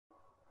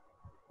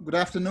Good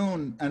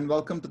afternoon and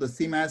welcome to the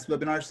CMAS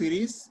webinar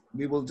series.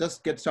 We will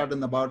just get started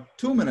in about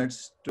 2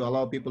 minutes to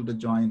allow people to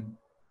join.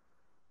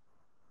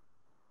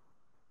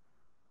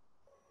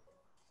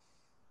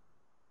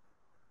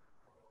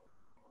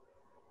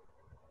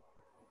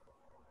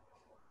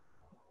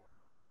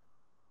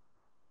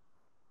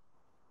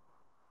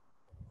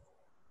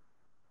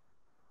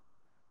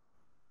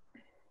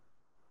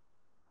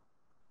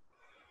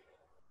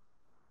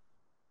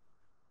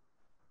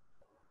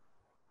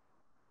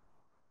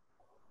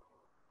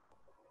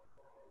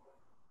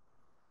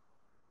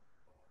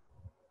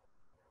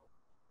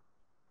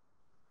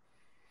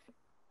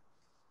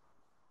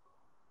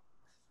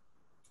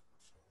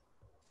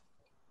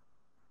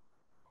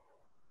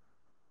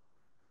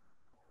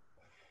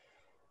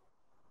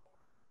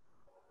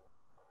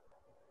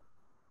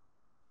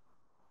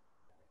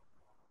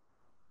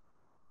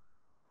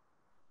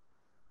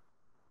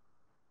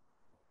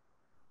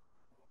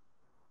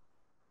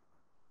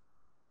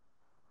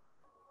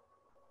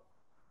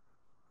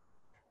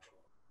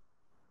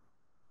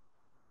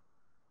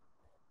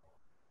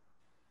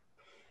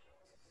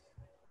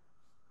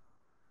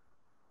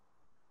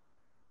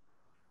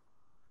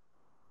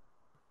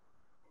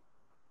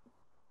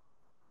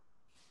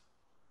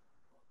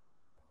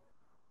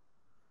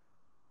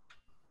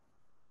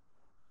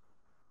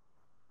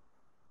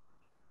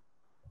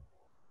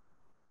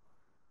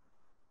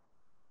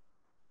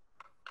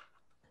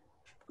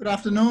 Good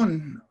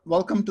afternoon.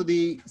 Welcome to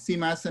the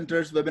CMAS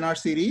Center's webinar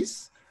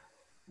series.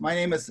 My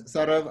name is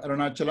Sarav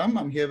Arunachalam.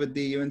 I'm here with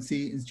the UNC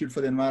Institute for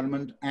the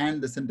Environment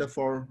and the Center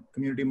for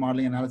Community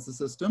Modeling Analysis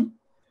System.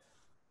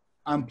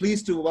 I'm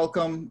pleased to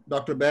welcome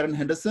Dr. Barron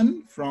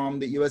Henderson from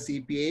the US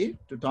EPA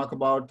to talk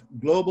about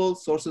global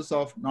sources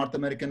of North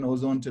American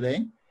ozone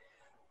today.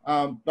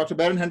 Dr.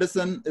 Barron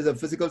Henderson is a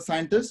physical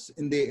scientist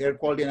in the Air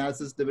Quality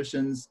Analysis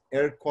Division's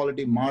Air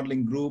Quality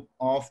Modeling Group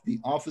of the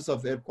Office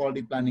of Air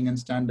Quality Planning and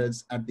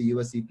Standards at the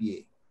US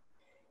EPA.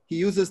 He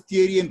uses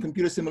theory and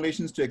computer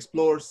simulations to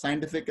explore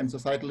scientific and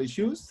societal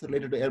issues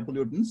related to air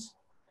pollutants.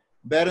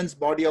 Barron's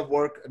body of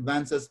work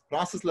advances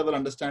process-level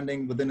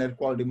understanding within air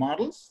quality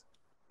models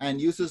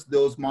and uses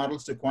those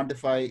models to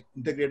quantify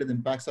integrated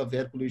impacts of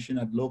air pollution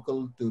at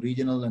local to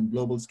regional and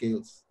global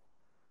scales.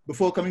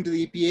 Before coming to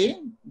the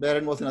EPA,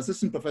 Barron was an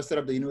assistant professor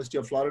at the University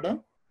of Florida.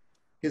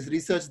 His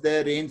research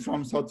there ranged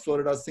from South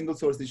Florida's single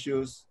source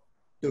issues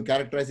to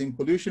characterizing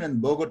pollution in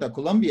Bogota,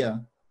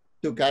 Colombia,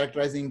 to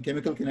characterizing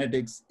chemical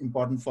kinetics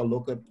important for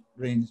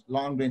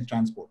long range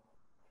transport.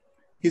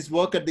 His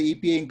work at the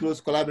EPA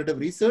includes collaborative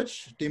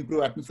research to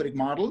improve atmospheric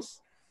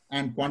models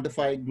and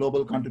quantify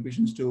global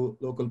contributions to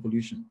local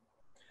pollution.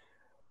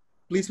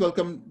 Please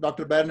welcome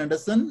Dr. Barron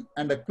Henderson.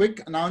 And a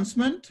quick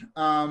announcement,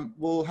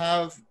 we'll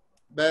have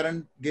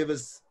Barron give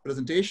his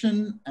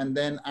presentation, and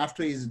then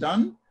after he's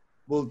done,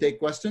 we'll take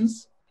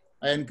questions.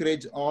 I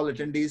encourage all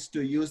attendees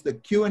to use the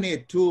Q&A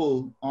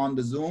tool on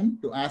the Zoom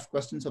to ask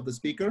questions of the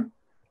speaker.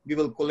 We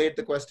will collate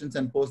the questions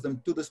and post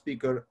them to the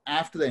speaker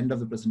after the end of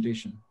the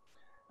presentation.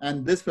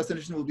 And this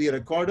presentation will be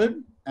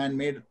recorded and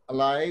made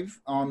alive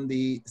on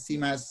the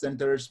CMAS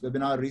Center's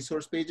webinar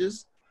resource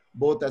pages,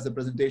 both as a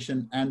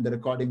presentation and the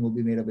recording will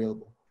be made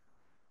available.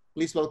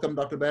 Please welcome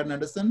Dr. Barron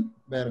Henderson.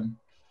 Barron.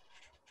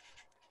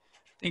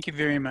 Thank you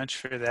very much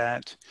for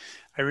that.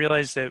 I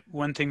realized that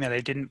one thing that I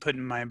didn't put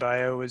in my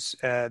bio was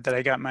that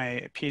I got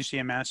my PhD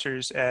and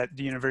master's at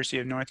the University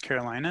of North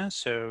Carolina,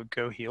 so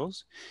go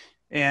Heels.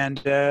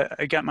 And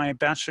I got my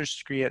bachelor's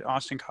degree at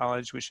Austin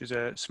College, which is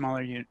a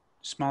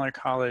smaller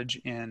college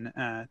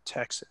in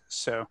Texas.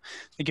 So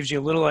it gives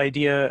you a little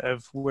idea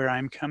of where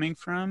I'm coming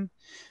from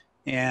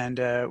and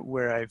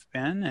where I've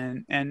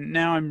been. And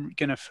now I'm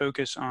going to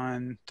focus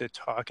on the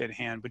talk at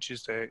hand, which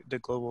is the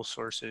global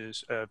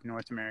sources of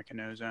North American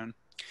ozone.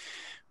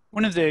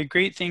 One of the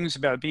great things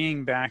about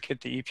being back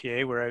at the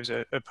EPA, where I was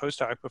a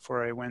postdoc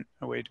before I went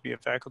away to be a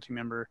faculty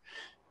member,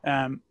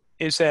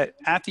 is that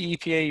at the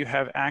EPA you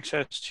have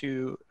access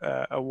to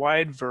a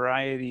wide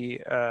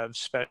variety of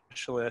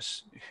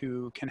specialists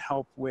who can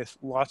help with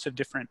lots of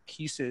different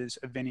pieces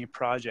of any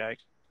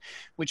project,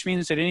 which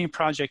means that any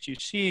project you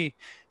see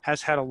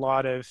has had a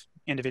lot of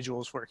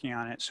individuals working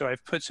on it. So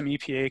I've put some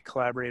EPA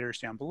collaborators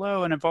down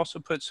below, and I've also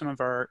put some of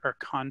our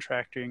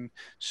contracting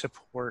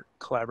support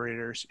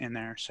collaborators in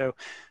there. So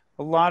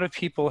a lot of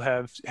people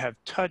have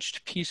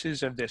touched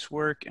pieces of this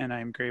work, and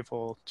I'm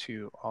grateful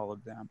to all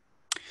of them.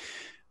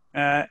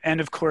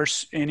 And of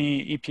course,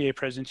 any EPA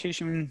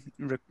presentation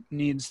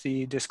needs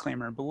the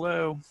disclaimer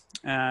below.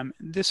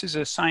 This is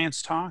a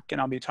science talk, and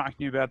I'll be talking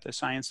to you about the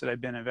science that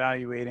I've been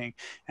evaluating,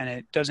 and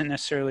it doesn't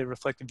necessarily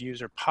reflect the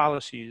views or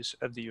policies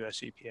of the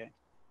US EPA.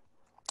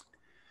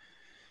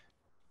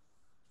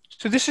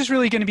 So this is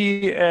really going to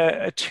be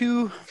a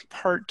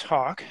two-part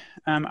talk.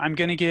 I'm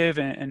going to give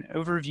an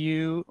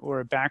overview or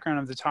a background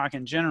of the talk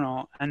in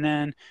general, and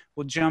then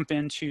we'll jump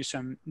into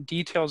some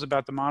details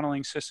about the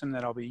modeling system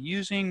that I'll be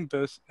using,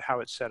 both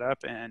how it's set up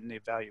and the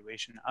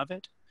evaluation of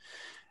it.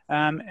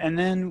 And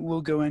then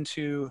we'll go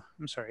into,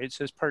 I'm sorry, it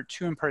says part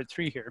 2 and part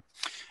 3 here.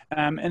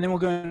 And then we'll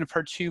go into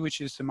part 2,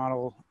 which is the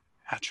model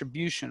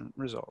attribution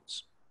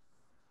results.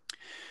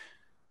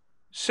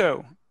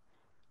 So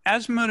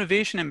as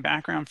motivation and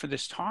background for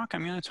this talk,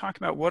 I'm going to talk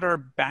about what are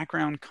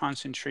background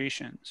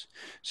concentrations.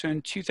 So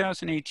in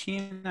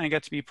 2018, I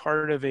got to be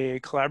part of a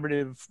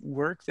collaborative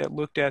work that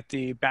looked at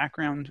the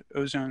background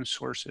ozone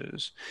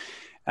sources.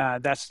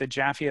 That's the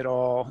Jaffe et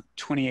al.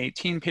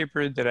 2018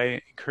 paper that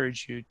I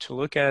encourage you to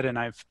look at, and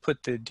I've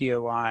put the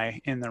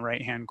DOI in the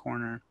right-hand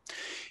corner.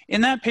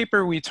 In that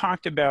paper, we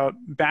talked about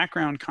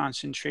background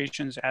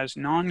concentrations as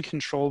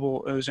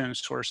non-controllable ozone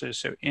sources,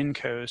 so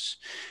INCOS.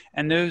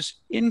 And those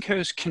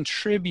INCOS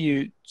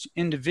contribute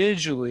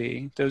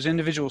individually, those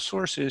individual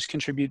sources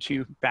contribute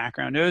to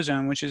background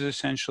ozone, which is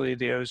essentially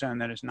the ozone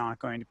that is not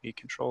going to be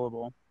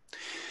controllable.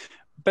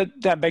 But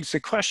that begs the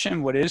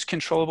question, what is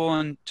controllable?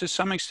 And to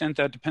some extent,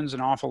 that depends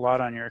an awful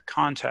lot on your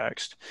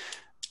context.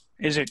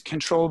 Is it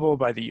controllable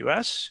by the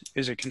US?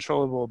 Is it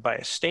controllable by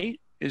a state?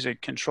 Is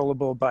it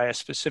controllable by a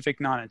specific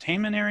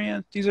non-attainment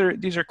area? These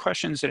are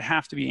questions that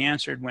have to be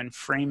answered when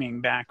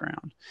framing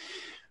background.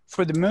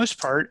 For the most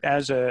part,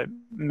 as a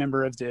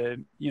member of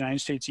the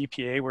United States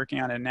EPA working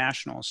on a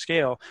national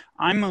scale,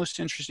 I'm most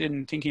interested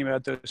in thinking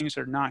about those things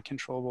that are not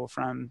controllable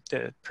from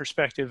the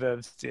perspective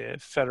of the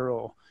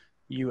federal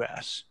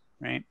US.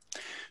 Right?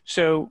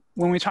 So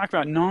when we talk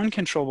about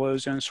non-controllable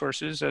ozone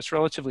sources, that's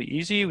relatively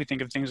easy. We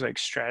think of things like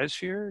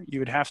stratosphere. You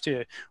would have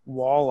to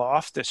wall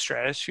off the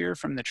stratosphere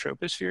from the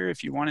troposphere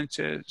if you wanted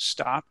to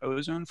stop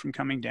ozone from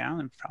coming down,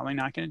 and probably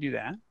not going to do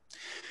that.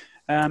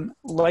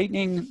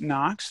 Lightning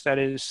NOx, that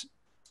is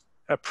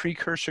a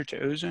precursor to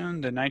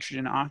ozone, the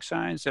nitrogen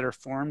oxides that are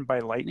formed by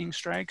lightning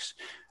strikes.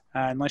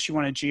 Unless you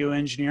want to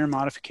geoengineer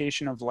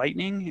modification of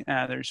lightning,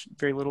 there's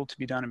very little to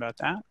be done about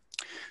that.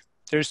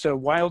 There's the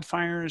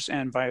wildfires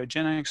and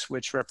biogenics,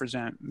 which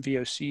represent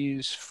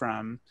VOCs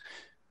from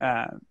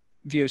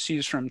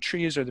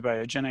trees, or the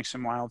biogenics,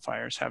 and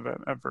wildfires have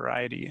a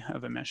variety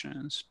of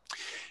emissions.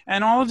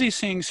 And all of these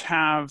things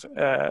have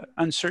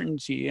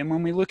uncertainty. And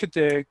when we look at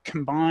the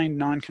combined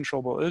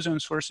non-controllable ozone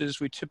sources,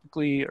 we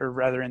typically, or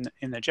rather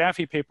in the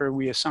Jaffe paper,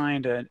 we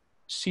assigned a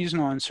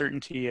seasonal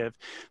uncertainty of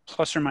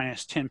plus or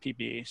minus 10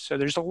 ppb. So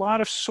there's a lot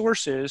of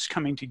sources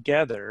coming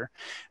together.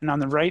 And on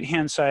the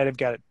right-hand side, I've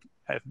got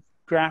a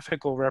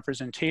graphical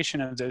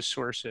representation of those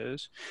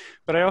sources,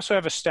 but I also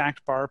have a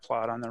stacked bar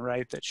plot on the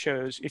right that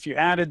shows if you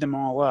added them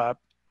all up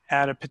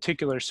at a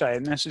particular site,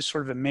 and this is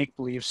sort of a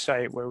make-believe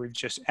site where we've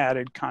just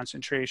added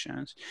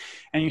concentrations,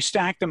 and you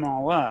stack them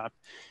all up,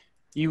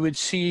 you would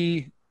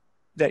see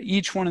that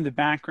each one of the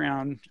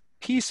background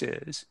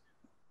pieces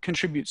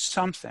contributes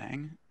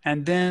something,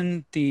 and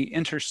then the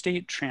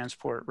interstate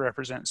transport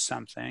represents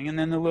something, and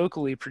then the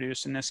locally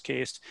produced, in this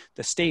case,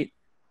 the state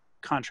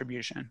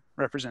contribution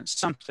represents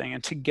something,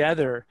 and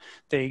together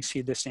they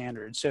exceed the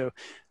standard. So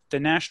the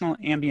National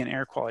Ambient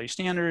Air Quality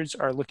Standards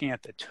are looking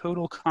at the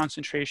total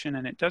concentration,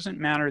 and it doesn't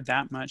matter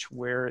that much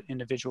where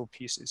individual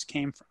pieces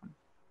came from,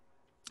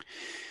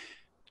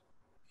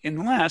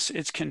 unless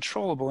it's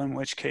controllable, in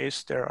which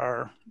case there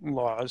are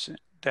laws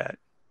that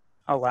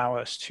allow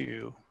us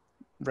to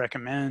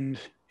recommend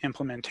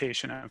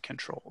implementation of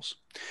controls.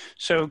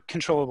 So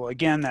controllable,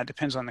 again, that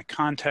depends on the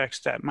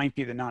context. That might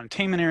be the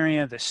non-attainment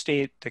area, the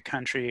state, the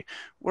country,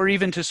 or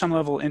even to some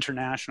level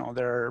international.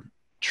 There are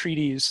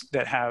treaties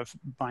that have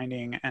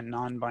binding and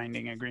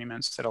non-binding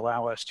agreements that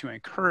allow us to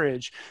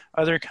encourage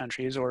other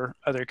countries, or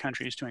other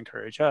countries to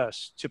encourage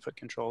us to put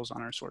controls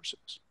on our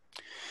sources.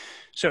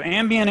 So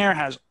ambient air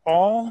has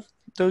all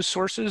those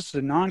sources,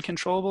 the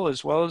non-controllable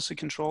as well as the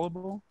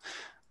controllable.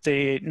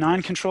 The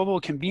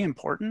non-controllable can be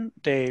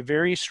important. They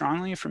vary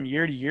strongly from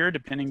year to year,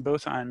 depending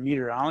both on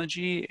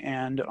meteorology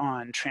and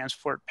on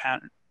transport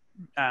pattern,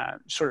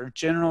 sort of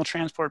general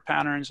transport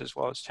patterns, as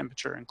well as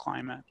temperature and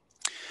climate.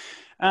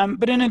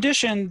 But in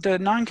addition, the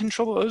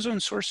non-controllable ozone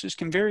sources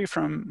can vary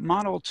from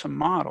model to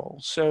model.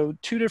 So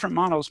two different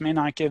models may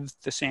not give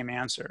the same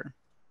answer.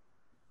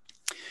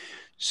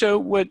 So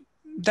what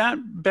that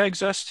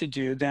begs us to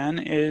do then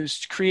is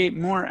to create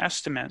more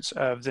estimates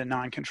of the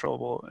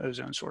non-controllable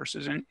ozone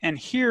sources. And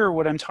here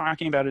what I'm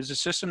talking about is a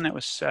system that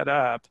was set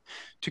up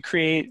to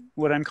create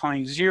what I'm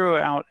calling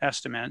zero-out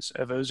estimates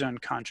of ozone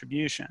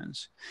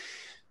contributions.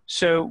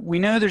 So we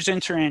know there's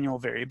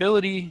interannual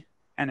variability,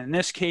 and in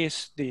this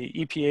case, the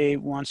EPA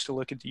wants to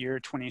look at the year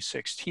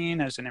 2016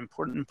 as an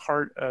important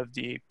part of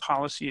the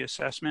policy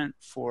assessment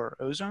for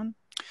ozone,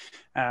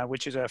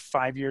 which is a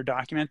 5-year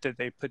document that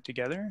they put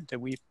together, that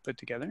we put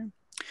together.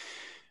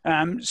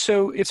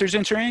 So if there's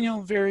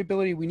interannual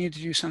variability, we need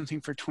to do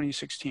something for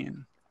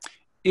 2016.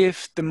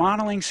 If the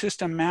modeling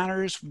system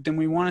matters, then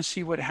we want to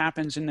see what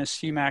happens in the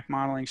CMAQ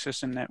modeling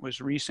system that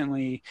was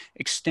recently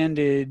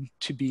extended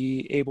to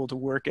be able to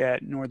work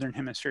at northern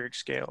hemispheric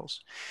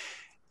scales.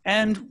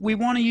 And we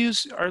want to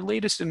use our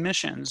latest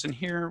emissions, and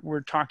here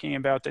we're talking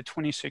about the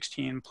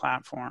 2016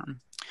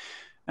 platform.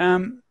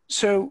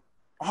 So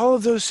all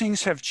of those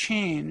things have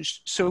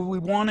changed, so we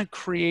want to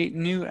create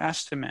new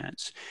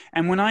estimates.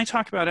 And when I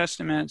talk about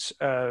estimates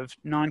of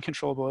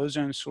non-controllable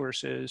ozone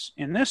sources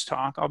in this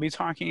talk, I'll be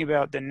talking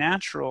about the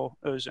natural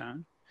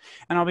ozone,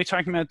 and I'll be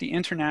talking about the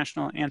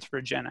international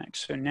anthropogenic,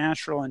 so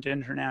natural and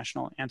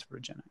international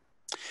anthropogenic.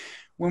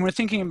 When we're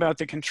thinking about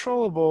the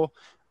controllable,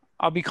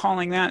 I'll be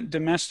calling that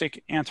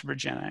domestic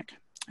anthropogenic.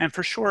 And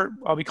for short,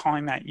 I'll be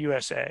calling that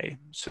USA.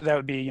 So that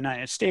would be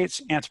United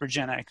States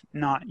anthropogenic,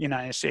 not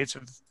United States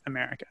of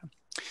America.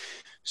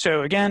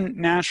 So again,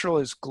 natural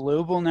is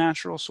global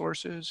natural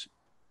sources.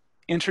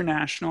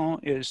 International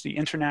is the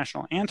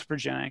international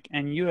anthropogenic,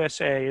 and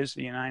USA is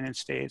the United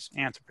States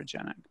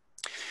anthropogenic.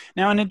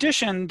 Now, in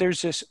addition,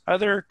 there's this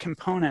other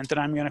component that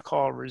I'm going to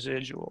call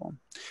residual.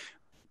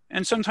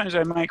 And sometimes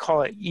I might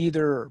call it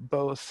either or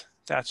both,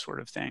 that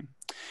sort of thing.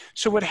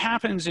 So what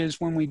happens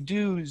is when we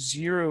do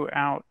zero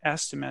out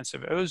estimates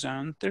of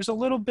ozone, there's a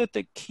little bit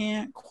that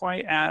can't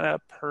quite add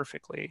up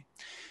perfectly.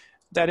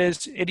 That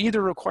is, it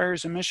either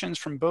requires emissions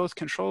from both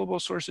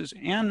controllable sources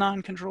and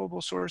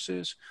non-controllable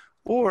sources,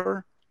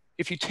 or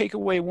if you take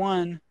away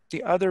one,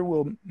 the other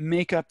will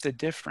make up the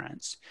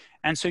difference.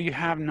 And so you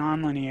have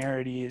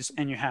nonlinearities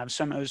and you have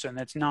some ozone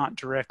that's not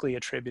directly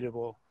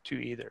attributable to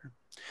either.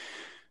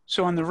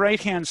 So on the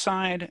right-hand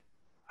side,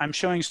 I'm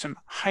showing some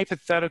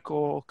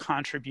hypothetical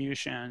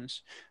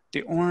contributions.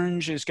 The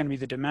orange is going to be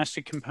the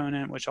domestic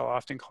component, which I'll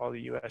often call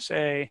the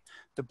USA.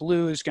 The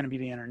blue is going to be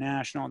the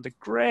international. The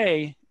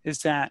gray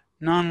is that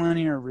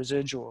nonlinear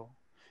residual.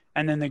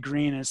 And then the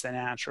green is the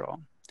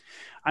natural.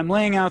 I'm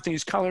laying out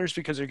these colors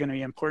because they're going to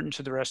be important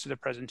to the rest of the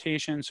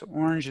presentation. So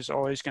orange is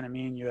always going to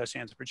mean US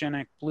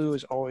anthropogenic, blue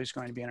is always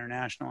going to be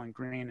international, and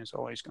green is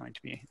always going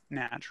to be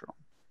natural.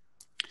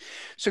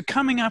 So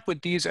coming up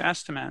with these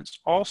estimates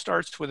all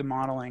starts with a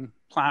modeling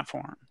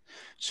platform.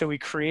 So we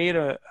create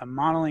a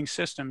modeling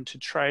system to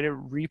try to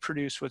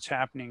reproduce what's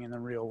happening in the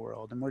real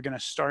world. And we're going to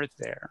start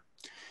there.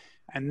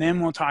 And then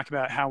we'll talk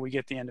about how we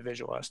get the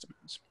individual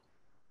estimates.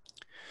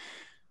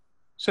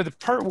 So the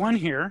part one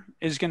here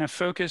is going to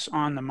focus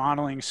on the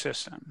modeling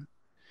system.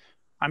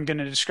 I'm going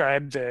to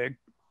describe the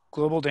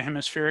global to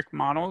hemispheric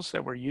models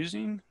that we're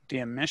using, the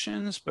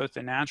emissions, both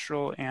the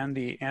natural and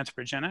the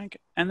anthropogenic,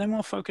 and then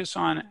we'll focus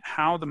on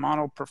how the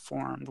model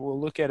performed. We'll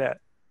look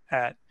at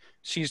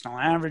seasonal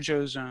average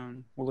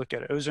ozone. We'll look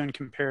at ozone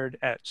compared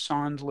at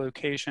SOND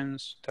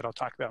locations that I'll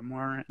talk about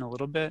more in a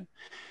little bit.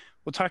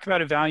 We'll talk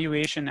about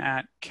evaluation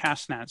at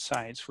CastNet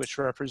sites, which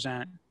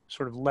represent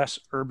sort of less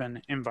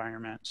urban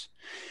environments.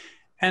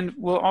 And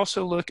we'll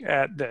also look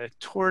at the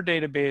TOR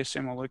database,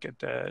 and we'll look at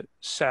the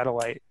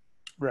satellite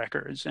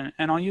records.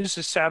 And I'll use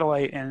the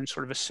satellite in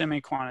sort of a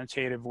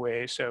semi-quantitative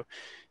way. So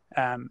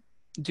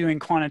doing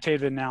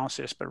quantitative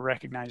analysis, but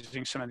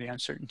recognizing some of the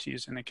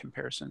uncertainties in the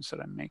comparisons that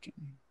I'm making.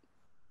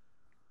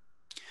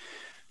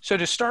 So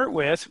to start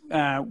with,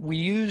 we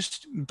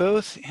used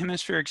both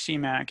hemispheric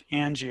CMAQ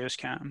and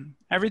geochem.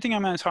 Everything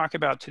I'm going to talk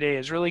about today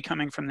is really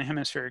coming from the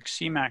hemispheric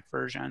CMAQ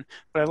version,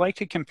 but I like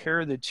to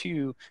compare the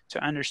two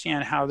to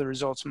understand how the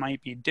results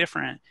might be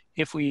different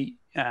if we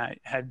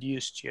had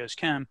used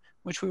geochem,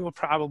 which we will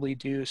probably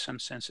do some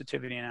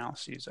sensitivity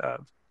analyses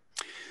of.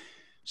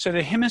 So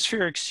the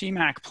hemispheric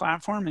CMAQ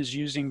platform is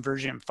using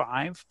version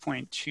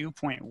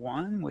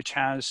 5.2.1, which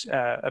has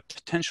a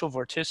potential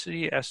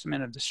vorticity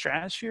estimate of the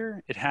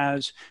stratosphere. It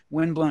has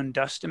windblown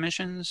dust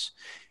emissions,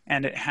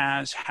 and it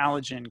has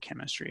halogen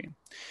chemistry.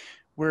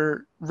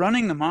 We're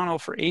running the model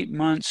for 8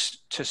 months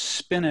to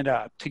spin it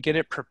up, to get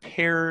it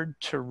prepared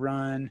to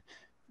run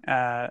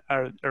a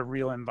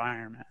real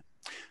environment.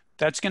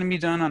 That's going to be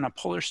done on a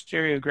polar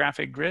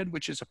stereographic grid,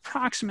 which is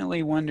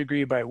approximately 1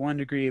 degree by 1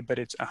 degree, but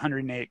it's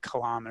 108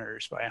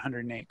 kilometers by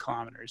 108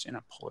 kilometers in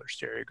a polar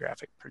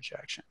stereographic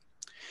projection.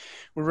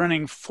 We're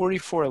running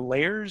 44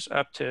 layers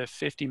up to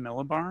 50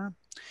 millibar.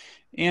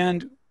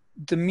 And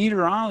the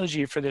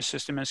meteorology for this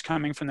system is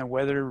coming from the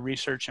Weather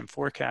Research and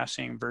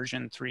Forecasting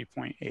version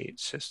 3.8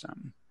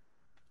 system.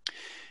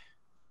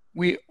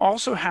 We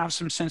also have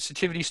some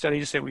sensitivity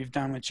studies that we've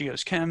done with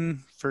geochem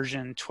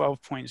version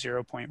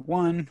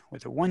 12.0.1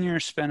 with a 1-year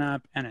spin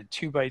up and a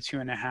 2 by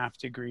 2.5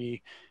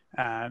 degree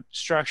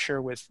structure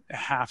with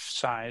half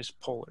size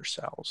polar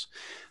cells.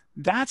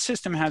 That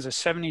system has a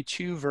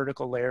 72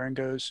 vertical layer and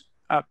goes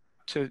up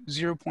to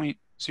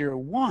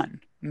 0.01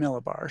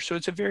 millibar. So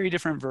it's a very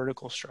different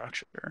vertical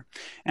structure.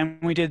 And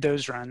we did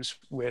those runs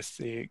with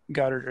the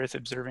Goddard Earth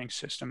Observing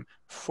System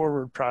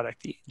forward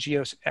product, the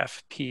GEOS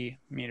FP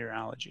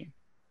meteorology.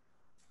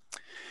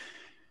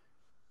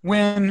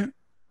 When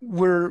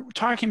we're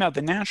talking about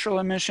the natural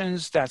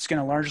emissions, that's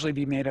going to largely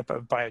be made up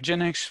of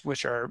biogenics,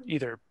 which are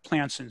either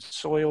plants and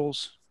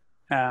soils,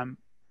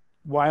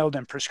 wild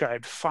and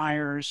prescribed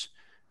fires.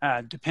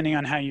 Depending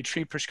on how you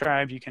treat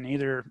prescribed, you can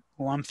either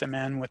lump them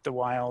in with the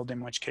wild,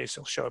 in which case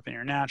they'll show up in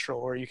your natural,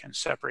 or you can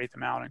separate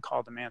them out and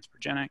call them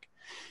anthropogenic.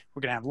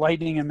 We're going to have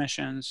lightning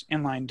emissions,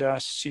 inline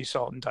dust, sea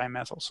salt, and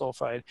dimethyl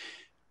sulfide.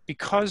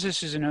 Because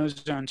this is an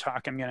ozone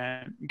talk, I'm going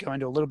to go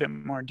into a little bit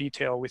more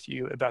detail with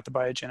you about the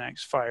biogenics,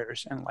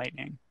 fires, and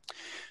lightning.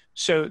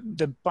 So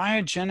the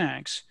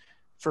biogenics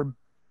for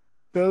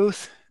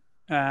both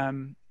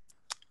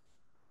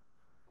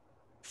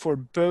for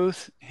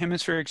both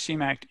hemispheric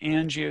CMAQ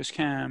and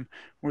GeoSChem,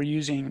 we're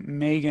using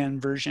Megan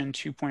version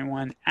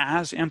 2.1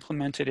 as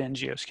implemented in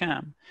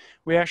GeoSChem.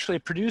 We actually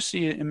produce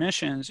the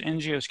emissions in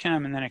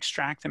GeoSChem and then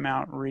extract them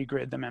out,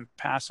 regrid them, and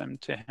pass them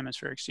to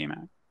hemispheric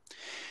CMAQ.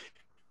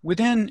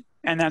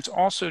 And that's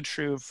also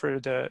true for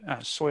the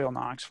soil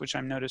NOx, which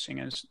I'm noticing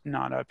is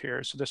not up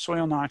here. So the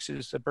soil NOx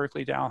is the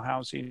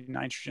Berkeley-Dalhousie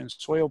nitrogen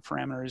soil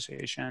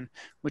parameterization,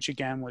 which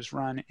again was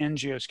run in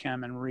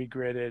GeoSChem and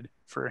regridded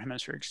for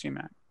hemispheric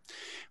CMAQ.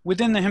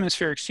 Within the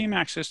hemispheric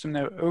CMAQ system,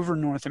 though, over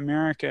North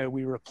America,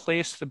 we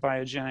replaced the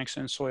biogenics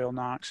and soil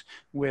NOx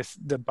with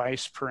the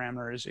BICE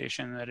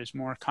parameterization that is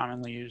more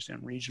commonly used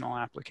in regional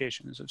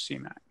applications of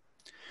CMAQ.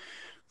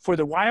 For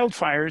the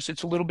wildfires,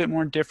 it's a little bit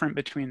more different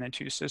between the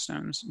two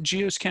systems.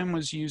 GeoSChem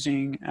was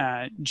using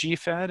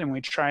GFED, and we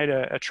tried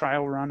a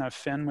trial run of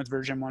FIN with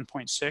version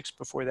 1.6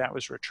 before that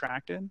was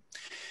retracted.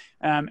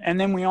 And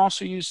then we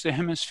also used the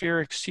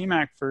hemispheric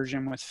CMAQ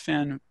version with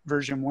FIN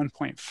version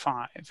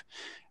 1.5.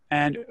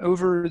 And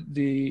over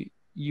the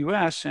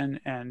US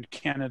and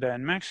Canada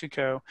and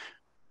Mexico,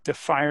 the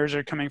fires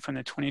are coming from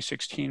the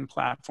 2016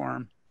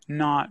 platform,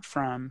 not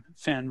from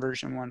FIN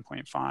version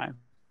 1.5.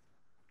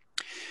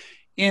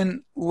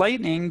 In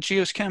Lightning,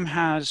 GeoSChem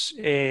has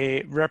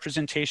a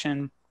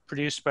representation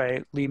produced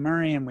by Lee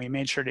Murray, and we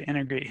made sure to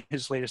integrate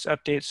his latest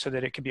updates so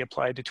that it could be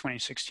applied to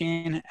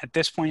 2016. At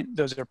this point,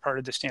 those are part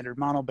of the standard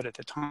model, but at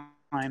the time,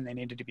 they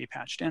needed to be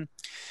patched in.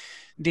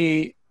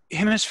 The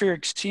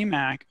hemispheric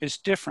CMAQ is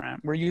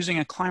different. We're using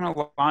a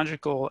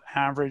climatological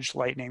average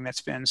lightning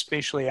that's been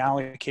spatially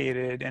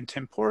allocated and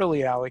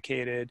temporally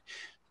allocated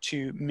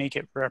to make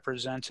it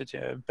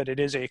representative, but it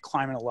is a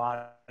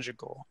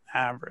climatological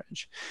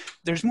average.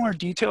 There's more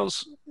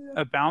details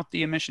about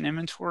the emission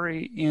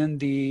inventory in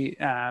the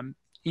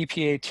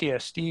E.P.A.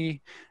 TSD,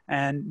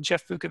 and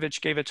Jeff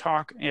Vukovic gave a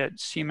talk at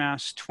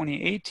CMAS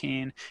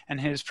 2018, and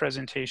his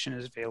presentation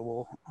is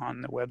available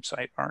on the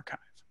website archive.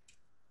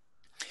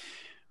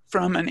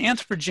 From an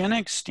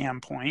anthropogenic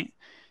standpoint,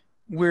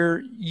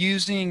 we're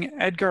using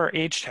Edgar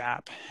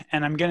HTAP,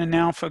 and I'm going to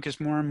now focus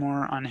more and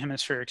more on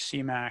hemispheric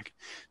CMAQ.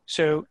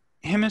 So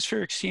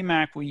hemispheric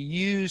CMAQ, we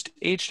used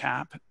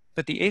HTAP,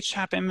 but the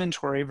HTAP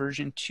inventory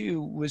version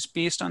 2 was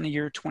based on the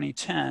year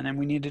 2010, and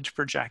we needed to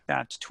project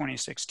that to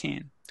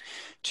 2016.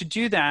 To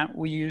do that,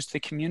 we used the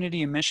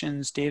community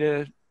emissions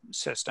data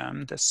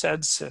system, the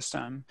CEDS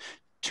system,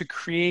 to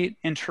create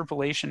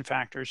interpolation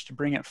factors to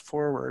bring it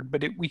forward,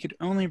 but we could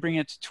only bring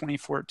it to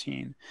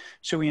 2014.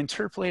 So we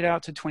interpolate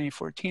out to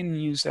 2014 and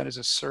use that as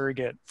a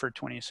surrogate for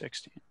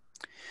 2016.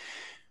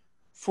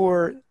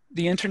 For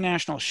the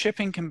international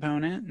shipping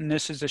component, and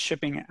this is the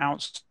shipping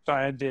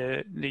outside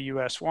the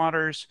US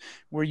waters,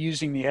 we're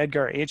using the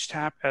Edgar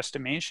HTAP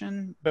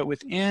estimation, but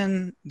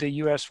within the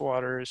US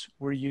waters,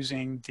 we're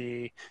using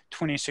the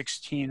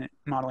 2016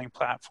 modeling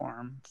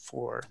platform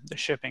for the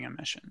shipping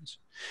emissions.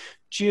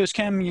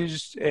 GeoSChem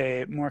used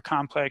a more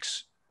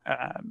complex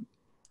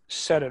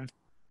set of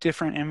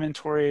different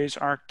inventories,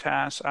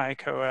 ArcTAS,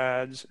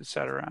 ICOADs, et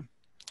cetera.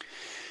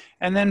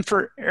 And then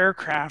for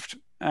aircraft,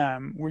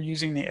 we're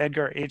using the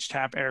Edgar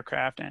HTAP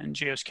aircraft, and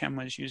GeoSChem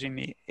was using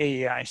the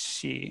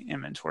AEIC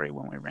inventory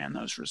when we ran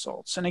those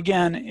results. And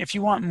again, if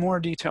you want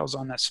more details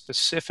on the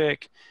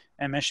specific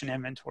emission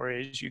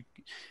inventories,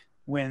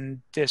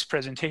 when this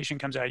presentation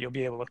comes out, you'll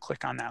be able to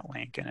click on that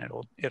link and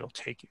it'll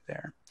take you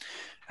there.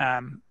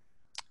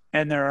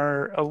 And there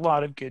are a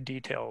lot of good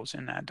details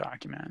in that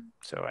document.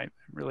 So I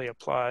really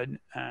applaud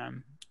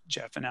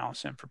Jeff and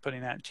Allison for putting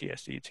that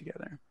TSD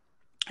together.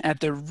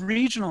 At the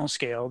regional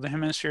scale, the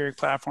hemispheric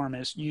platform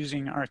is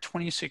using our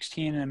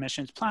 2016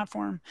 emissions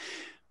platform.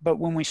 But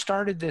when we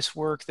started this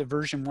work, the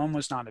version 1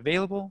 was not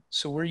available.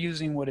 So we're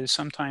using what is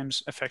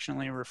sometimes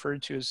affectionately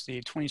referred to as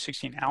the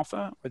 2016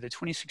 Alpha or the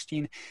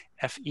 2016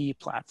 FE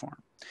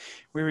platform.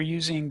 We were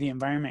using the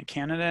Environment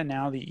Canada,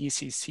 now the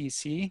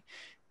ECCC,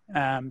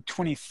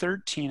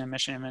 2013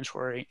 emission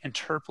inventory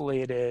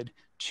interpolated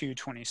to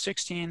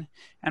 2016.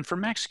 And for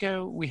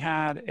Mexico, we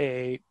had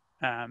a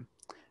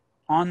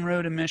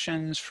on-road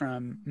emissions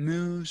from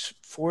moves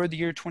for the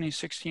year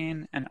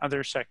 2016, and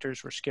other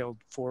sectors were scaled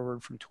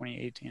forward from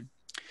 2018.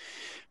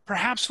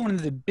 Perhaps one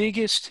of the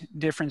biggest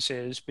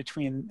differences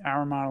between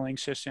our modeling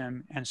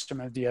system and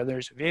some of the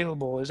others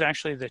available is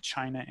actually the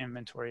China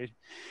inventory.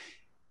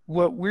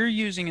 What we're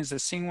using is the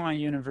Tsinghua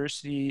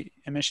University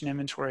emission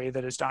inventory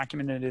that is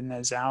documented in the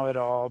Zhao et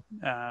al.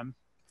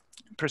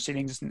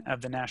 Proceedings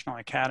of the National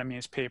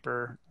Academy's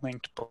paper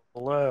linked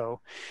below.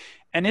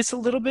 And it's a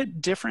little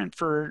bit different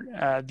for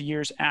the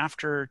years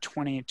after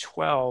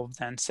 2012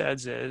 than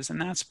CEDS is, and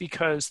that's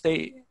because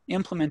they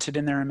implemented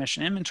in their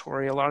emission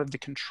inventory a lot of the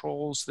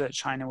controls that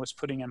China was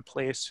putting in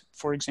place,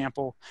 for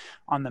example,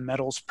 on the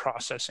metals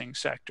processing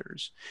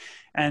sectors.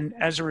 And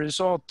as a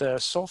result, the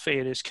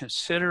sulfate is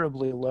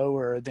considerably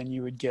lower than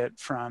you would get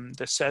from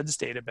the CEDS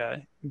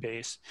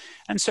database,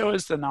 and so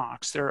is the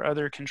NOx. There are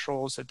other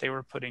controls that they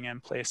were putting in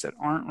place that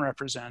aren't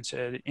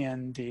represented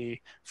in the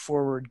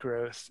forward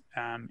growth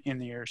in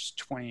the years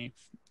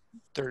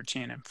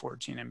 2013 and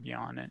 14 and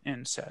beyond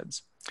in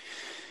CEDS.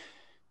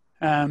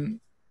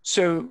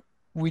 So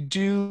we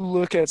do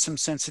look at some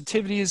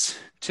sensitivities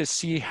to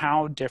see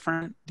how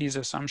different these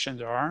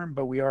assumptions are,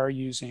 but we are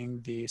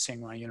using the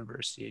Tsinghua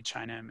University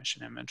China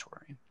Emission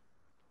Inventory.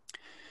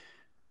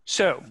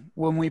 So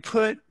when we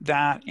put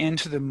that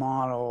into the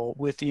model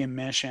with the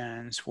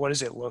emissions, what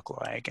does it look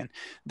like? And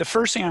the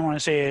first thing I want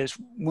to say is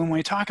when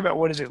we talk about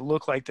what does it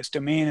look like, this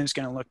domain is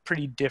going to look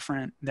pretty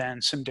different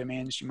than some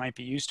domains you might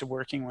be used to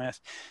working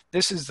with.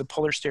 This is the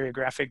polar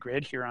stereographic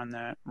grid here on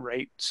the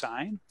right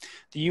side.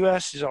 The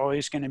US is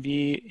always going to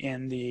be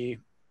in the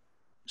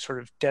sort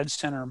of dead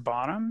center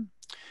bottom.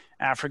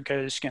 Africa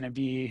is going to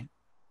be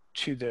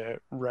to the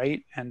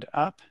right and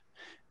up.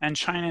 And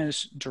China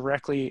is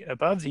directly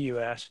above the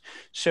US.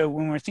 So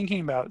when we're thinking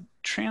about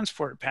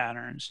transport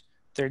patterns,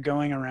 they're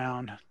going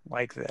around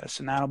like this.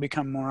 And that'll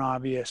become more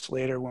obvious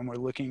later when we're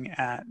looking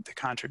at the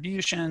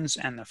contributions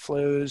and the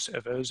flows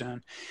of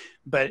ozone.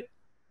 But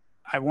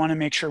I want to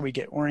make sure we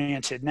get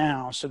oriented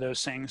now so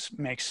those things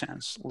make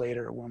sense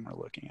later when we're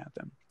looking at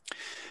them.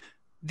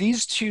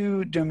 These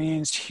two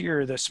domains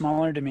here, the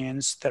smaller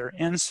domains that are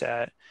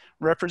inset,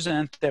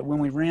 represent that when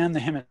we ran the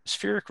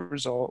hemispheric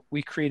result,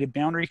 we created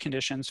boundary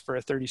conditions for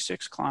a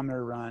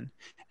 36-kilometer run.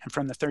 And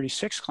from the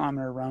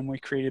 36-kilometer run, we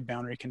created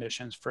boundary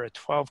conditions for a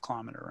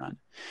 12-kilometer run.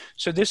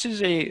 So this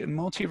is a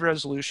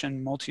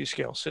multi-resolution,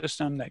 multi-scale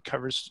system that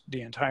covers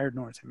the entire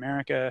North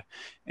America,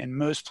 in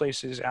most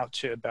places out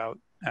to about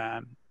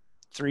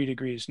 3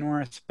 degrees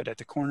north, but at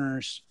the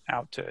corners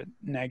out to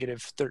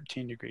negative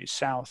 13 degrees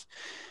south.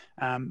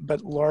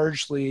 But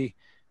largely,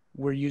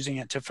 we're using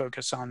it to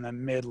focus on the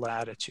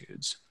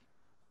mid-latitudes.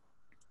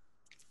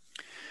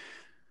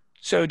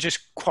 So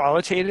just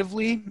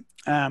qualitatively,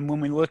 when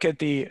we look at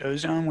the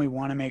ozone, we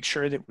want to make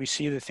sure that we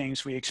see the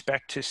things we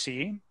expect to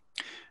see.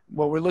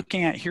 What we're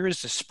looking at here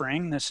is the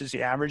spring. This is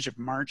the average of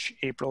March,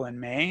 April, and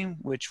May,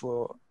 which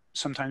will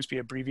sometimes be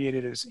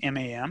abbreviated as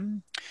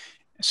MAM.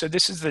 So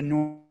this is the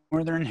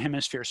northern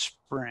hemisphere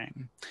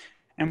spring.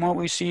 And what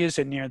we see is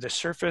that near the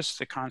surface,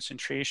 the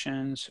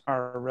concentrations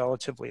are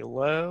relatively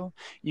low.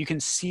 You can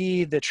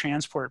see the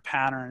transport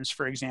patterns,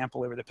 for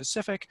example, over the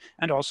Pacific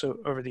and also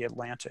over the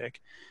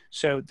Atlantic.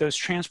 So those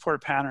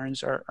transport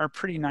patterns are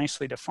pretty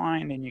nicely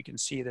defined, and you can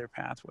see their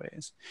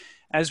pathways.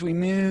 As we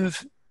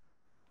move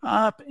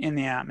up in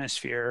the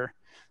atmosphere,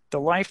 the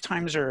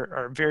lifetimes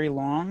are very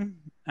long,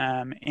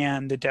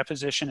 and the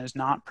deposition is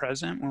not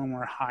present when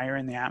we're higher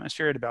in the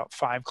atmosphere at about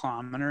 5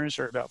 kilometers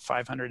or about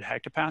 500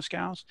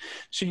 hectopascals.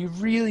 So you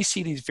really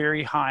see these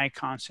very high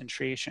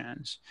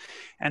concentrations.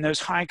 And those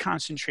high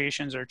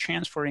concentrations are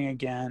transporting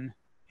again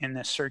in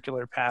this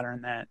circular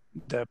pattern that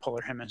the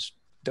polar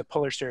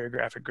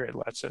stereographic grid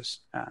lets us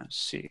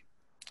see.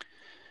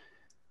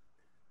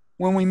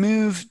 When we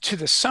move to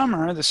the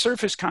summer, the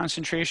surface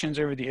concentrations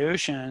over the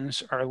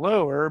oceans are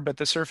lower, but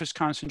the surface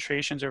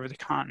concentrations over the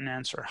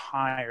continents are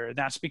higher.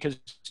 That's because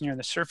near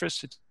the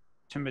surface, the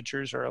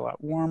temperatures are a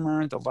lot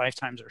warmer, the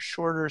lifetimes are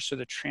shorter, so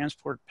the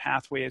transport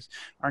pathways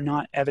are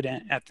not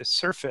evident at the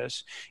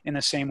surface in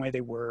the same way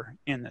they were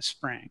in the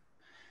spring.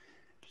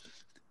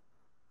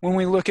 When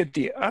we look at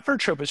the upper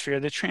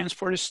troposphere, the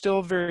transport is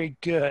still very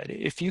good.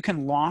 If you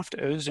can loft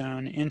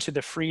ozone into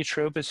the free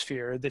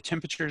troposphere, the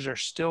temperatures are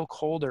still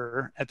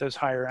colder at those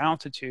higher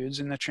altitudes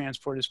and the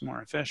transport is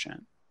more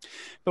efficient.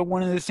 But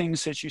one of the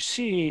things that you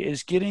see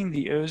is getting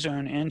the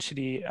ozone into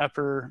the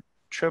upper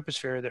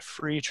troposphere, the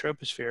free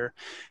troposphere,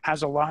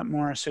 has a lot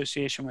more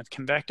association with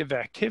convective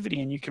activity,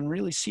 and you can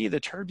really see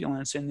the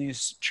turbulence in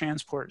these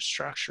transport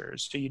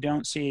structures. So you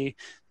don't see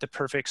the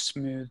perfect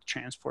smooth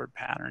transport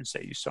patterns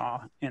that you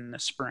saw in the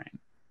spring.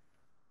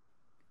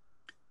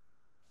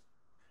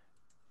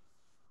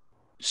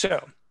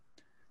 So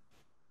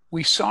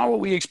we saw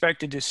what we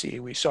expected to see.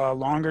 We saw a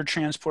longer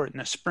transport in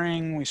the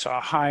spring. We saw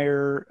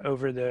higher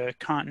over the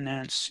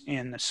continents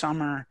in the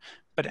summer.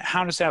 But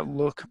how does that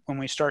look when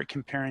we start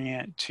comparing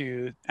it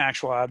to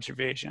actual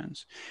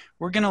observations?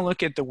 We're going to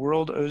look at the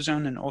World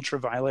Ozone and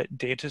Ultraviolet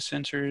Data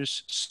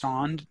Centers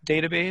SOND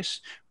database.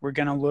 We're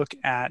going to look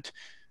at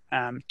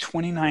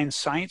 29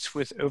 sites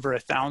with over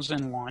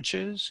 1,000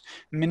 launches.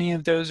 Many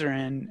of those are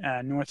in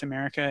North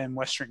America and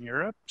Western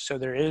Europe. So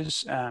there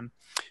is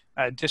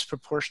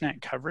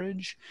disproportionate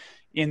coverage.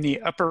 In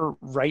the upper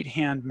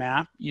right-hand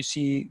map, you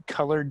see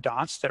colored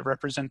dots that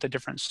represent the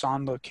different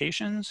SOND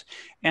locations,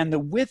 and the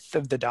width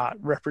of the dot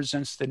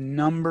represents the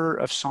number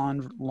of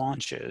SOND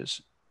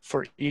launches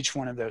for each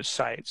one of those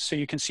sites. So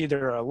you can see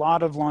there are a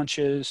lot of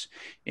launches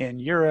in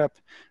Europe,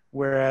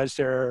 whereas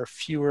there are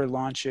fewer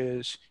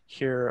launches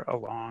here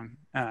along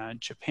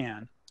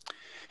Japan.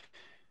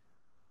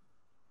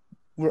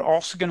 We're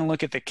also going to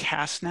look at the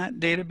CASNet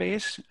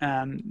database.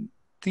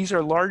 These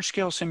are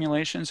large-scale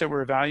simulations that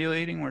we're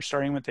evaluating. We're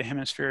starting with the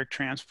hemispheric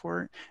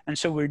transport. And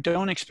so we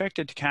don't expect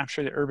it to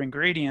capture the urban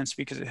gradients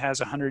because it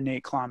has a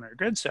 108-kilometer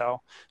grid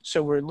cell.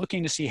 So we're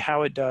looking to see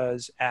how it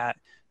does at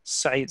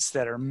sites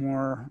that are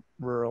more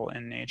rural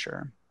in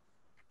nature.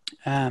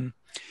 And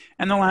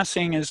the last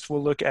thing is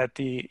we'll look at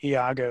the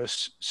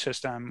IAGOS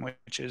system,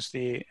 which is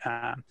the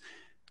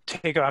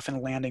takeoff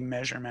and landing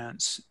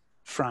measurements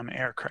from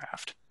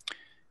aircraft.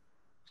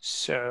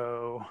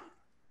 So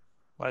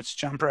let's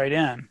jump right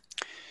in.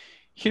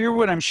 Here,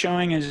 what I'm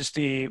showing is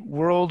the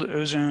World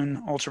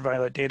Ozone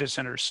Ultraviolet Data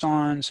Center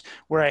SONs,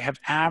 where I have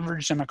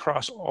averaged them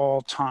across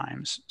all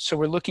times. So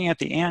we're looking at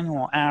the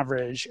annual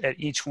average at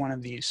each one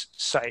of these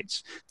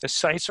sites. The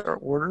sites are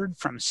ordered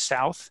from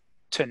south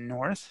to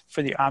north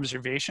for the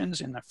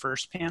observations in the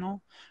first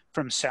panel,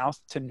 from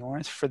south to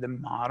north for the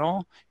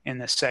model in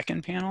the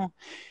second panel,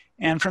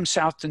 and from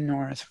south to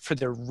north for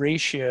the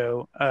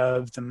ratio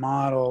of the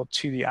model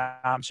to the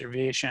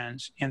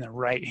observations in the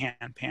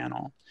right-hand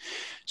panel.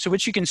 So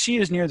what you can see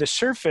is near the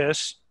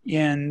surface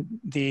in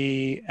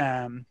the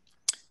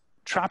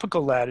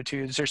tropical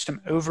latitudes, there's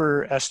some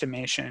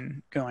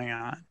overestimation going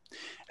on.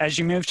 As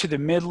you move to the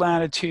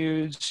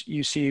mid-latitudes,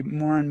 you see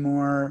more and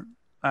more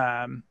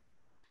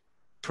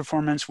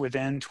performance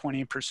within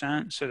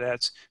 20%. So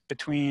that's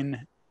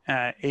between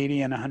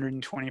 80 and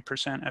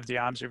 120% of the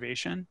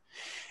observation.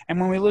 And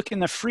when we look in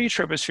the free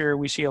troposphere,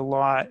 we see a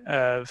lot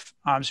of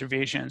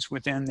observations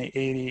within the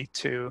 80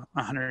 to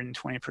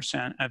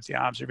 120% of the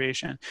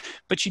observation.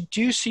 But you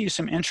do see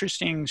some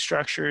interesting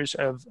structures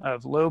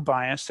of low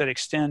bias that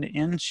extend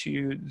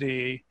into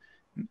the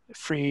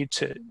free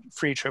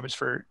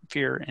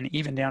troposphere and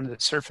even down to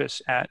the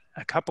surface at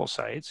a couple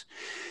sites.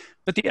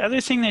 But the other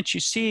thing that you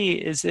see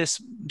is this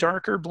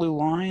darker blue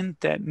line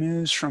that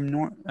moves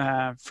from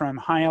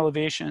high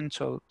elevation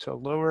to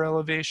lower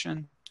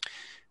elevation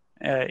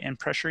in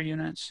pressure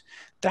units.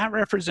 That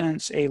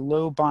represents a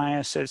low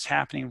bias that's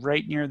happening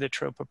right near the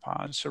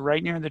tropopause. So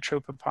right near the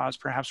tropopause,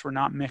 perhaps we're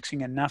not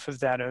mixing enough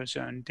of that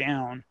ozone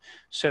down.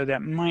 So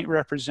that might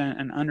represent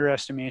an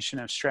underestimation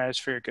of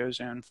stratospheric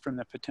ozone from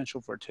the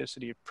potential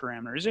vorticity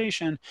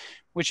parameterization,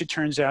 which it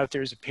turns out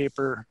there's a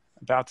paper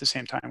about the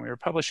same time we were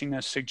publishing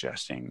this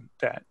suggesting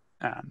that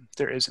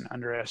there is an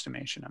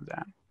underestimation of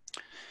that.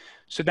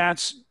 So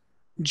that's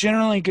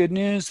generally good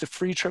news. The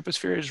free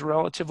troposphere is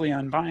relatively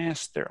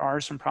unbiased. There are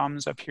some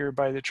problems up here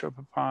by the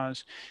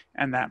tropopause,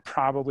 and that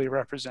probably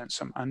represents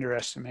some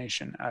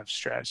underestimation of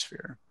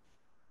stratosphere.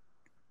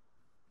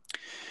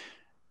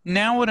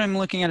 Now what I'm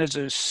looking at is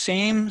those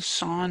same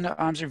SOND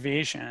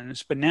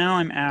observations, but now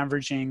I'm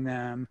averaging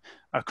them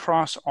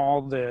across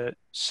all the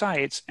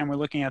sites, and we're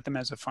looking at them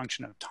as a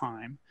function of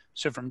time.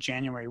 So from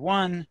January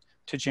 1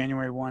 to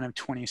January 1 of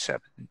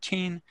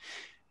 2017.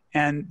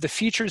 And the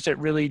features that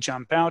really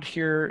jump out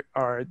here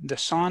are the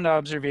SOND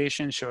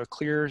observations show a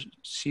clear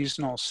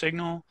seasonal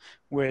signal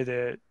where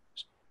the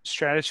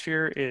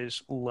stratosphere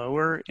is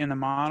lower in the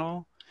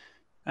model.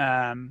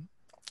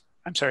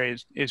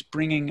 Is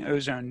bringing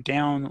ozone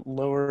down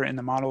lower in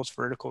the model's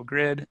vertical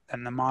grid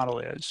than the model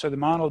is. So the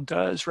model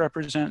does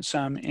represent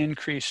some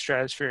increased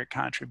stratospheric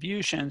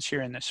contributions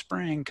here in the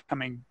spring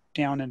coming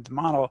down into the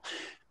model,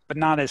 but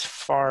not as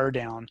far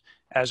down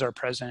as are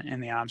present in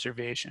the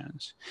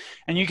observations.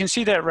 And you can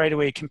see that right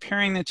away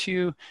comparing the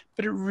two,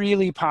 but it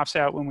really pops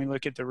out when we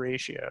look at the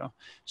ratio.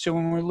 So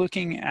when we're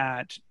looking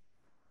at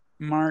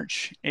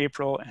March,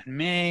 April, and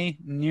May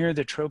near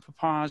the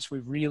tropopause, we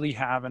really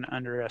have an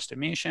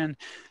underestimation.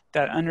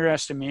 That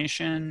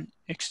underestimation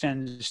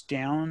extends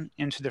down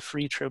into the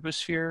free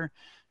troposphere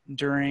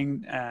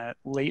during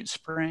late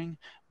spring,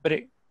 but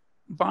it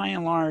by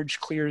and large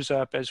clears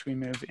up as we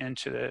move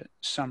into the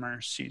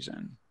summer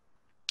season.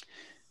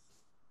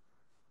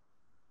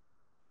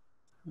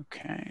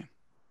 Okay.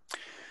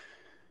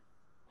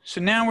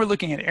 So now we're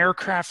looking at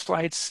aircraft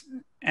flights,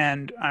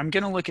 and I'm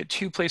going to look at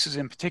two places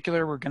in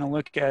particular. We're going to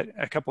look at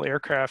a couple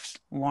aircraft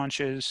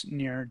launches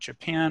near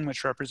Japan,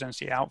 which represents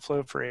the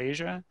outflow for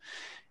Asia.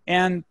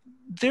 And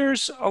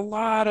there's a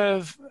lot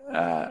of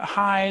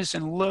highs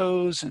and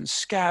lows and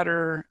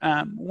scatter.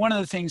 One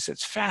of the things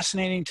that's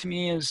fascinating to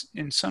me is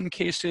in some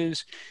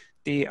cases,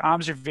 the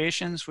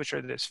observations, which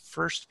are this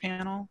first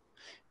panel,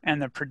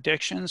 and the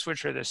predictions,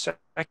 which are the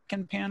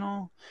second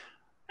panel,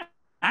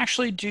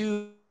 actually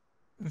do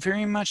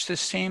very much the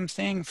same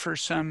thing for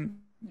some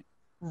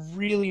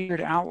really weird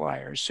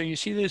outliers. So you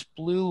see this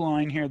blue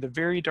line here, the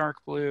very dark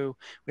blue.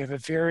 We have a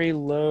very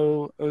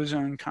low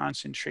ozone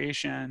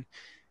concentration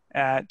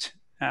at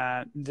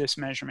this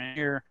measurement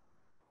here.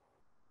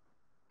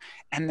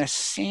 And the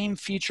same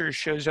feature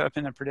shows up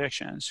in the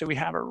prediction. So we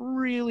have a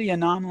really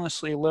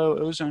anomalously low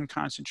ozone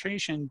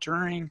concentration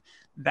during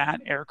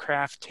that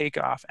aircraft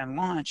takeoff and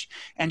launch.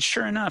 And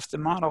sure enough, the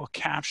model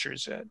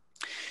captures it.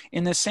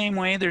 In the same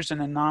way, there's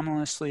an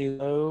anomalously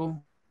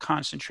low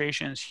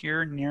concentrations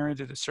here near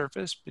to the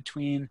surface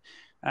between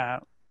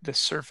the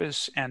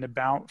surface and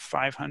about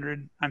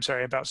 700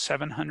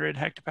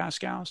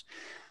 hectopascals.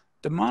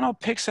 The model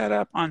picks that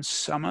up on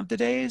some of the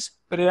days,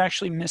 but it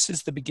actually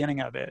misses the beginning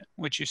of it,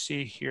 which you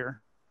see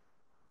here.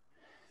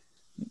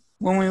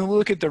 When we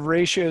look at the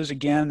ratios,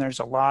 again, there's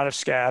a lot of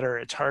scatter.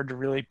 It's hard to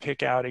really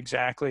pick out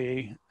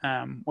exactly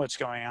what's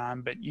going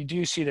on, but you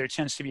do see there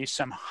tends to be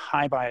some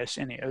high bias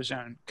in the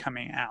ozone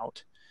coming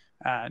out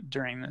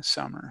during the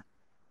summer.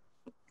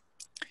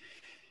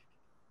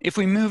 If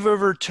we move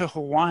over to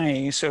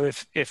Hawaii, so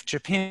if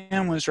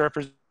Japan was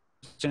represented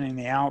representing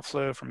the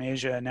outflow from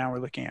Asia. Now we're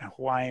looking at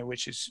Hawaii,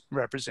 which is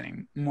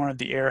representing more of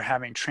the air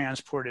having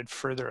transported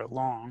further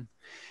along.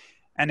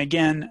 And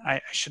again,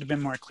 I should have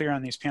been more clear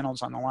on these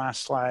panels on the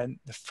last slide.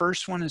 The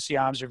first one is the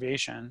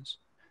observations.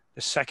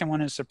 The second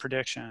one is the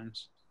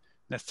predictions.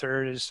 The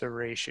third is the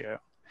ratio.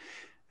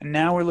 And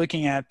now we're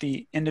looking at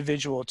the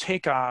individual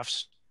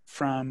takeoffs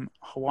from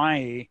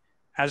Hawaii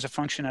as a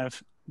function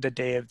of the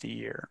day of the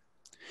year.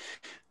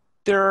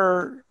 There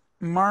are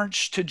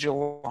March to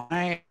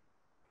July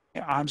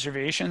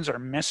observations are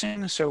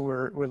missing. So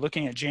we're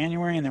looking at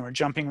January and then we're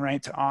jumping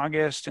right to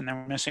August and then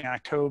we're missing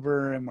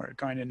October and we're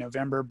going to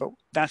November, but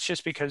that's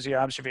just because the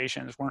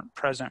observations weren't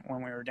present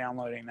when we were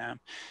downloading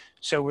them.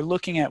 So we're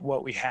looking at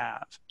what we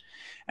have.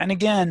 And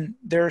again,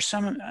 there are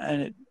some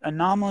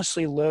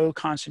anomalously low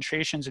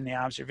concentrations in the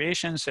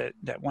observations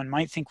that one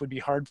might think would be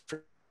hard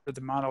for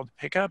the model to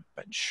pick up,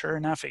 but sure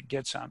enough, it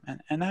gets them.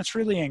 And that's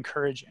really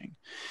encouraging.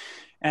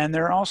 And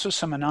there are also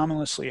some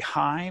anomalously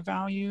high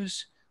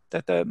values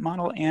that the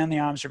model and the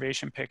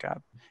observation pick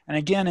up. And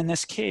again, in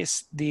this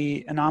case,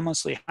 the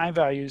anomalously high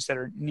values that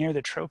are near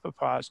the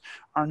tropopause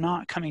are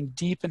not coming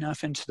deep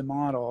enough into the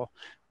model,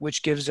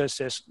 which gives us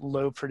this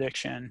low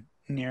prediction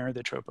near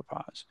the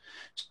tropopause.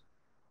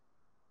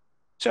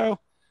 So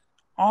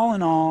all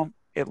in all,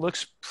 it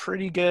looks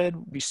pretty good.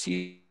 We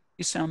see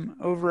some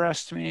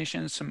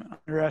overestimations, some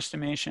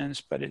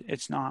underestimations, but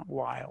it's not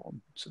wild.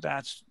 So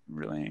that's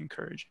really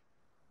encouraging.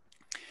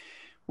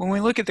 When we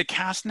look at the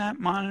CastNet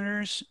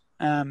monitors,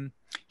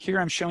 here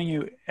I'm showing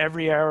you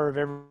every hour of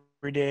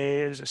every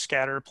day as a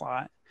scatter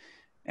plot.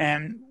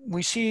 And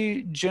we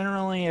see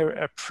generally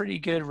a pretty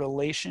good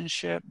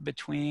relationship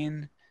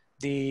between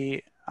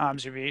the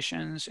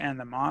observations and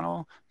the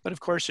model, but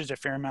of course there's a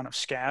fair amount of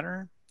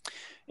scatter.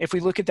 If we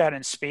look at that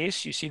in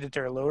space, you see that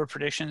there are lower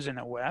predictions in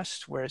the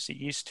west, whereas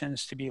the east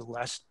tends to be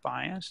less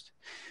biased.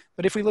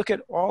 But if we look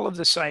at all of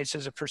the sites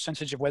as a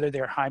percentage of whether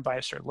they're high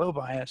bias or low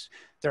bias,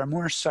 there are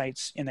more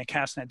sites in the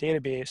CastNet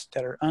database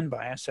that are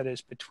unbiased, that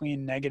is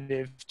between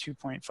negative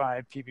 2.5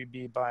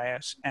 ppb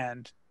bias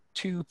and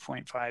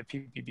 2.5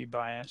 ppb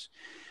bias,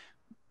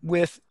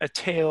 with a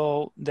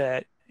tail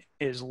that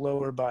is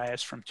lower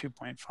bias from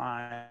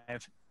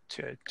 2.5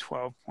 to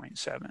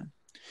 12.7.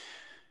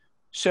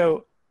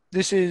 So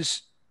this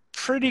is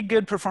pretty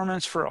good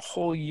performance for a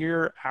whole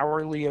year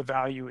hourly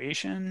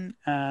evaluation.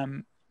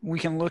 We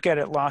can look at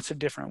it lots of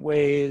different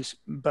ways,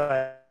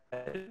 but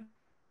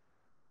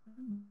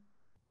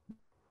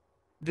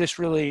this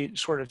really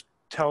sort of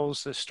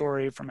tells the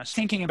story from us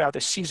thinking about the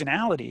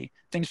seasonality,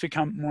 things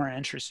become more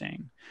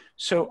interesting.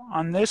 So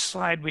on this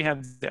slide, we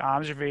have the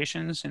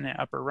observations in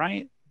the upper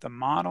right, the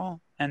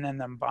model, and then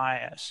the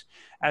bias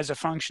as a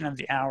function of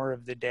the hour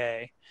of the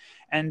day.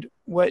 And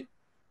what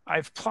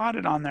I've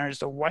plotted on there is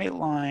the white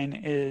line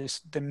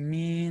is the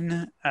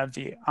mean of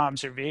the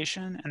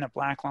observation and the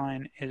black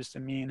line is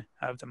the mean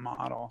of the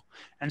model.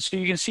 And so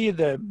you can see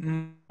the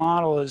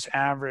model is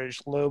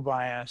average low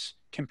bias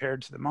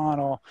compared to the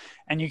model.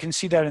 And you can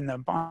see that in the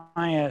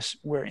bias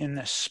where in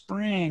the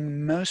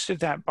spring, most of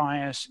that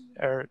bias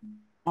or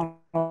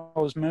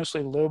model is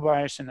mostly low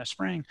bias in the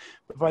spring,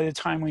 but by the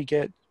time we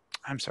get,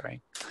 I'm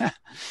sorry,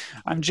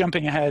 I'm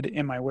jumping ahead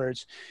in my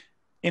words.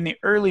 In the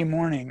early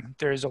morning,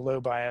 there is a low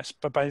bias,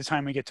 but by the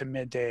time we get to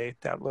midday,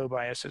 that low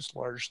bias is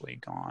largely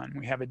gone.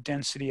 We have a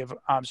density of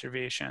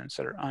observations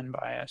that are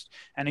unbiased.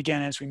 And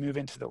again, as we move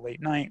into the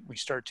late night, we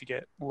start to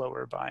get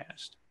lower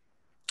biased.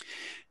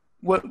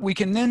 What we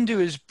can then do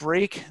is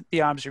break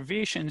the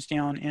observations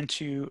down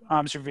into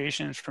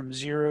observations from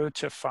 0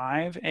 to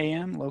 5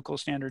 a.m. local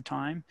standard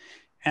time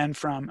and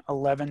from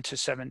 11 to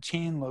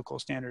 17 local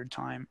standard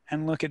time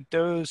and look at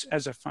those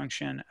as a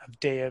function of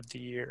day of the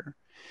year.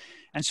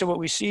 And so what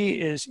we see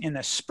is in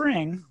the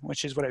spring,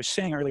 which is what I was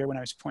saying earlier when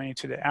I was pointing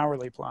to the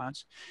hourly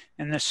plots,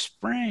 in the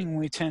spring,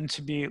 we tend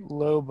to be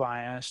low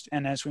biased.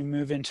 And as we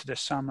move into the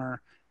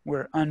summer,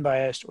 we're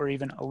unbiased or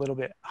even a little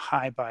bit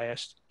high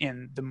biased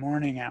in the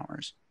morning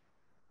hours.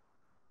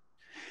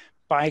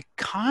 By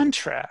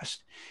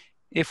contrast,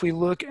 if we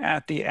look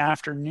at the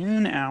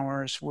afternoon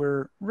hours,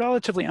 we're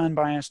relatively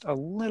unbiased, a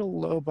little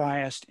low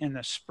biased in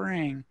the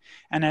spring.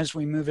 And as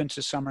we move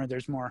into summer,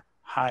 there's more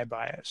high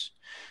bias.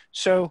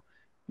 So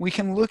we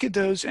can look at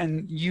those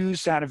and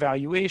use that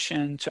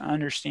evaluation to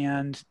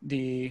understand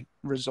the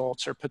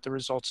results or put the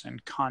results in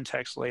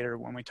context later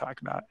when we talk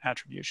about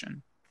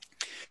attribution.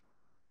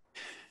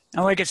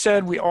 Now, like I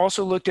said, we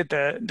also looked at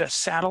the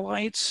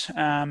satellites.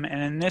 And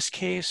in this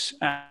case,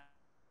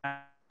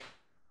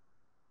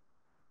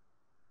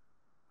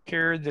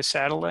 compared the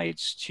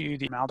satellites to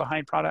the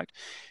formaldehyde product.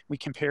 We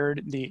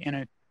compared the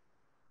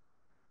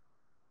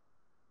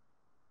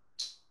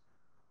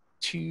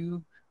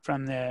NO2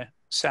 from the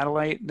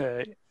satellite,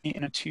 the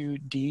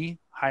NO2D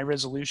high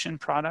resolution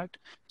product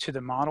to the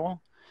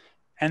model.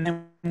 And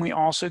then we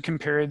also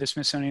compared the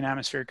Smithsonian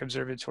Atmospheric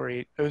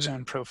Observatory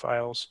ozone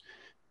profiles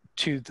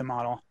to the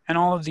model. And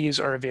all of these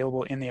are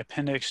available in the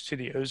appendix to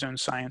the Ozone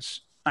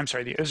Science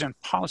the Ozone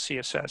Policy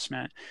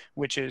Assessment,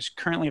 which is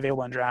currently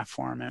available in draft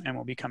form and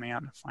will be coming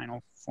out in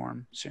final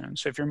form soon.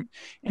 So if you're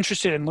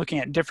interested in looking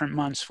at different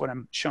months, what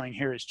I'm showing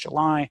here is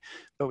July,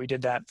 but we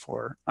did that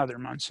for other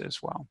months as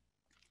well.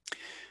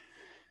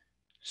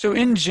 So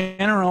in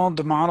general,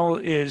 the model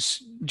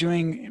is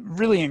doing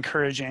really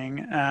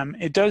encouraging.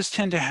 It does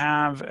tend to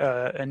have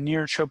a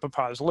near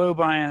tropopause low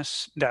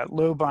bias. That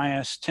low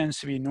bias tends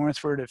to be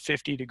northward of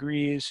 50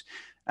 degrees.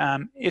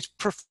 It's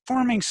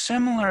performing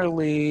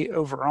similarly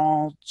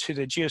overall to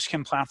the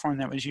geochem platform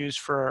that was used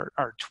for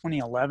our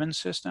 2011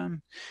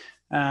 system.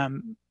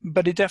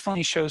 But it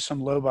definitely shows some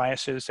low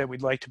biases that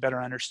we'd like to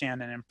better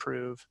understand and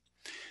improve.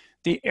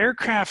 The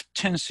aircraft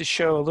tends to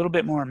show a little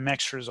bit more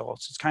mixed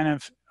results. It's kind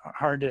of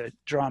hard to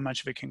draw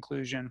much of a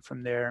conclusion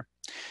from there.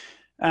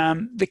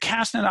 The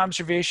CastNet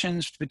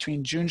observations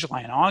between June,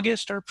 July, and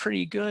August are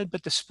pretty good,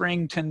 but the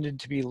spring tended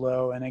to be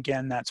low. And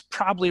again, that's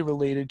probably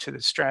related to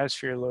the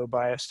stratosphere low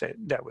bias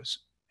that was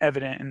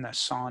evident in the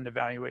SOND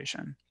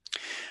evaluation.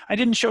 I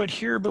didn't show it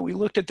here, but we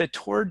looked at the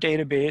TOR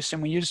database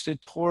and we used the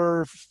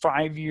TOR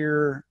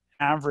 5-year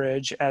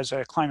average as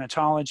a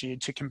climatology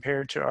to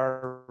compare to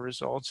our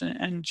results.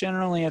 And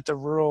generally at the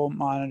rural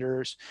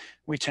monitors,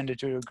 we tended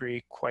to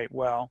agree quite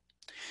well.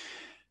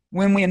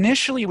 When we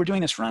initially were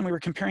doing this run, we were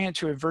comparing it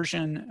to a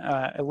version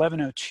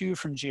 1102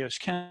 from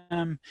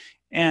Geochem,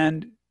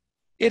 and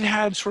it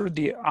had sort of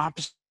the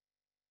opposite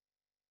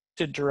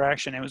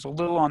direction. It was a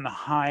little on the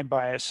high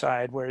bias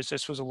side, whereas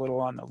this was a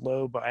little on the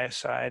low bias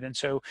side. And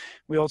so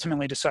we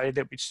ultimately decided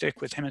that we'd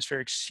stick with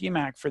hemispheric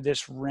CMAQ for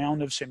this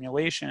round of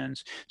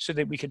simulations so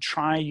that we could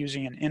try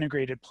using an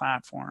integrated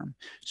platform.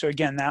 So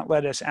again, that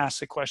let us ask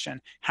the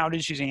question, how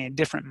does using a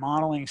different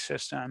modeling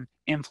system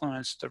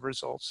influence the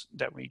results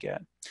that we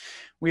get?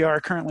 We are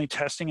currently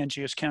testing a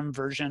Geochem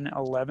version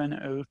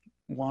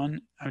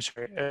 1101, I'm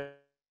sorry,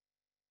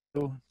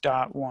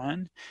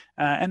 0.1,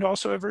 and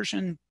also a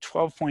version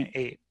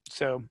 12.8.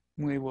 So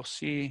we will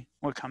see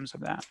what comes of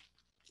that.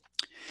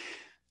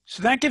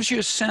 So that gives you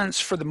a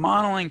sense for the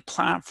modeling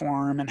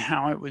platform and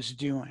how it was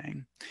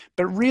doing.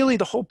 But really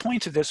the whole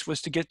point of this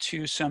was to get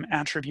to some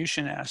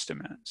attribution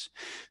estimates.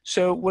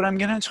 So what I'm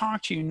going to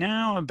talk to you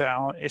now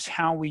about is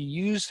how we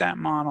use that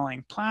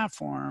modeling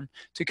platform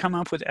to come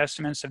up with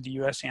estimates of the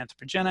US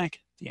anthropogenic,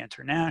 the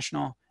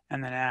international,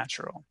 and the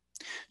natural.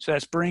 So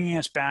that's bringing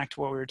us back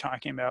to what we were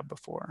talking about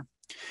before.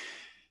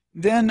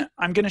 Then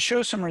I'm going to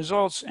show some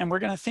results, and we're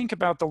going to think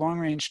about the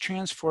long-range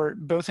transport,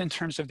 both in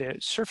terms of the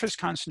surface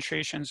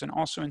concentrations and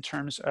also in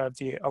terms of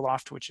the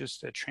aloft, which is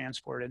the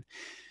transported.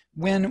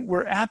 When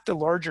we're at the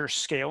larger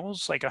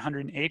scales, like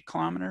 108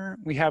 kilometer,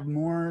 we have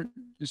more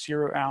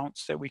zero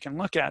outs that we can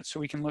look at. So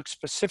we can look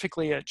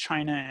specifically at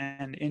China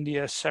and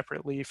India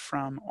separately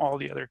from all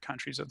the other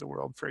countries of the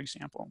world, for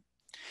example.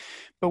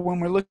 But when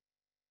we're looking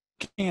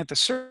at the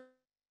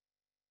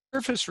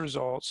surface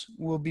results,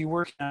 we'll be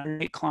working on an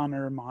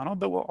 8-kilometer model,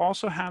 but we'll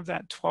also have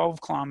that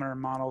 12-kilometer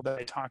model that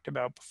I talked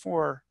about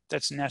before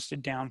that's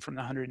nested down from the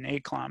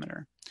 108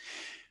 kilometer.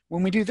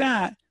 When we do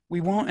that,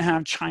 we won't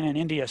have China and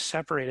India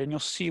separated, and you'll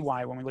see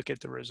why when we look at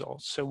the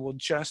results. So we'll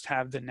just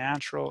have the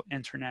natural,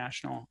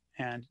 international,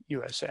 and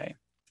USA.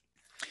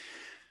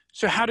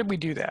 So how did we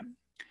do that?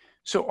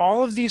 So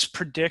all of these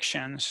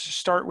predictions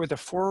start with a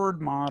forward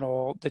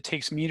model that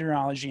takes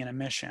meteorology and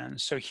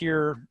emissions. So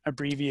here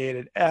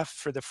abbreviated F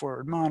for the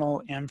forward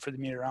model, M for the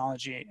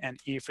meteorology, and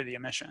E for the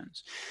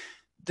emissions.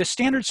 The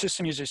standard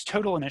system uses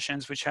total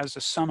emissions, which has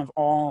the sum of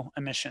all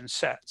emission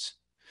sets.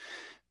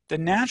 The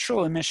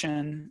natural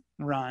emission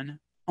run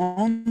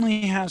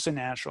only has the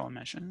natural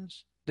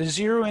emissions. The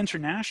zero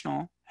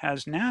international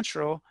has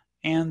natural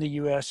and the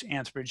US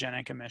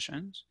anthropogenic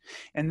emissions.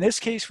 In this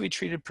case, we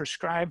treated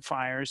prescribed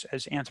fires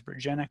as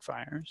anthropogenic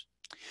fires,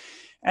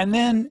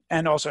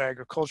 and also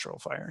agricultural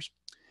fires.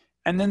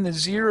 And then the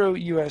zero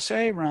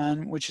USA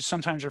run, which is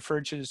sometimes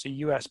referred to as the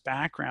US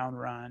background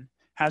run,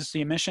 has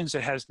the emissions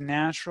that has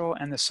natural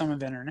and the sum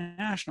of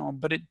international,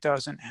 but it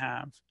doesn't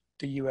have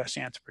the US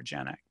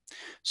anthropogenic.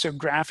 So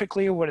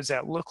graphically, what does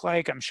that look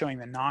like? I'm showing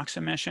the NOx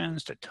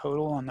emissions, the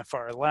total on the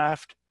far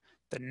left.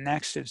 The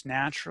next is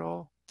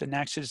natural. The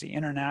next is the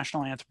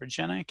international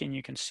anthropogenic, and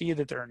you can see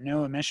that there are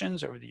no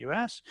emissions over the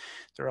US.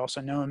 There are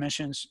also no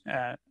emissions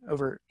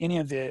over any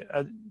of the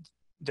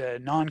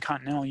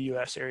non-continental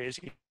US areas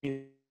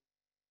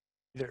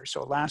either.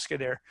 So Alaska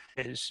there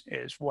is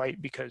white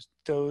because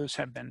those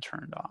have been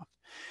turned off.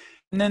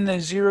 And then the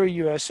zero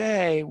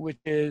USA, which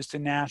is the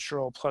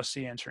natural plus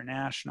the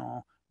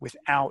international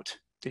without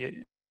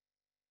the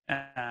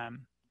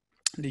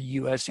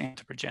US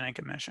anthropogenic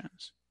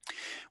emissions.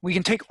 We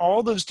can take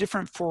all those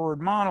different forward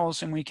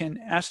models and we can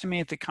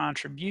estimate the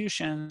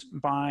contributions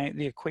by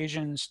the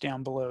equations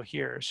down below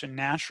here. So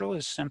natural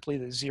is simply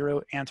the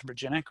zero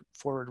anthropogenic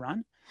forward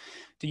run.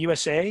 The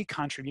USA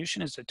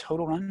contribution is the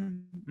total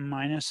run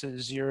minus the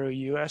zero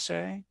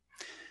USA.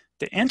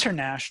 The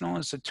international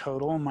is the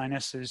total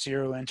minus the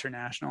zero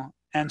international,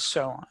 and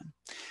so on.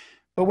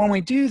 But when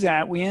we do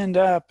that, we end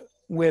up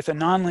with a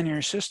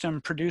nonlinear system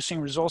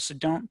producing results that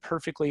don't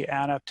perfectly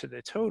add up to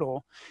the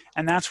total.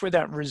 And that's where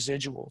that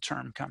residual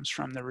term comes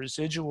from. The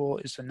residual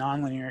is the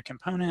nonlinear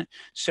component.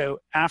 So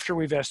after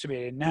we've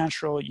estimated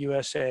natural,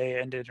 USA,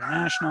 and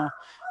international,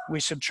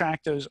 we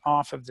subtract those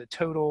off of the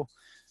total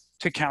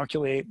to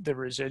calculate the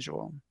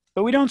residual.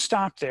 But we don't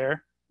stop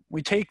there.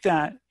 We take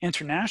that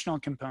international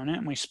component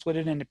and we split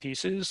it into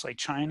pieces like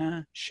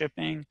China,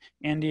 shipping,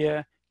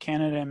 India,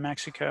 Canada and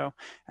Mexico,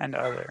 and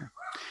other.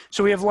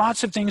 So we have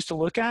lots of things to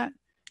look at,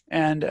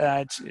 and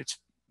it's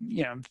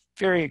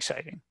very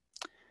exciting.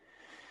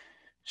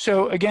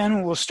 So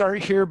again, we'll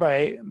start here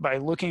by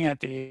looking at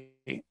the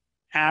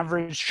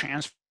average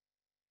transport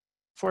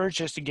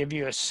just to give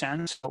you a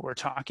sense of what we're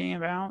talking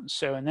about.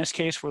 So in this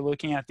case, we're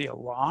looking at the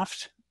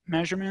aloft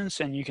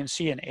measurements, and you can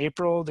see in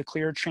April the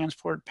clear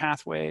transport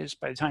pathways.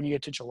 By the time you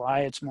get to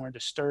July, it's more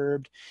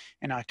disturbed.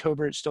 In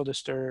October, it's still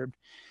disturbed.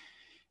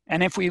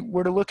 And if we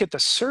were to look at the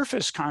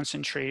surface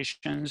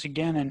concentrations,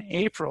 again in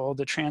April,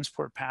 the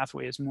transport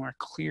pathway is more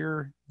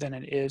clear than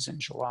it is in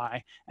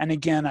July. And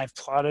again, I've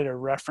plotted a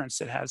reference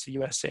that has the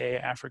USA,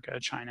 Africa,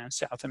 China, and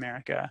South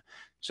America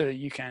so that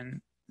you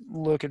can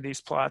look at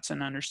these plots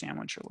and understand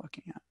what you're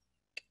looking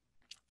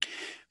at.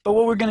 But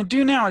what we're going to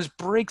do now is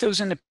break those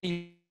into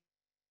pieces.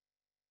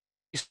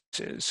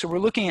 So we're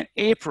looking at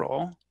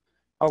April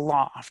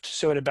aloft,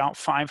 so at about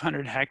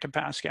 500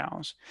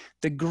 hectopascals.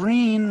 The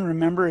green,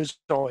 remember, is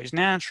always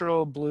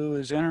natural, blue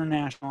is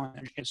international,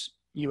 and it's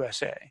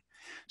USA.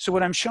 So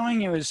what I'm showing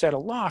you is that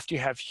aloft, you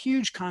have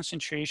huge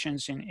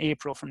concentrations in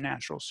April from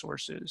natural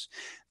sources.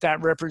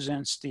 That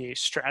represents the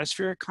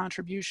stratospheric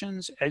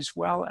contributions, as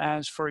well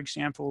as, for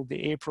example,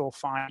 the April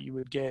fire you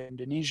would get in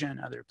Indonesia and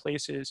other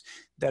places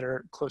that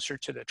are closer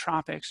to the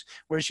tropics,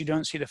 whereas you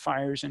don't see the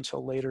fires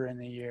until later in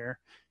the year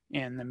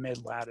in the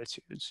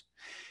mid-latitudes.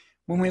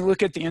 When we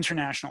look at the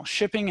international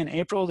shipping in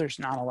April, there's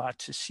not a lot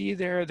to see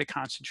there. The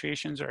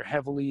concentrations are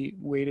heavily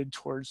weighted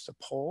towards the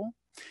pole.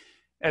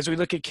 As we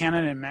look at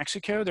Canada and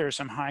Mexico, there are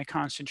some high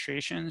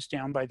concentrations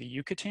down by the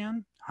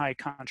Yucatan, high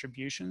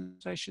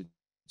contributions, I should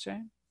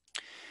say.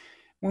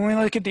 When we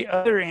look at the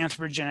other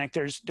anthropogenic,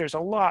 there's a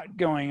lot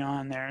going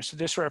on there. So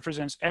this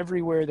represents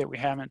everywhere that we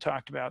haven't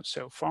talked about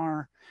so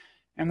far.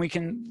 And we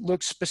can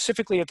look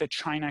specifically at the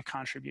China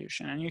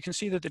contribution. And you can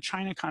see that the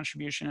China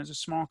contribution is a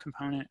small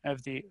component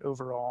of the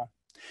overall.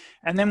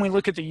 And then we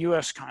look at the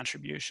US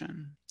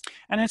contribution.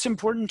 And it's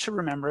important to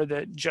remember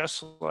that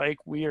just like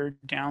we are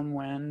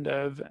downwind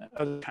of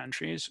other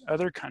countries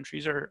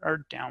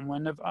are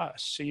downwind of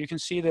us. So you can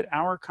see that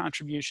our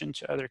contribution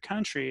to other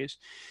countries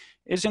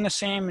is in the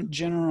same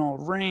general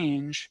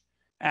range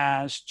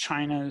as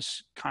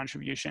China's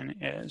contribution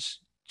is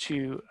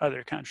to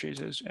other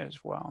countries as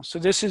well. So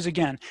this is,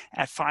 again,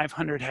 at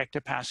 500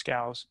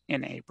 hectopascals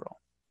in April.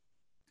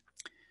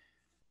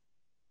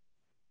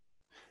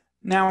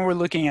 Now we're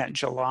looking at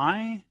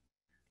July.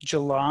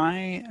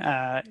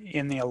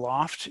 In the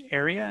aloft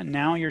area,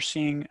 now you're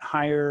seeing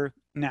higher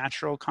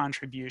natural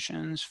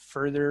contributions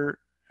further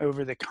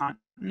over the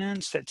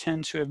continents that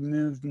tend to have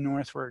moved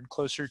northward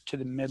closer to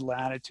the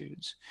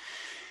mid-latitudes.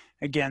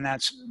 Again,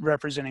 that's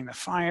representing the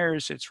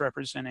fires, it's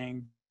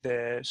representing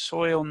the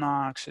soil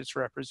NOx, it's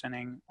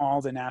representing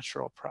all the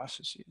natural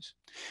processes.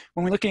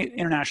 When we look at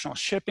international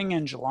shipping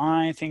in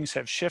July, things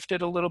have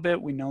shifted a little bit.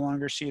 We no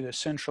longer see the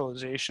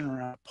centralization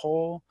around a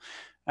pole.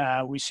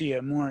 We see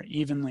a more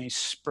evenly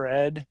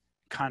spread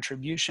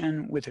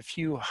contribution with a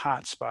few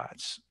hot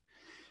spots.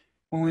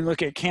 When we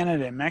look at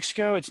Canada and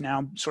Mexico, it's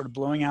now sort of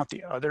blowing out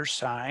the other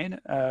side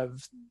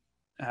of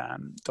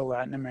the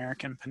Latin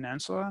American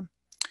peninsula.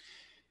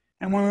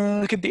 And when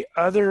we look at the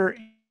other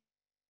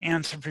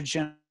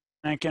anthropogenic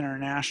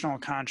international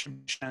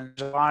contributions,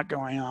 there's a lot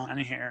going on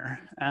here.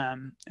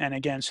 And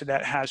again, so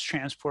that has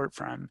transport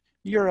from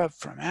Europe,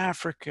 from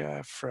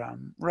Africa,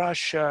 from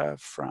Russia,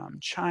 from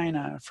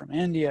China, from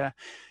India.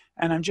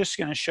 And I'm just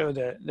going to show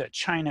the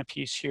China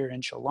piece here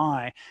in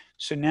July.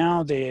 So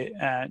now the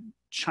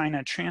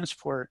China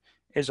transport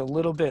is a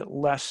little bit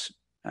less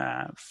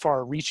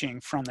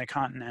far-reaching from the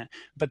continent,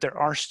 but there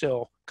are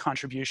still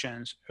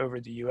contributions over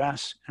the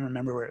US. And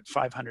remember, we're at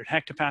 500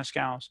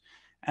 hectopascals.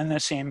 And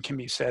the same can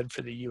be said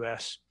for the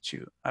US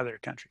to other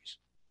countries.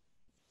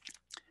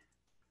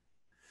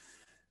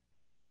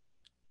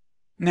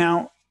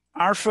 Now,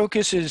 our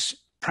focus is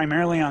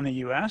primarily on the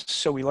US,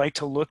 so we like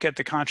to look at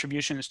the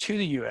contributions to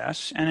the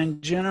US. And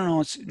in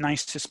general, it's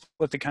nice to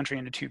split the country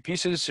into two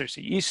pieces. There's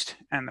the East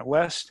and the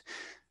West.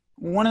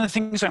 One of the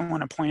things I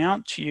want to point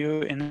out to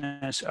you in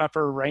this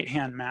upper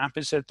right-hand map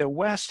is that the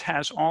West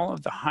has all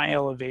of the high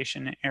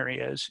elevation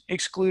areas,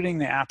 excluding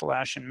the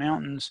Appalachian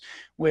Mountains,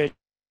 which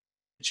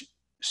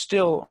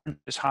still aren't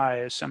as high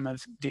as some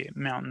of the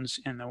mountains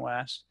in the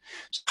West.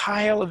 So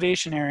high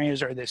elevation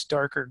areas are this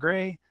darker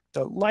gray.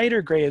 The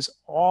lighter gray is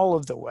all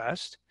of the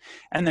West,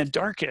 and the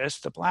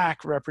darkest, the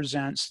black,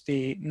 represents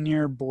the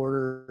near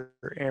border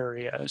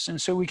areas.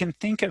 And so we can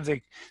think of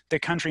the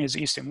country as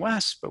East and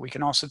West, but we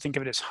can also think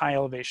of it as high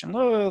elevation,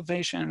 low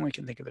elevation. We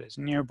can think of it as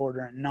near border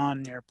and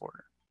non-near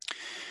border.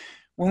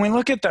 When we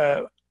look at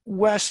the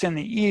west and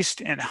the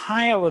east and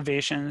high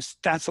elevations,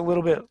 that's a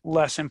little bit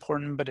less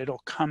important, but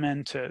it'll come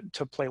into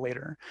play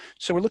later.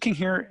 So we're looking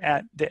here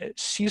at the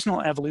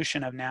seasonal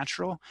evolution of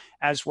natural,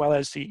 as well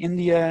as the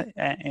India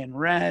in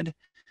red,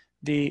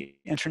 the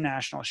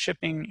international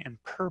shipping in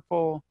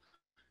purple,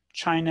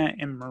 China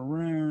in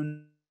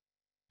maroon,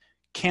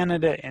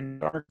 Canada in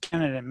dark,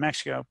 Canada and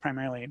Mexico,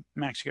 primarily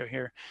Mexico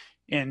here,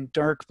 in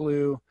dark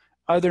blue,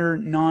 other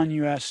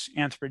non-US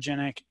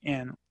anthropogenic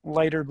in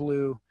lighter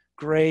blue,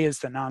 gray is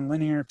the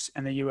nonlinear,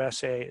 and the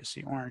USA is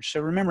the orange.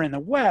 So remember, in the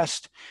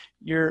West,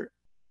 you're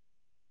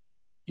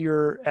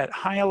at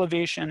high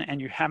elevation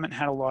and you haven't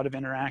had a lot of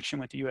interaction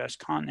with the US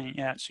continent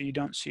yet, so you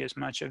don't see as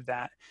much of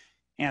that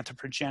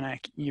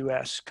anthropogenic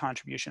US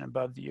contribution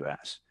above the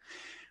US.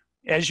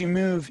 As you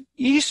move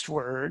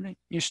eastward,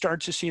 you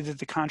start to see that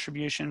the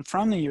contribution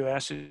from the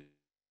US is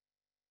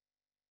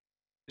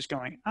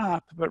going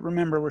up, but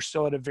remember, we're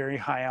still at a very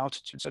high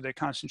altitude, so the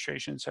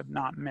concentrations have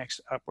not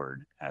mixed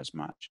upward as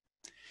much.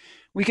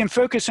 We can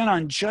focus in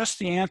on just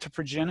the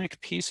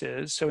anthropogenic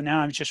pieces. So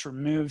now I've just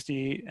removed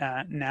the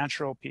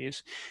natural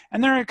piece.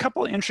 And there are a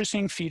couple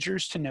interesting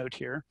features to note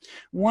here.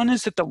 One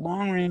is that the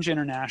long-range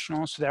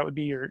international, so that would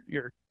be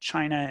your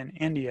China and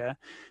India,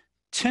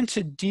 tend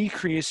to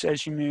decrease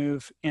as you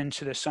move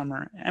into the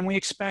summer. And we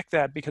expect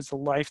that because the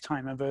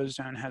lifetime of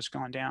ozone has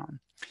gone down.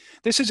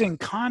 This is in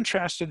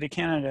contrast to the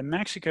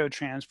Canada-Mexico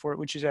transport,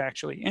 which is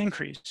actually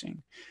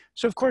increasing.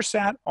 So of course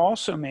that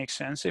also makes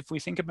sense if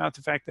we think about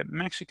the fact that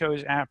Mexico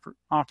is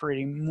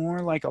operating more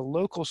like a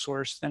local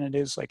source than it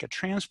is like a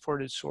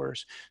transported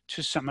source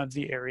to some of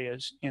the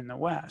areas in the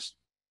West.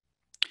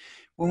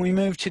 When we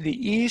move to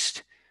the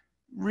east,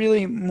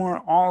 really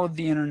more all of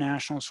the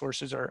international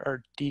sources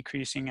are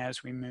decreasing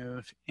as we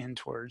move in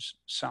towards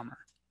summer.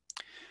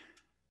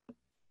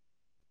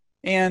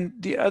 And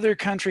the other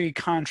country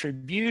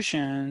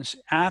contributions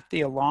at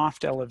the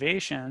aloft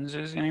elevations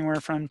is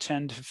anywhere from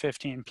 10 to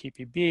 15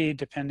 ppb,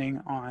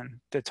 depending on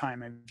the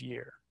time of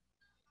year.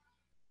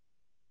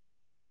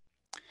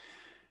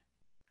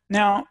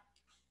 Now,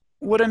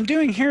 what I'm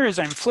doing here is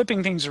I'm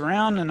flipping things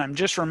around and I'm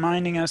just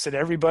reminding us that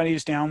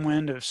everybody's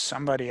downwind of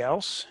somebody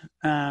else.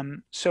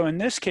 So in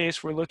this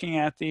case, we're looking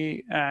at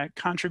the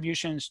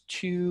contributions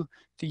to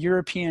the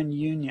European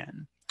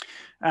Union.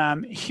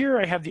 Here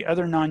I have the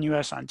other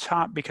non-US on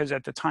top because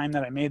at the time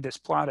that I made this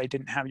plot, I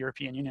didn't have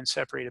European Union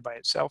separated by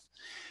itself.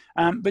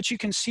 But you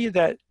can see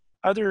that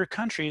other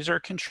countries are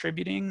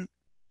contributing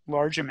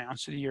large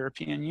amounts to the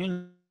European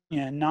Union,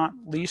 not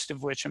least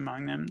of which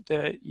among them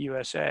the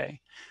USA.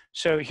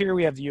 So here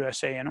we have the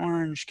USA in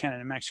orange,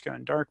 Canada, Mexico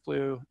in dark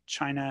blue,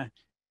 China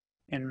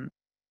in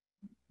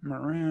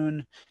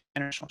maroon,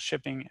 international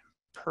shipping in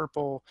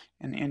purple,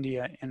 and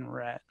India in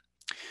red.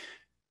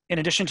 In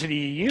addition to the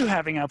EU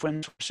having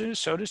upwind sources,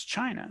 so does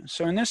China.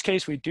 So in this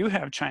case, we do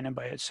have China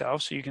by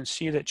itself. So you can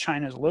see that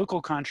China's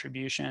local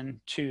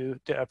contribution to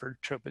the upper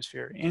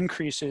troposphere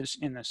increases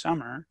in the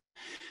summer.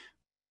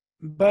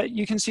 But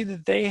you can see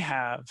that they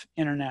have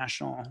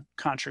international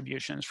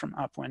contributions from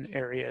upwind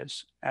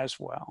areas as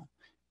well.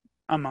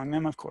 Among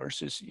them, of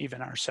course, is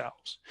even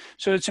ourselves.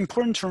 So it's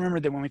important to remember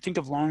that when we think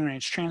of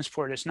long-range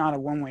transport, it's not a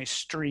one-way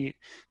street.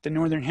 The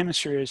Northern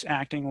Hemisphere is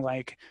acting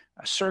like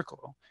a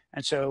circle.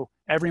 And so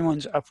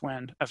everyone's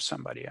upwind of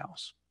somebody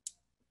else.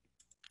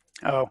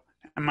 Oh,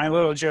 and my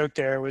little joke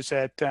there was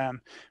that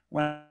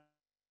when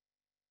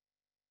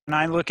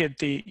I look at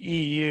the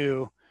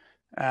EU,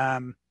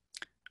 I'm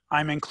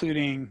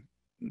including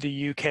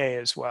the UK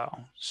as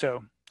well.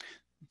 So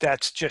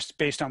that's just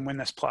based on when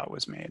this plot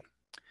was made.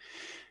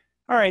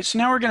 All right, so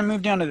now we're going to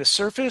move down to the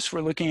surface.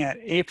 We're looking at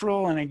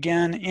April, and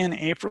again, in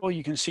April,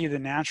 you can see the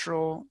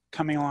natural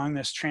coming along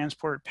this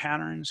transport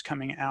patterns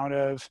coming out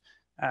of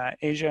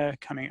Asia,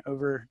 coming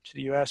over to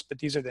the US, but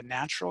these are the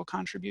natural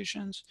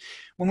contributions.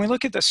 When we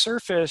look at the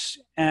surface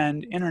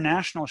and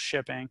international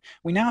shipping,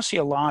 we now see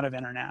a lot of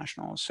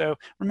international. So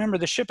remember,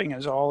 the shipping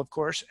is all, of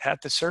course,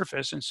 at the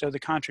surface, and so the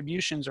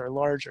contributions are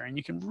larger, and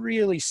you can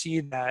really see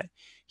that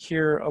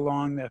here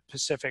along the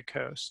Pacific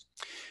coast.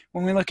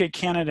 When we look at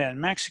Canada and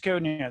Mexico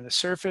near the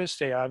surface,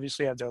 they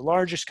obviously have their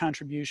largest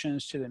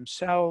contributions to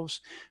themselves,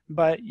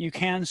 but you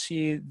can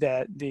see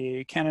that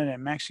the Canada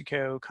and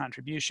Mexico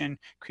contribution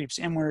creeps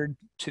inward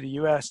to the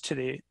US to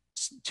the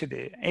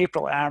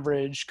April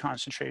average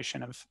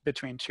concentration of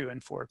between 2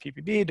 and 4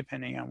 ppb,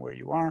 depending on where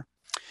you are.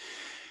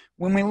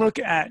 When we look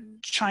at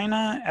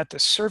China at the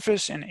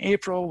surface in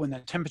April, when the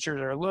temperatures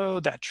are low,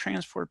 that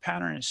transport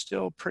pattern is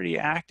still pretty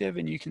active,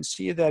 and you can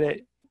see that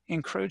it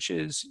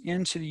encroaches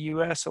into the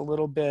US a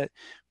little bit,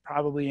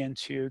 probably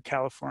into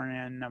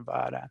California and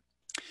Nevada.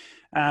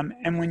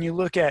 And when you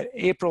look at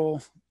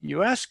April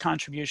US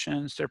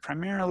contributions, they're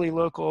primarily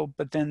local,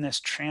 but then this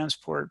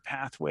transport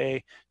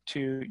pathway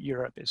to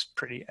Europe is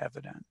pretty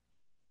evident.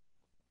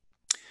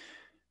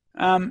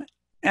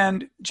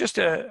 And just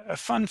a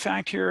fun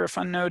fact here, a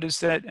fun note is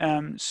that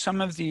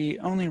some of the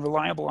only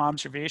reliable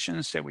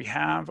observations that we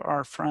have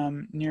are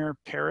from near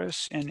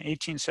Paris in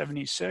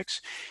 1876.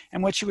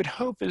 And what you would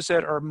hope is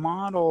that our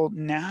model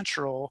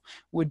natural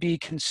would be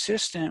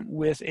consistent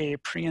with a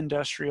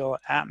pre-industrial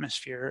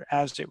atmosphere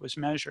as it was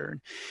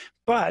measured.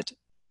 But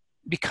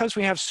because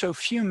we have so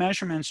few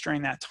measurements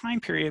during that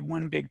time period,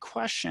 one big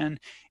question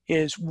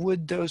is,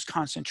 would those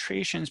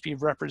concentrations be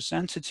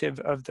representative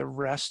of the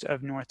rest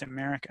of North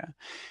America?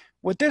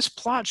 What this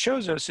plot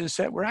shows us is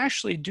that we're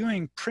actually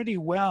doing pretty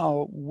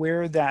well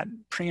where that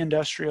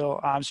pre-industrial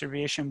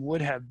observation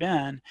would have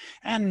been,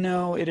 and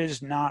no, it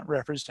is not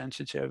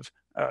representative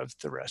of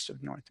the rest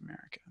of North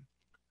America.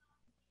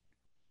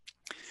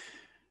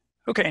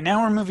 Okay,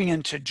 now we're moving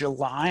into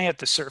July at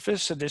the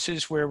surface. So this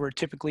is where we're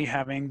typically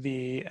having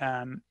the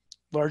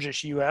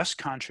largest US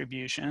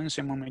contributions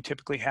and when we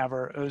typically have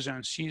our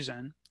ozone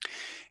season.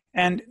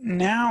 And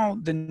now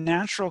the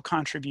natural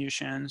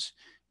contributions,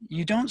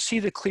 you don't see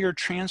the clear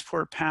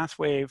transport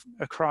pathway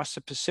across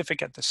the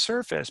Pacific at the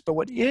surface, but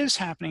what is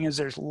happening is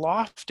there's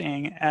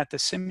lofting at the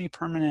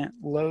semi-permanent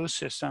low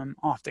system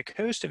off the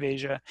coast of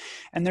Asia,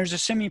 and there's a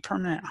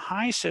semi-permanent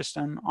high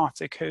system off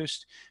the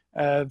coast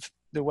of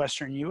the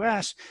Western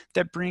US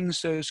that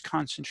brings those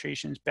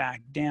concentrations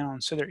back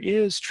down. So there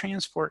is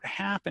transport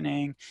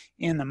happening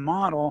in the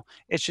model,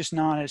 it's just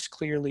not as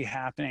clearly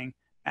happening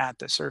at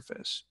the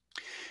surface.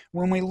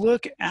 When we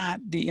look at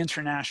the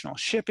international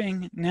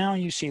shipping, now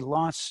you see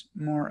lots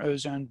more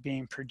ozone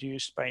being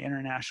produced by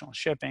international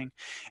shipping.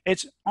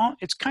 It's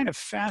kind of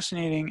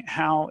fascinating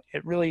how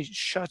it really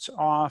shuts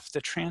off. The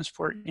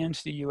transport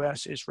into the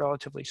US is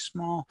relatively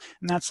small,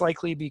 and that's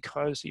likely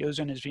because the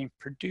ozone is being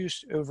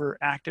produced over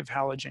active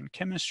halogen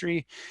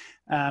chemistry,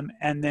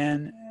 and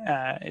then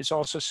is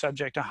also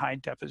subject to high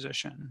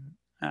deposition.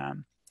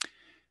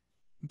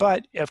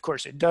 But of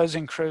course, it does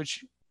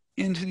encroach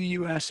into the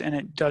US and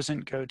it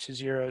doesn't go to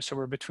 0. So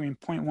we're between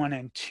 0.1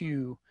 and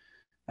 2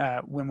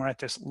 when we're at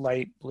this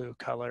light blue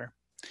color.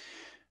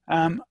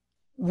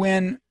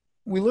 When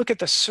we look at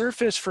the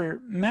surface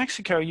for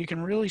Mexico, you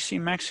can really see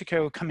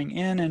Mexico coming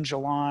in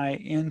July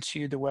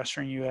into the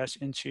Western US,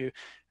 into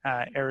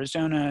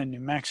Arizona, New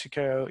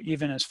Mexico,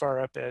 even as far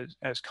up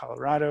as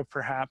Colorado,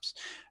 perhaps,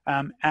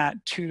 at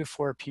 2 to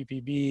 4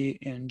 ppb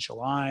in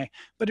July.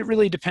 But it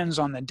really depends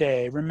on the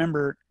day.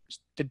 Remember,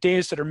 the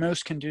days that are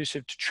most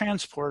conducive to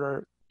transport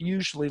are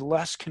usually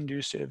less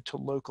conducive to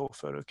local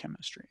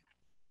photochemistry.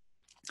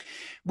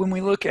 When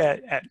we look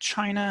at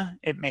China,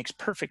 it makes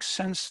perfect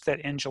sense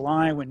that in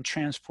July, when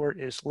transport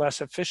is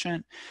less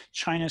efficient,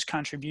 China's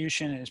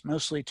contribution is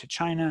mostly to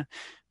China.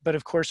 But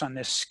of course, on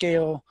this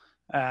scale,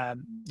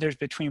 there's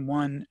between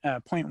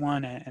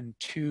 0.1 and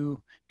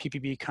 2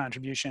 ppb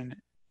contribution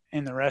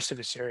in the rest of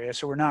this area.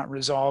 So we're not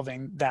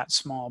resolving that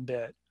small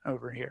bit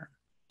over here.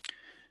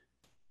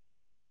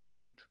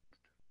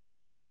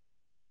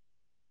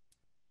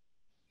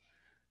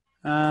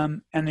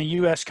 And the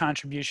US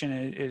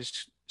contribution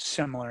is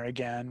similar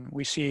again.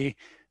 We see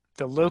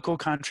the local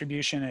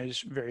contribution is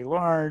very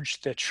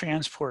large. The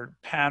transport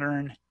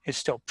pattern is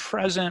still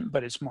present,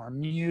 but it's more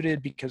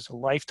muted because the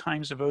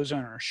lifetimes of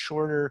ozone are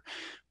shorter.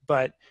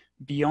 But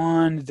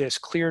beyond this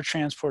clear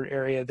transport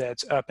area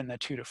that's up in the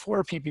 2 to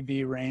 4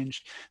 ppb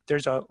range,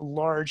 there's a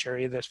large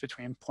area that's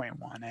between 0.1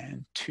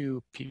 and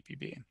 2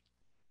 ppb.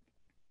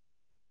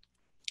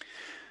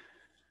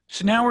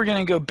 So now we're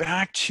going to go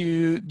back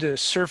to the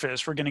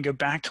surface. We're going to go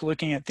back to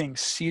looking at things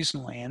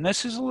seasonally. And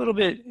this is a little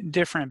bit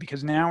different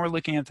because now we're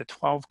looking at the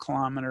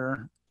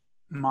 12-kilometer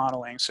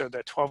modeling. So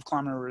the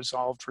 12-kilometer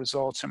resolved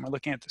results, and we're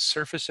looking at the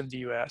surface of the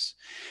US.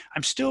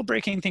 I'm still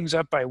breaking things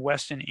up by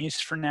west and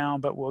east for now,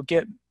 but we'll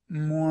get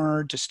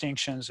more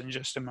distinctions in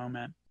just a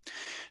moment.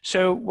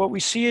 So what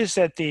we see is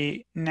that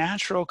the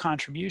natural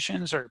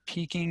contributions are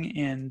peaking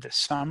in the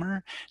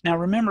summer. Now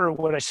remember,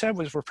 what I said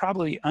was we're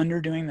probably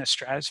underdoing the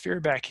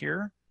stratosphere back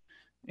here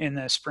in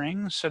the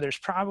spring. So there's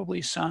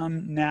probably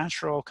some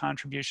natural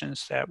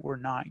contributions that we're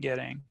not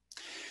getting.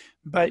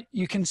 But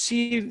you can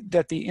see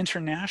that the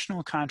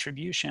international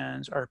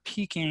contributions are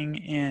peaking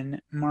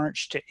in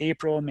March to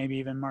April, maybe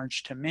even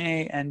March to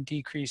May, and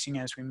decreasing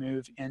as we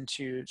move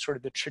into sort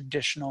of the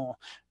traditional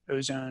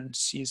ozone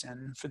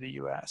season for the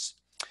US.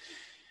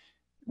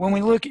 When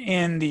we look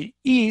in the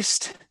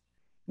east,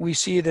 we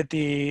see that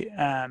the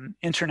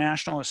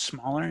international is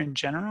smaller in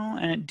general,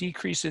 and it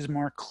decreases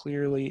more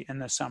clearly in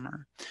the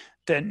summer.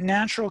 The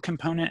natural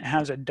component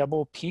has a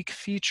double peak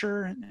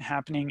feature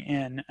happening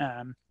in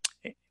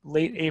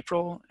late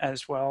April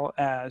as well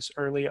as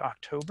early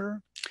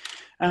October.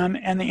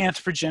 And the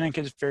anthropogenic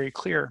is very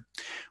clear.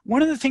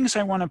 One of the things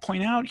I want to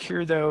point out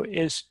here, though,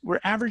 is we're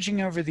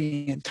averaging over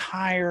the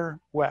entire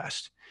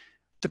West.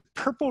 The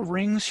purple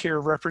rings here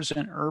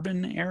represent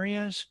urban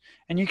areas,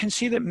 and you can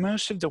see that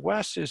most of the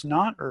West is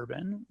not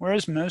urban,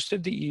 whereas most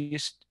of the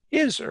East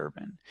is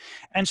urban.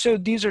 And so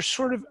these are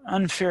sort of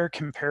unfair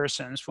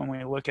comparisons when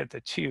we look at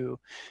the two,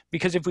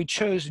 because if we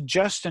chose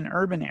just an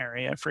urban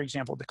area, for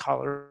example, the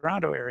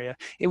Colorado area,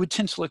 it would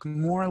tend to look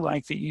more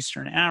like the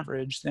Eastern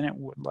average than it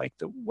would like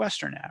the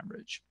Western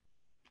average.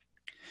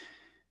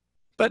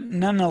 But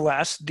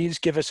nonetheless, these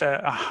give us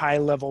a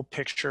high-level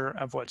picture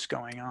of what's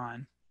going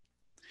on.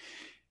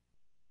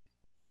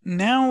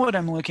 Now what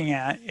I'm looking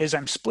at is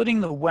I'm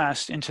splitting the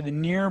West into the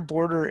near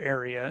border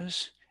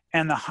areas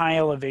and the high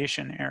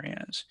elevation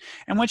areas.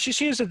 And what you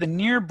see is that the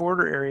near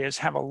border areas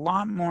have a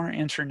lot more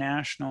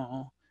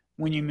international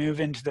when you move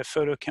into the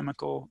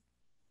photochemical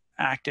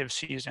active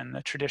season,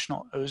 the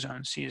traditional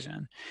ozone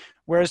season,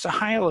 whereas the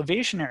high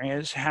elevation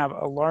areas have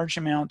a large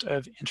amount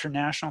of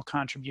international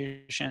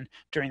contribution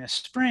during the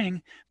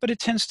spring, but it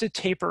tends to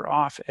taper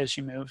off as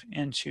you move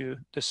into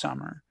the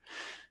summer.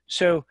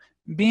 So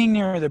being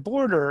near the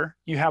border,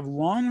 you have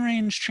long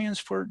range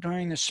transport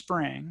during the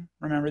spring.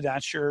 Remember,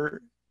 that's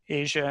your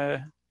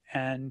Asia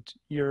and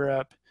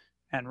Europe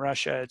and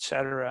Russia, et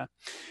cetera.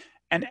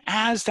 And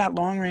as that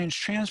long range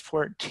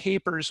transport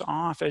tapers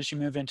off as you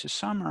move into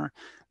summer,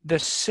 the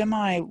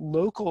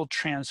semi-local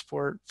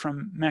transport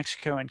from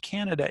Mexico and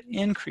Canada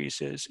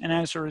increases. And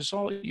as a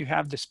result, you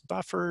have this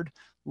buffered,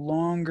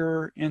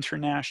 longer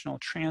international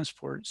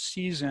transport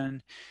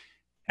season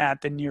at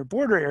the near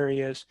border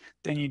areas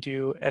than you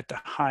do at the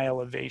high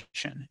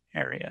elevation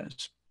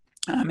areas.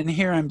 And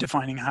here I'm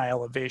defining high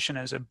elevation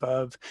as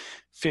above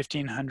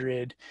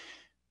 1,500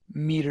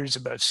 meters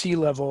above sea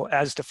level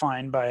as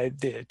defined by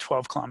the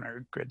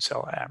 12-kilometer grid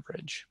cell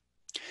average.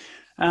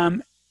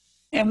 And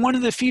one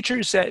of the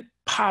features that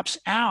pops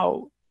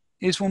out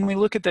is when we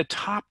look at the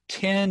top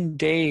 10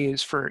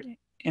 days for,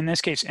 in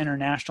this case,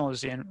 international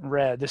is in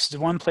red. This is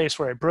one place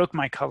where I broke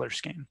my color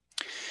scheme.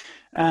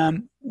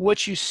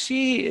 What you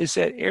see is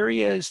that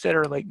areas that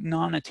are like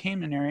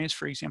non-attainment areas,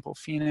 for example,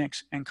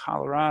 Phoenix and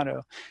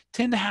Colorado,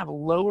 tend to have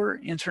lower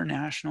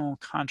international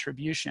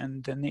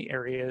contribution than the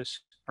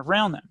areas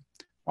around them.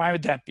 Why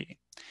would that be?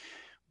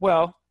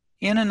 Well,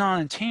 in a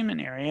non-attainment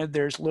area,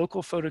 there's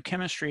local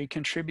photochemistry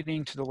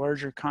contributing to the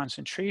larger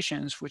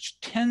concentrations, which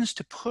tends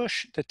to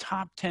push the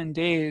top 10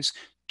 days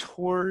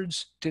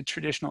towards the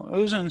traditional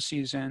ozone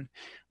season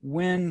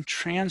when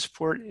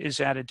transport is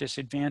at a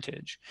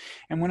disadvantage.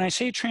 And when I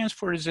say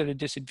transport is at a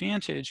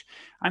disadvantage,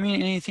 I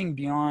mean anything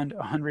beyond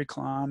 100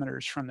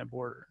 kilometers from the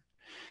border.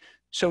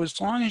 So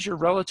as long as you're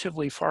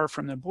relatively far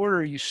from the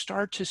border, you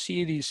start to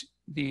see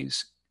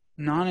these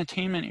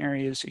non-attainment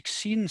areas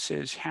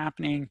exceedances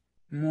happening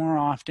more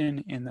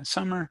often in the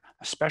summer,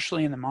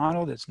 especially in the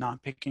model that's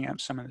not picking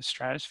up some of the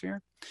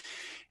stratosphere.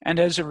 And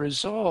as a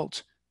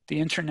result, the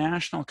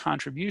international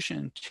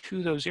contribution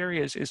to those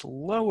areas is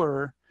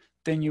lower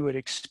than you would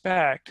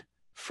expect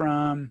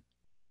from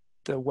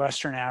the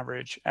Western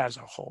average as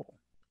a whole.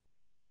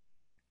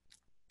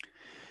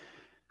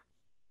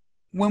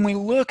 When we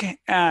look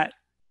at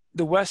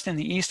the West and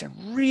the East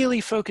and really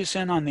focus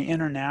in on the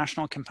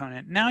international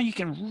component, now you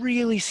can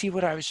really see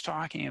what I was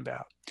talking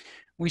about.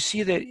 We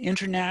see that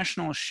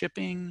international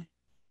shipping,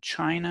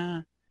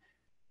 China,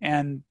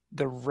 and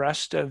the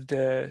rest of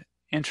the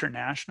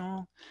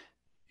international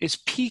is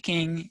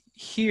peaking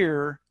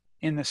here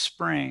in the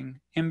spring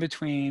in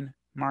between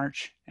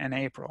March and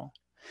April.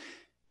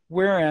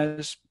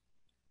 Whereas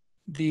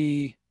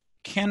the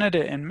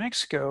Canada and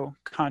Mexico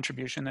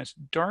contribution, that's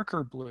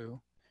darker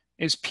blue,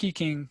 is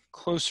peaking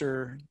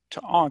closer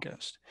to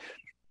August.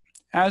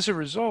 As a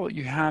result,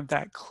 you have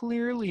that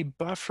clearly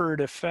buffered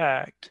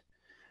effect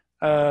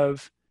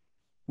of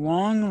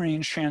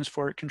long-range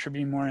transport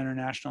contributing more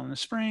international in the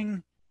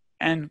spring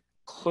and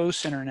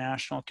close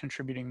international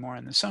contributing more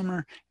in the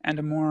summer, and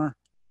a more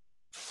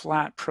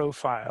flat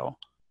profile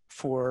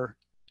for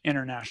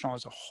international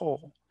as a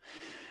whole.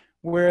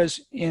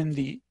 Whereas in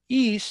the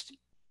East,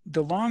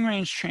 the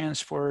long-range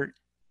transport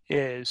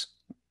is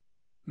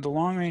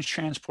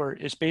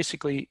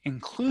basically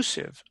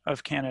inclusive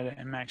of Canada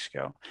and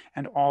Mexico,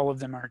 and all of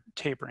them are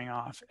tapering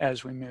off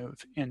as we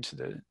move into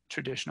the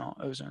traditional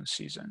ozone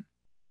season.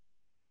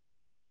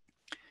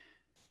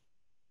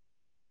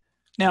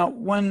 Now,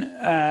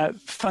 one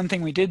fun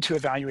thing we did to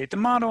evaluate the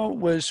model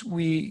was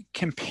we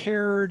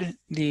compared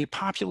the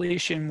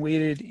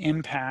population-weighted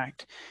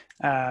impact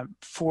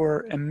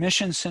for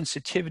emission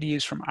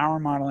sensitivities from our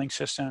modeling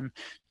system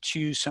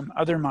to some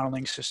other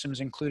modeling systems,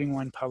 including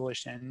one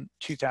published in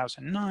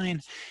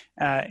 2009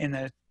 in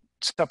the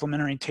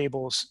supplementary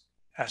tables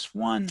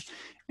S1.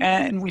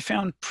 And we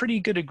found pretty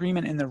good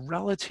agreement in the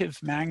relative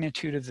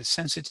magnitude of the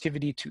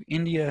sensitivity to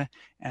India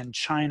and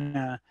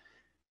China,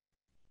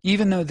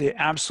 even though the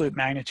absolute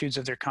magnitudes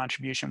of their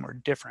contribution were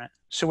different.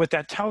 So what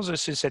that tells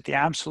us is that the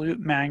absolute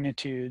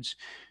magnitudes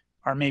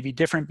are maybe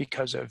different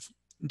because of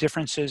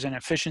differences in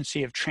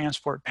efficiency of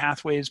transport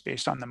pathways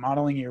based on the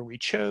modeling year we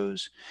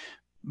chose,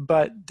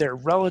 but their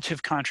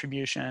relative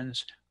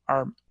contributions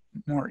are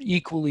more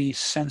equally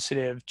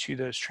sensitive to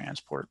those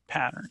transport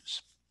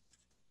patterns.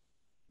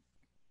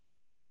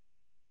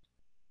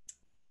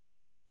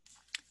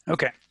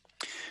 Okay.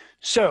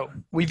 So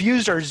we've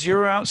used our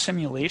zero-out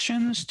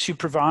simulations to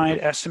provide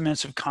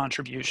estimates of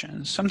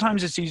contributions.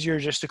 Sometimes it's easier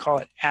just to call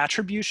it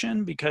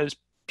attribution because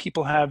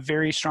people have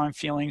very strong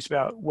feelings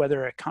about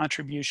whether a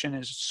contribution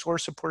is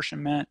source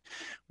apportionment,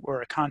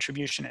 or a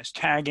contribution is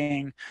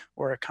tagging,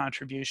 or a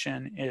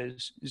contribution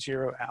is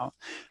zero out.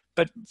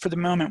 but for the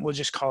moment, we'll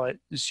just call it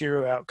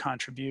zero out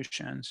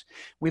contributions.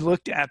 We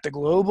looked at the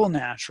global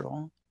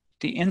natural,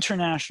 the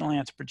international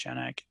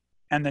anthropogenic,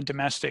 and the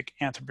domestic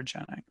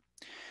anthropogenic.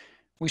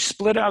 We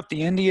split out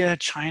the India,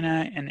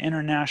 China, and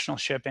international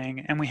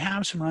shipping, and we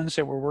have some runs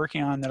that we're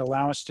working on that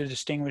allow us to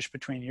distinguish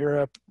between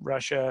Europe,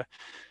 Russia,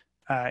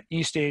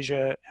 East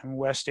Asia, and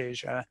West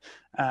Asia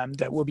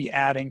that we'll be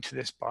adding to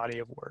this body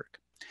of work.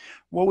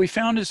 What we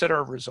found is that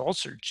our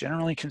results are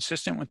generally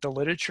consistent with the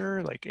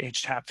literature, like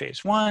HTAP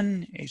Phase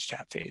 1,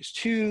 HTAP Phase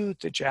 2,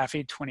 the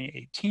Jaffe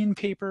 2018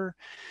 paper.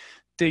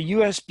 The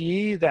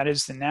USB, that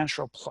is the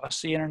natural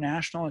plus the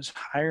international, is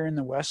higher in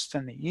the West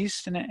than the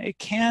East, and it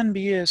can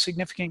be a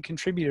significant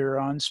contributor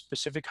on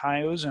specific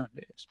high ozone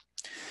days.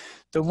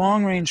 The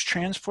long range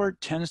transport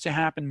tends to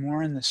happen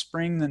more in the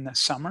spring than the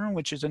summer,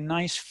 which is a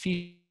nice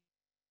feature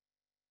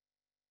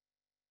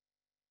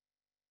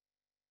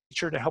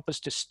to help us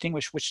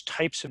distinguish which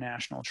types of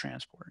national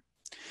transport.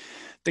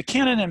 The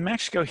Canada and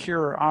Mexico here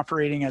are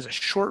operating as a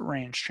short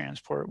range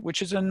transport,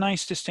 which is a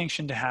nice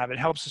distinction to have. It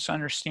helps us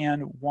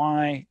understand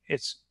why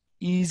it's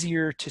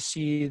easier to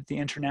see the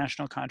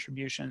international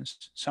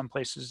contributions some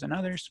places than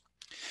others.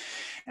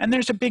 And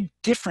there's a big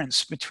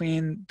difference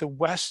between the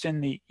West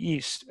and the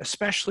East,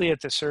 especially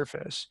at the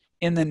surface,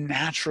 in the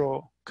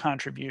natural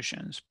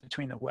contributions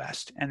between the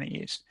West and the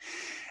East.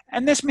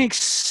 And this makes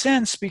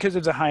sense because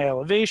of the high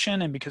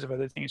elevation and because of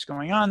other things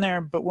going on there.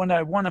 But what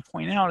I want to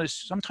point out is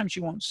sometimes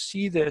you won't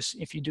see this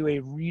if you do a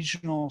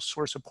regional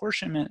source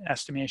apportionment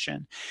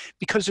estimation,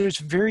 because there's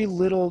very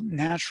little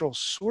natural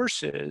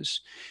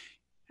sources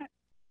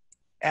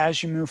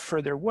as you move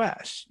further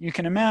west. You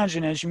can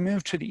imagine as you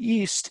move to the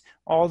east,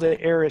 all the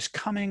air is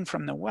coming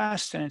from the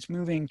west and it's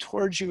moving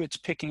towards you. It's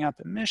picking up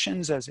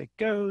emissions as it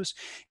goes,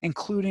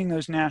 including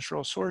those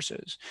natural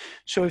sources.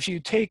 So if you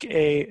take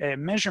a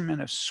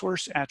measurement of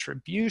source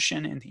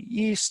attribution in the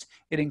east,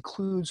 it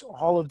includes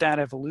all of that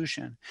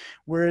evolution.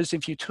 Whereas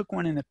if you took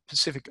one in the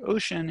Pacific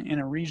Ocean in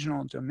a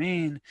regional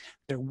domain,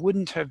 there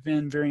wouldn't have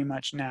been very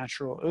much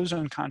natural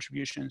ozone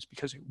contributions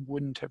because it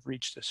wouldn't have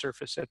reached the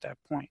surface at that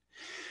point.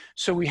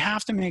 So we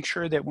have to make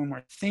sure that when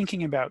we're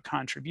thinking about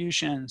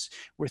contributions,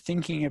 we're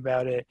thinking about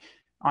it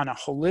on a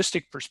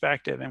holistic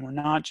perspective, and we're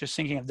not just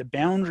thinking of the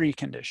boundary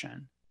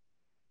condition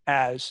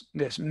as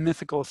this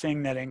mythical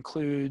thing that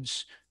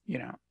includes, you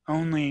know,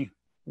 only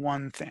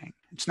one thing.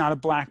 It's not a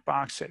black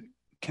box that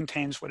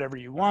contains whatever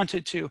you want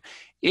it to.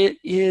 It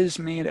is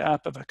made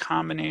up of a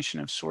combination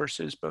of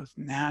sources, both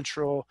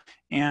natural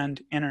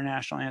and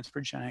international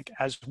anthropogenic,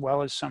 as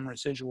well as some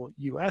residual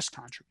US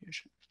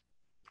contribution.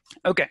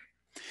 Okay.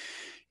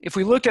 If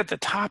we look at the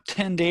top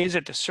 10 days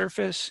at the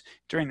surface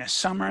during the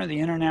summer, the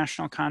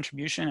international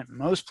contribution at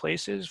most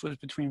places was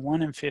between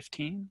 1 and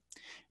 15.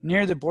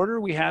 Near the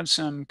border, we had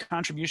some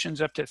contributions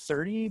up to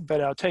 30,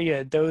 but I'll tell you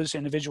at those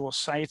individual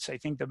sites, I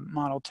think the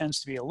model tends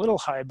to be a little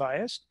high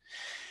biased.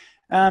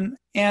 And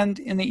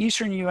in the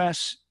eastern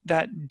US,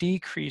 that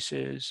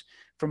decreases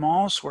from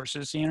all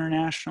sources. The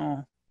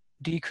international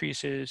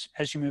decreases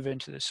as you move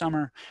into the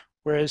summer,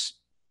 whereas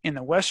in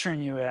the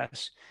western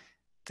US,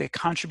 the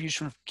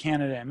contribution from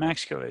Canada and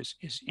Mexico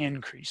is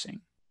increasing.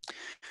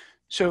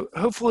 So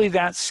hopefully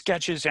that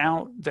sketches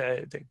out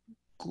the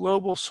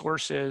global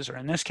sources, or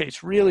in this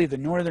case, really the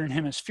northern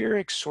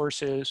hemispheric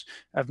sources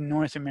of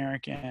North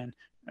American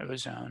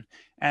ozone,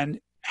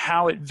 and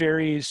how it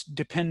varies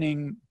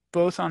depending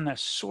both on the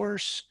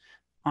source,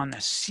 on the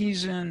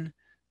season,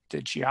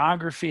 the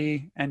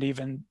geography, and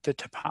even the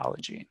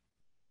topology.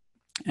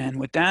 And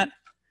with that,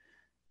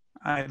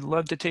 I'd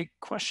love to take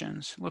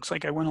questions. Looks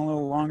like I went a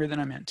little longer than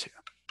I meant to.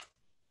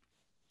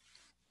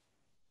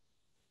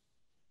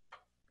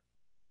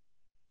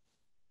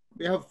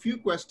 We have a few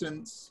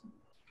questions.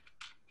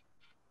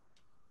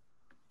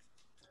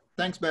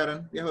 Thanks,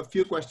 Barron. We have a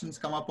few questions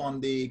come up on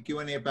the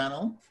Q&A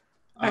panel.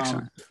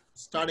 Excellent.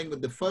 Starting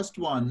with the first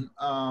one,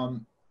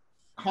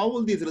 how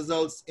will these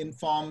results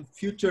inform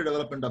future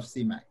development of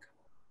CMAQ?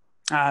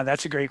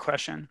 That's a great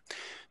question.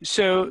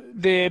 So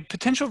the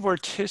potential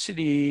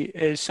vorticity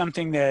is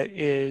something that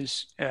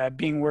is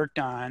being worked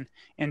on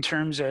in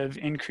terms of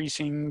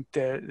increasing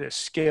the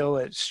scale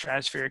at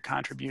stratospheric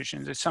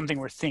contributions. It's something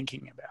we're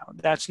thinking about.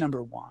 That's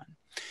number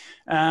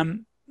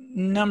one.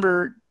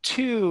 Number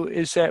two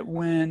is that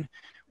when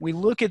we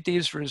look at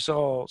these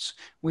results,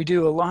 we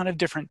do a lot of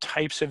different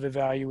types of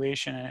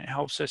evaluation, and it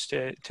helps us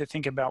to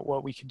think about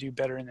what we could do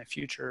better in the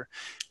future.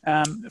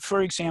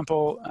 For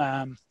example,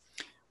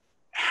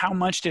 how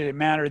much did it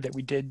matter that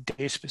we did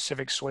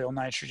day-specific soil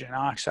nitrogen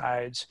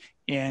oxides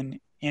in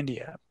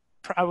India?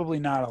 Probably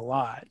not a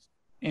lot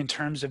in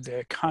terms of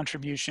the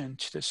contribution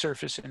to the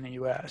surface in the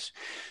US.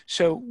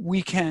 So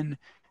we can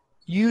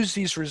use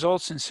these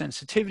results and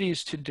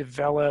sensitivities to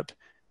develop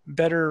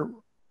better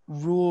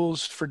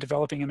rules for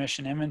developing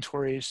emission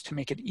inventories to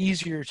make it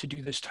easier to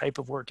do this type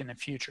of work in the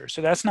future.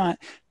 So that's not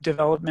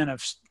development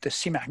of the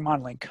CMAQ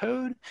modeling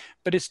code,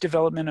 but it's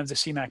development of the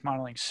CMAQ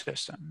modeling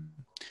system.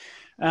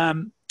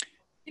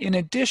 In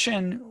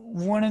addition,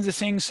 one of the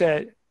things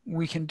that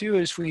we can do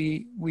is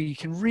we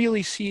can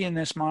really see in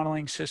this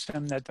modeling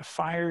system that the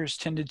fires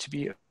tended to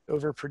be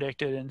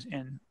over-predicted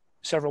in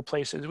several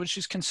places, which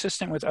is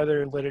consistent with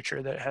other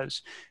literature that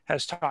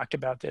has talked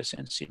about this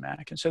in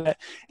CMAQ. And so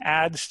that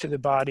adds to the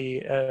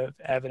body of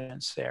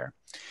evidence there.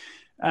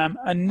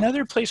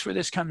 Another place where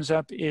this comes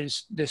up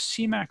is the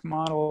CMAQ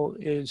model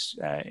is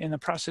in the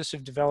process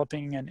of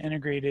developing an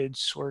integrated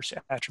source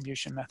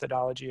attribution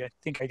methodology. I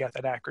think I got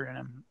that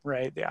acronym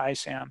right, the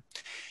ISAM.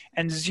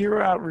 And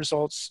zero out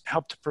results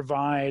help to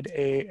provide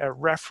a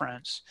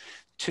reference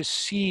to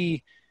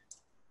see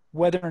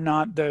whether or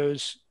not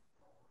those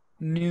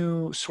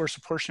new source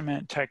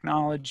apportionment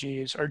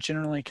technologies are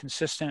generally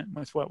consistent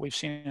with what we've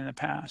seen in the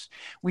past.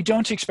 We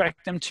don't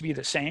expect them to be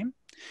the same,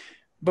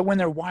 but when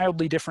they're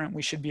wildly different,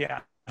 we should be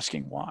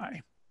asking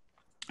why.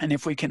 And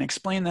if we can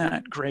explain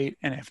that, great.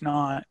 And if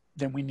not,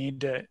 then we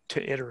need to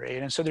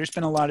iterate. And so there's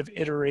been a lot of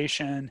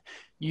iteration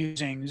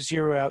using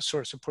zero out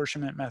source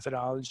apportionment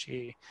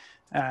methodology.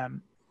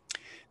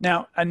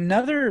 Now,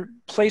 another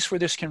place where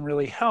this can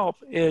really help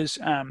is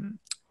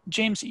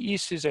James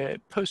East is a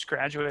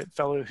postgraduate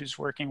fellow who's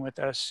working with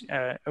us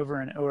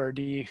over in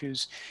ORD,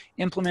 who's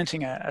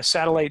implementing a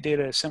satellite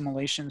data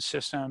assimilation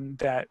system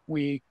that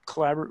we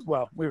collaborate,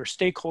 well, we were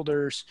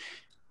stakeholders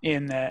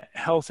in the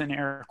health and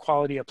air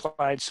quality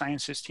applied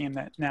sciences team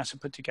that NASA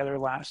put together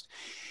last.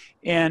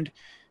 And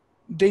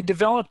they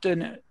developed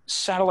a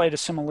satellite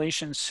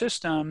assimilation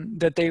system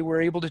that they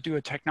were able to do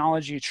a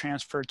technology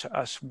transfer to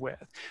us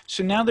with.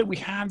 So now that we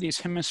have these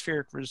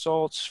hemispheric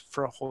results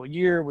for a whole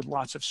year with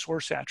lots of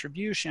source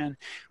attribution,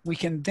 we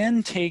can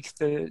then take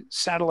the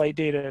satellite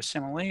data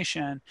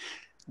assimilation,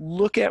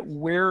 look at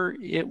where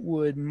it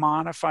would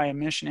modify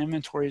emission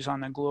inventories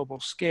on the global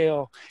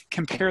scale,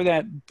 compare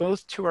that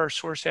both to our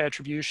source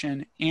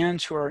attribution and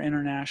to our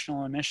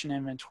international emission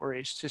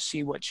inventories to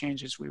see what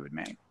changes we would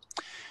make.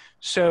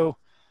 So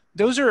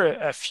those are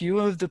a few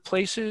of the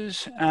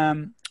places. I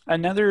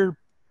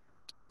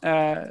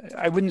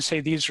wouldn't say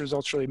these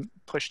results really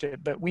pushed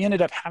it, but we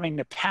ended up having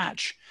to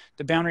patch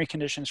the boundary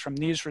conditions from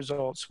these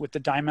results with the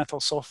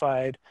dimethyl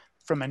sulfide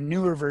from a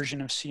newer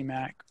version of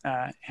CMAQ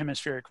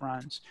hemispheric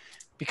runs,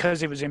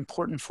 because it was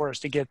important for us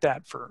to get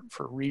that for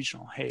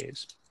regional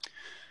haze.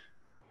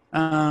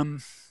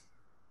 I'm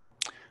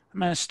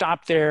going to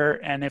stop there,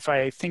 and if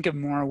I think of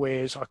more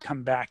ways, I'll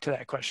come back to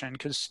that question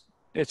because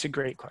it's a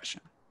great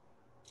question.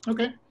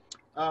 Okay.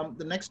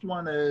 The next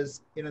one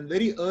is in a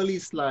very early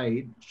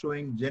slide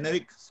showing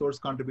generic source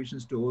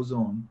contributions to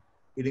ozone.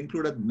 It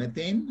included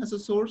methane as a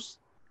source.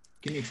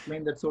 Can you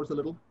explain that source a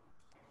little?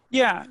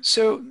 Yeah,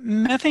 so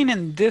methane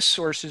in this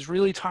source is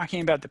really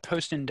talking about the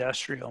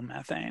post-industrial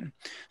methane.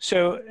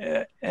 So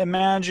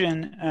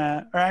imagine,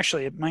 or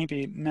actually it might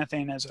be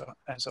methane as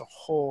a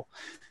whole,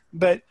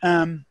 but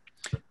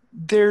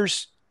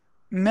there's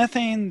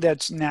methane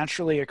that's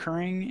naturally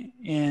occurring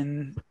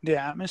in the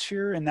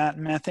atmosphere, and that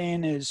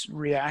methane is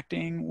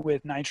reacting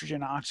with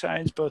nitrogen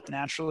oxides, both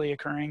naturally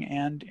occurring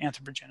and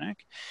anthropogenic,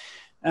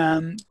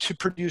 to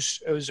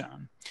produce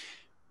ozone.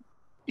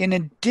 In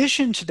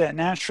addition to that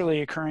naturally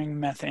occurring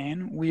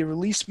methane, we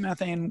release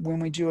methane when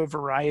we do a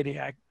variety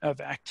of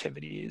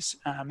activities,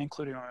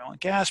 including oil and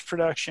gas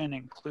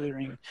production,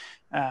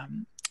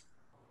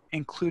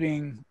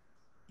 including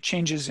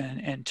changes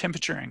in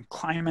temperature and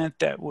climate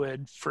that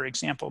would, for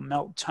example,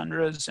 melt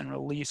tundras and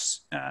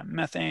release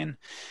methane,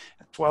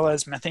 as well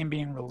as methane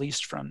being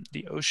released from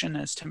the ocean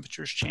as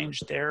temperatures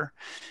change there.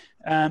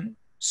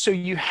 So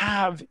you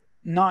have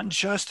not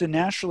just the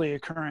naturally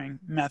occurring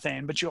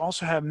methane, but you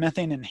also have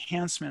methane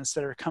enhancements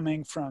that are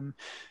coming from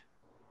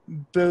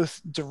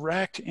both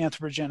direct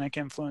anthropogenic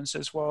influence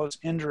as well as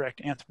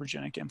indirect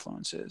anthropogenic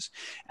influences.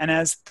 And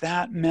as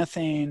that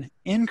methane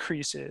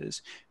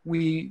increases,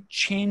 we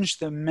change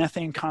the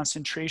methane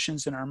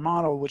concentrations in our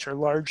model, which are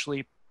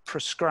largely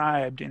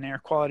prescribed in air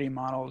quality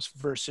models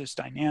versus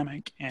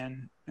dynamic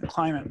in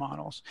climate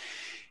models.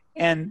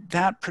 And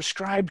that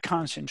prescribed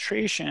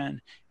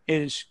concentration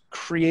is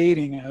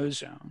creating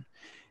ozone.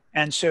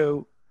 And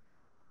so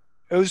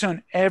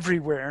ozone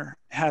everywhere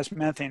has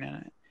methane in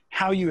it.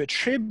 How you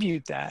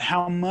attribute that,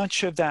 how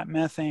much of that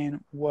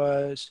methane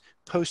was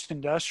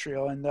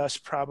post-industrial and thus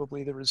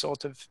probably the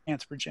result of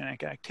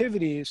anthropogenic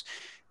activities,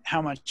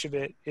 how much of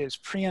it is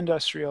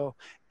pre-industrial,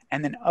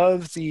 and then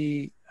of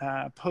the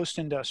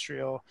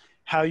post-industrial,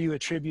 how you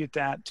attribute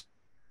that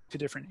to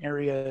different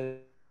areas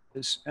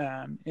is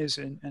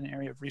an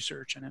area of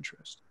research and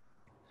interest.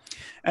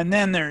 And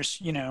then there's,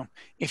 you know,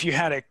 if you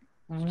had a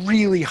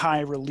really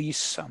high release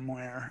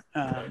somewhere,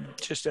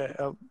 just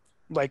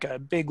like a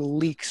big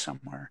leak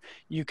somewhere,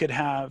 you could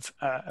have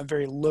a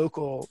very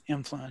local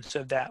influence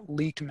of that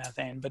leaked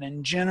methane. But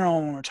in general,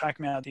 when we're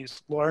talking about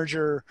these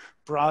larger,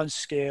 broad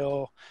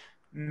scale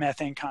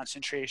methane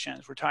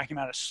concentrations, we're talking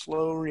about a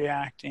slow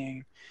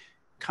reacting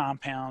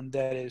compound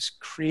that is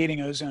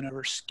creating ozone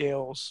over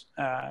scales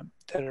that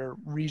are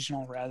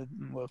regional rather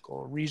than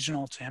local,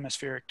 regional to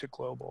hemispheric to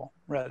global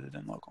rather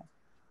than local.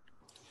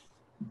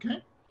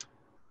 Okay.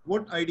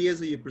 What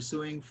ideas are you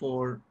pursuing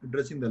for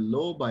addressing the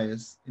low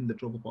bias in the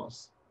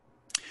tropopause?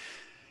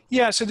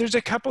 Yeah, so there's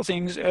a couple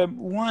things.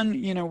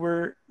 One,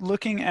 we're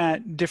looking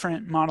at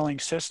different modeling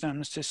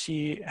systems to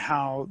see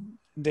how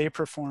they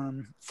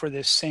perform for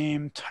this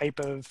same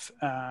type of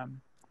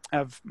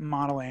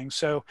modeling.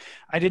 So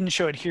I didn't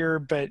show it here,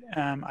 but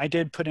I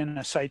did put in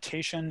a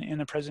citation in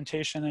the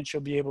presentation that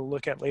you'll be able to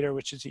look at later,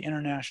 which is the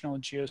International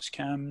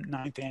Geochem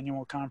 9th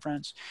Annual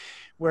Conference,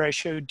 where I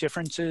showed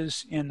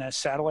differences in the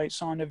satellite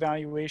sonde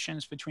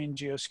evaluations between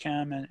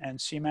Geochem and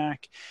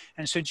CMAQ.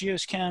 And so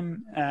Geochem,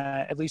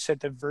 at least at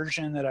the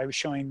version that I was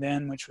showing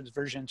then, which was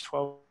version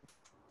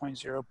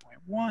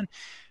 12.0.1,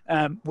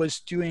 was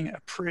doing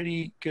a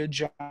pretty good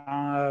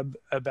job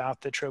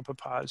about the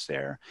tropopause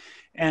there.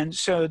 And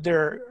so there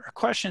are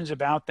questions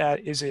about that.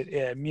 Is it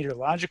a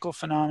meteorological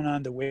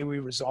phenomenon, the way we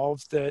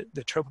resolve the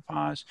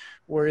tropopause,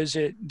 or is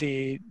it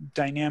the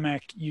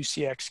dynamic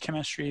UCX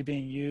chemistry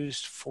being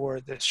used for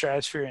the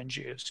stratosphere and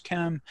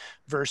geochem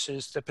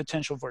versus the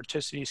potential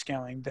vorticity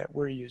scaling that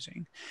we're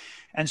using?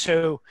 And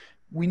so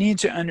we need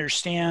to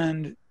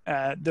understand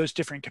those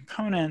different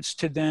components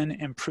to then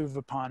improve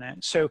upon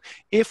it. So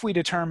if we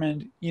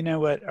determined,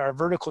 what, our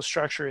vertical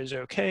structure is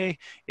okay,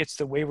 it's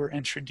the way we're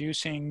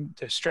introducing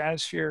the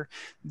stratosphere,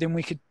 then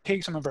we could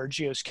take some of our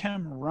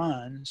geochem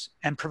runs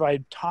and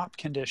provide top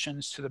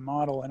conditions to the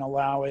model and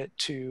allow it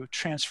to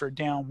transfer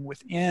down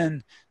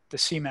within the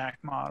CMAQ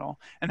model.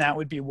 And that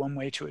would be one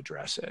way to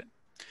address it.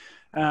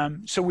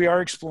 So we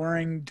are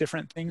exploring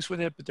different things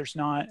with it, but there's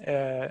not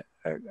a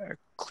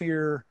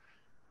clear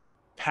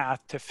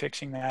path to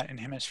fixing that in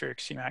hemispheric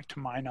CMAQ to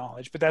my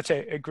knowledge. But that's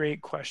a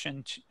great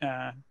question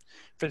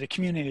for the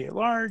community at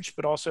large,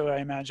 but also I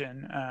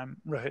imagine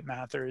Rohit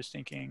Mathur is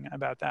thinking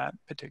about that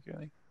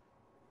particularly.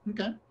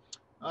 Okay.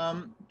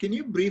 Can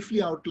you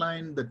briefly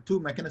outline the two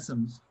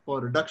mechanisms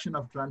for reduction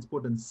of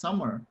transport in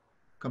summer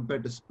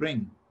compared to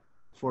spring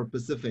for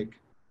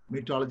Pacific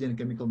meteorology and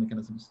chemical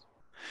mechanisms?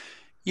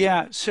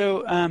 Yeah,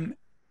 so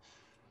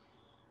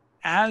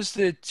as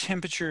the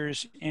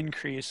temperatures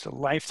increase, the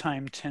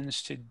lifetime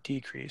tends to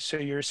decrease. So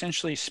you're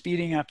essentially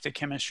speeding up the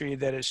chemistry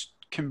that is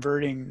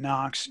converting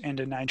NOx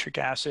into nitric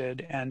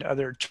acid and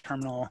other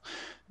terminal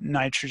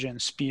nitrogen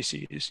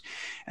species.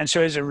 And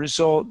so as a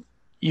result,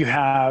 you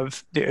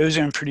have the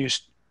ozone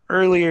produced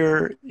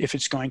earlier, if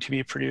it's going to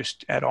be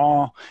produced at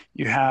all.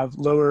 You have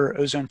lower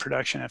ozone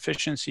production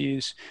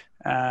efficiencies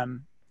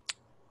on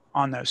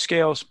those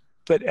scales.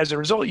 But as a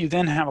result, you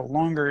then have a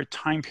longer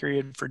time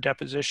period for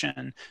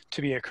deposition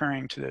to be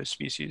occurring to those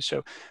species.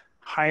 So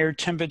higher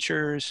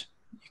temperatures,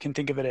 you can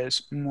think of it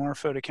as more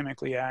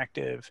photochemically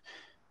active,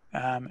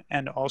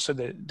 and also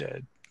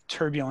the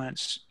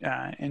turbulence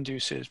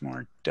induces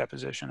more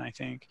deposition, I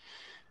think.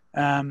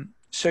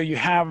 So you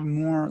have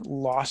more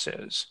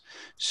losses.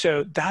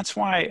 So that's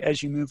why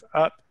as you move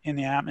up in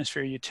the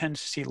atmosphere, you tend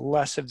to see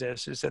less of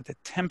this, is that the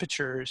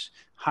temperatures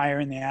higher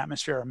in the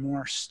atmosphere are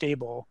more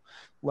stable,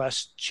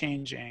 less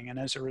changing. And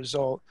as a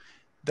result,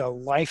 the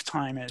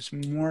lifetime is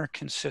more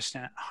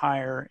consistent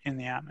higher in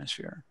the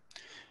atmosphere.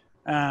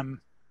 I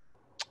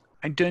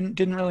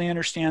didn't really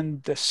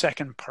understand the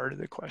second part of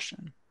the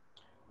question.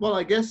 Well,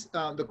 I guess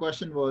the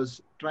question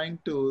was trying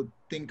to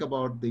think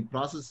about the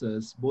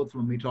processes, both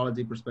from a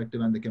meteorology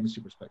perspective and the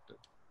chemistry perspective.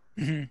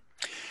 Mm-hmm.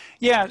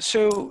 Yeah,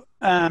 so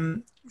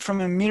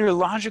from a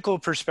meteorological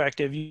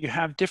perspective, you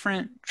have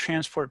different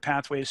transport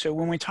pathways. So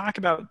when we talk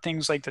about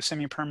things like the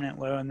semi-permanent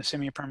low and the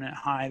semi-permanent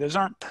high, those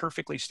aren't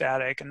perfectly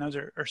static, and those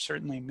are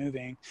certainly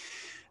moving.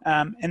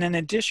 And in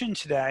addition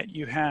to that,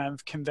 you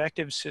have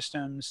convective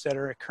systems that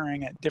are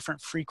occurring at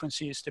different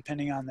frequencies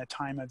depending on the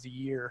time of the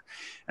year.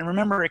 And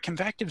remember, a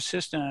convective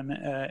system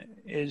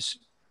is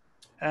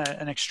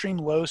an extreme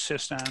low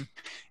system.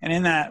 And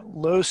in that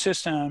low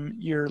system,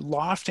 you're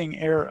lofting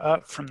air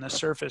up from the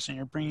surface and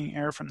you're bringing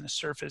air from the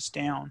surface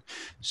down.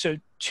 So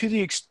to the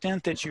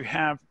extent that you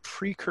have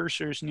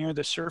precursors near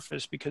the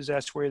surface, because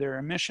that's where their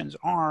emissions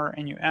are,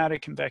 and you add a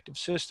convective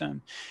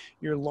system,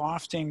 you're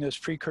lofting those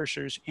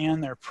precursors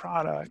and their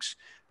products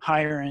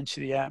higher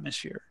into the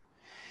atmosphere.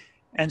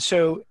 And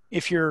so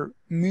if you're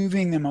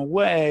moving them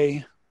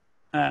away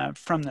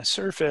from the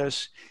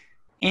surface,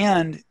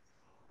 and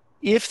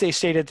if they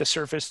stayed at the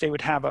surface, they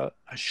would have a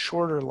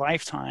shorter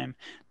lifetime,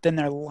 then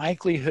their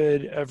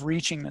likelihood of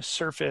reaching the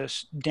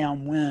surface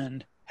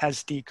downwind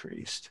has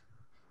decreased.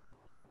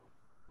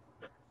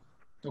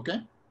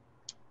 Okay.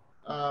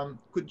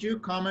 Could you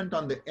comment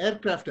on the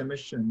aircraft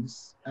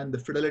emissions and the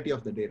fidelity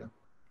of the data?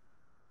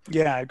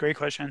 Yeah, great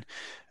question.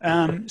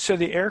 So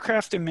the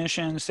aircraft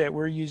emissions that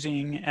we're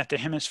using at the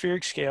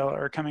hemispheric scale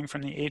are coming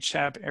from the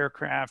HTAP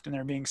aircraft, and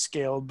they're being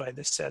scaled by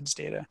the SEDS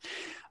data.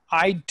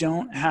 I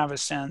don't have a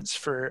sense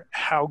for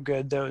how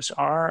good those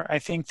are. I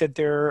think that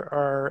there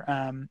are,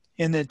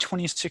 in the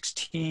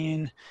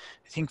 2016,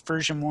 I think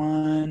version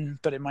 1,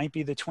 but it might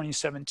be the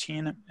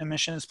 2017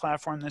 emissions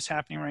platform that's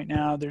happening right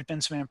now. There's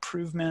been some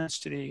improvements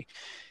to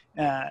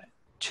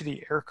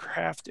the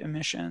aircraft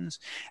emissions.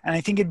 And I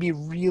think it'd be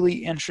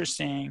really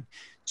interesting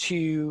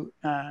to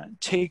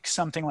take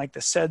something like the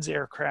SEDS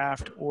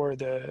aircraft or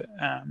the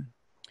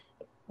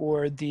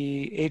or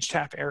the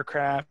HTAP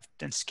aircraft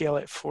and scale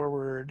it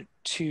forward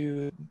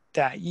to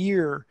that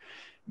year,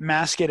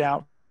 mask it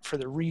out for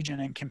the region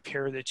and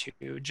compare the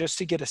two, just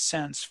to get a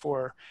sense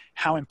for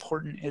how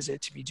important is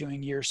it to be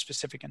doing year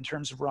specific in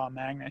terms of raw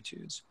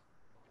magnitudes.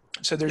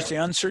 So there's the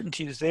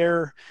uncertainties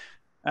there,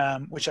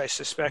 which I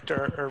suspect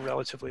are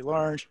relatively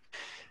large.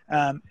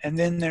 And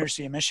then there's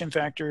the emission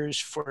factors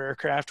for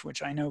aircraft,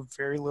 which I know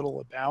very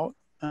little about,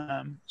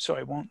 so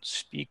I won't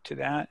speak to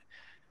that.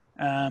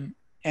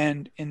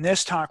 And in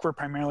this talk, we're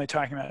primarily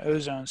talking about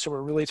ozone, so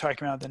we're really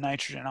talking about the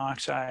nitrogen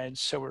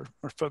oxides, so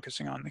we're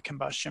focusing on the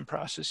combustion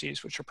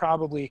processes, which are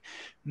probably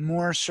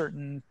more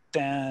certain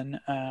than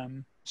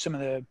some of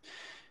the,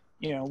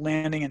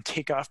 landing and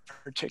takeoff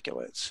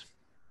particulates.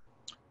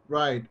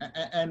 Right,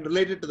 and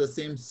related to the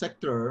same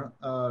sector,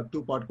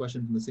 two-part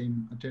question from the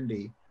same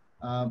attendee.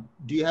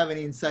 Do you have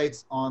any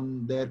insights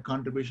on their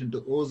contribution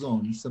to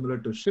ozone, similar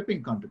to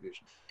shipping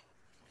contribution?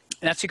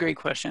 That's a great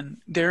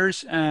question.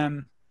 There's,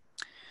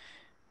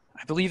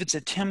 I believe it's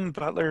a Tim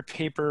Butler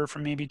paper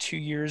from maybe 2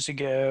 years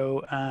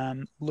ago,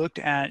 looked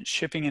at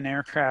shipping and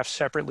aircraft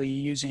separately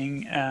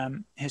using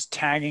his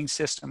tagging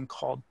system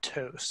called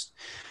TOAST.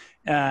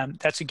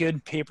 That's a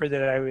good paper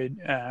that I would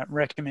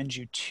recommend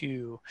you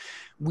to.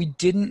 We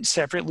didn't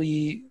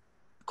separately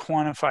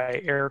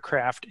quantify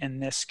aircraft in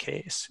this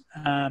case.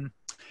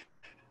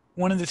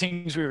 One of the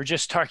things we were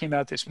just talking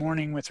about this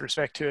morning with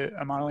respect to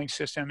a modeling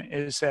system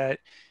is that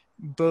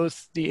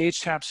both the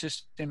HTAP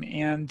system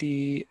and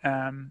the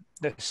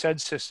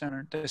SED system,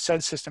 or the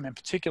SED system in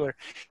particular,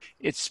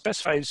 it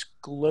specifies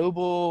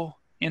global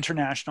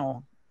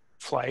international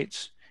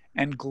flights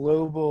and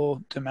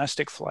global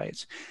domestic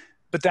flights.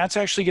 But that's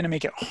actually going to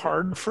make it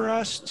hard for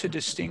us to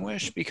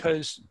distinguish,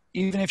 because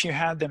even if you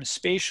had them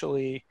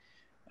spatially,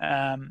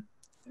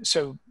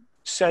 so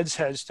SEDS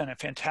has done a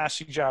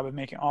fantastic job of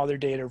making all their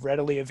data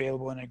readily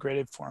available in a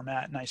gridded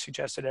format, and I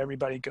suggest that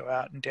everybody go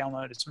out and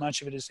download as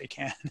much of it as they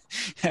can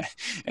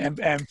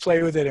and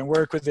play with it and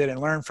work with it and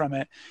learn from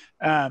it.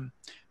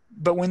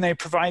 But when they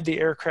provide the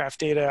aircraft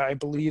data, I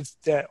believe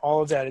that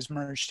all of that is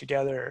merged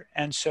together.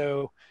 And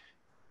so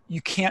you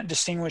can't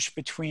distinguish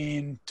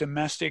between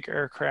domestic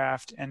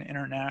aircraft and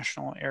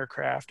international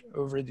aircraft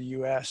over the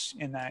US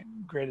in that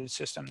gridded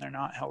system. They're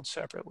not held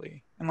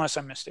separately, unless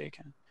I'm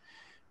mistaken.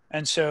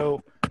 And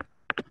so,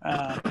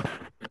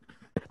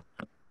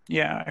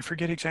 yeah, I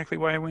forget exactly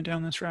why I went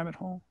down this rabbit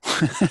hole.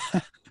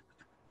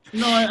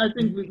 No, I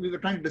think we were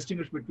trying to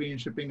distinguish between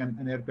shipping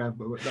and aircraft.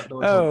 But that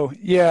was oh,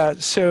 yeah.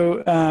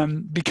 So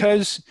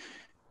because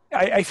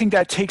I think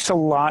that takes a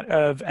lot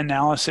of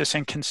analysis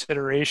and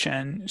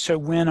consideration. So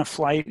when a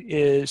flight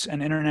is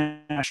an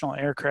international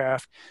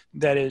aircraft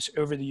that is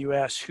over the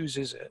US, whose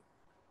is it?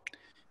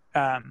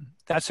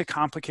 That's a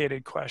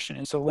complicated question.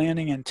 It's a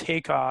landing and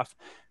takeoff,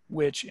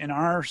 which in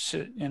our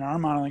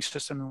modeling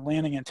system,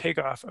 landing and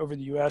takeoff over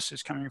the US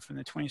is coming from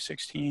the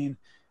 2016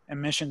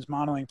 emissions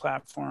modeling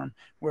platform,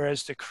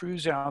 whereas the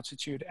cruise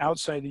altitude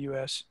outside the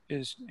US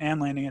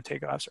and landing and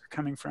takeoffs are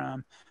coming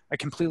from a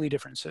completely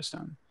different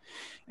system.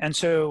 And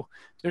so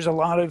there's a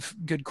lot of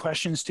good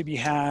questions to be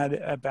had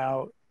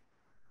about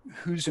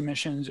whose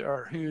emissions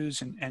are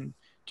whose, and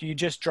do you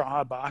just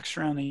draw a box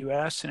around the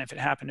US, and if it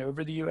happened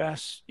over the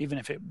US, even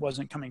if it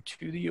wasn't coming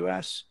to the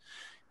US,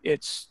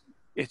 it's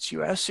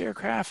US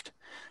aircraft.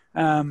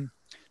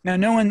 Now,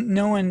 no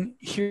one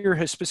here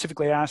has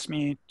specifically asked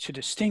me to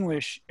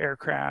distinguish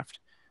aircraft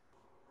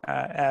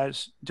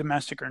as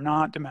domestic or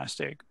not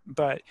domestic,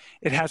 but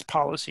it has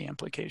policy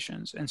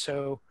implications. And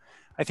so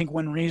I think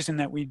one reason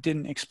that we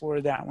didn't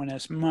explore that one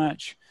as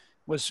much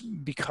was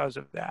because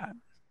of that.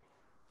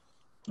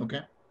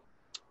 Okay.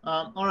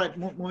 All right,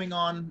 moving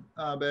on,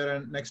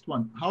 Barron, next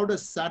one. How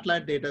does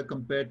satellite data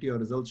compare to your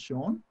results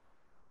shown?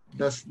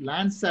 Does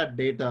Landsat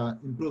data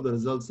improve the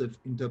results if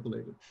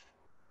interpolated?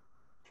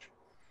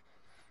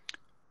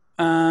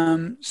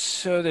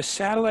 So the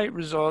satellite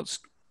results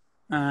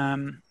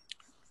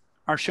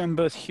are shown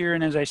both here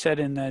and, as I said,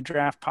 in the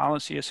draft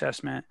policy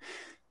assessment.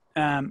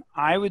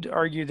 I would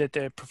argue that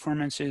the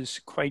performance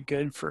is quite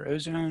good for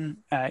ozone.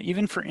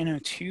 Even for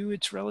NO2,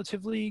 it's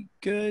relatively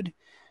good.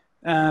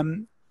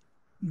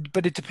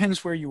 But it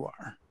depends where you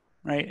are,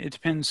 right? It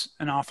depends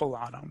an awful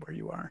lot on where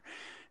you are.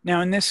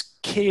 Now, in this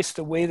case,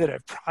 the way that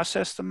I've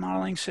processed the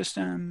modeling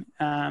system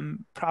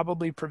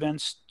probably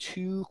prevents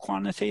too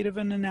quantitative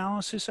an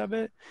analysis of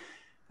it.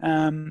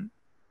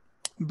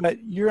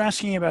 But you're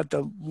asking about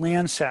the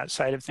Landsat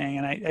side of thing,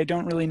 and I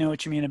don't really know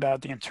what you mean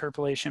about the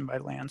interpolation by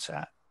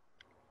Landsat.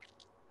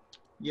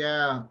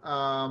 Yeah,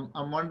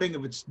 I'm wondering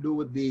if it's to do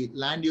with the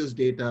land use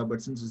data,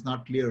 but since it's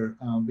not clear,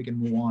 we can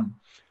move on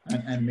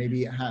and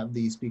maybe have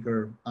the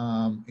speaker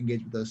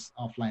engage with us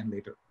offline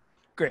later.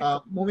 Great.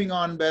 Moving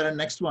on, Barron,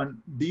 next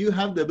one. Do you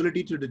have the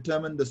ability to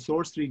determine the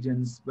source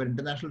regions where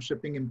international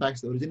shipping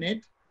impacts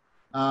originate?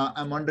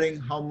 I'm wondering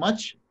how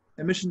much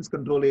emissions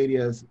control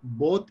areas,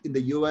 both in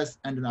the US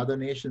and in other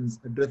nations,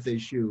 address the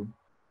issue,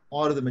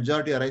 or the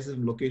majority arises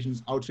from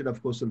locations outside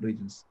of coastal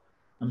regions.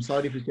 I'm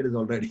sorry if you said this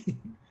already.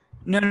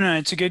 No,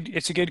 it's a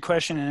good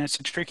question, and it's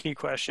a tricky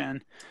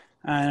question.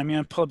 And I'm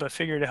going to pull up a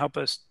figure to help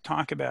us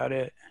talk about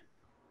it.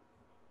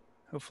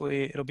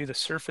 Hopefully it'll be the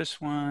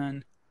surface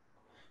one.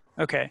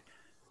 Okay.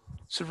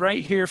 So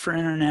right here for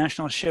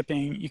international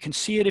shipping, you can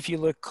see it if you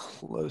look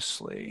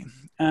closely.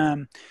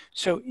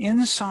 So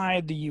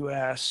inside the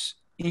US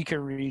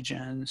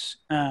ecoregions,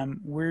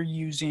 we're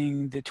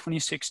using the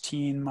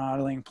 2016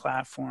 modeling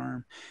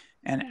platform,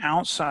 and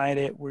outside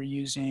it, we're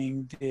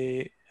using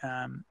the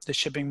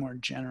shipping more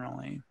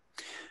generally.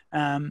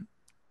 The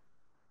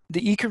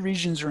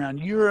ecoregions around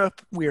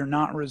Europe, we are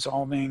not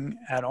resolving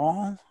at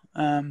all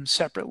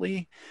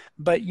separately,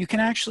 but you can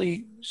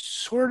actually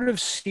sort of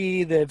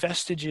see the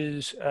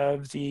vestiges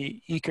of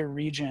the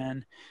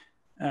ecoregion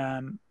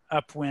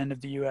upwind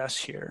of the US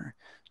here.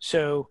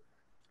 So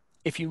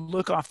if you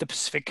look off the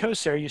Pacific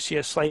coast there, you see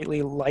a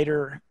slightly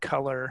lighter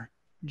color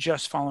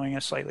just following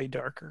a slightly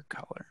darker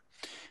color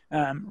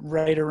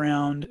right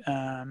around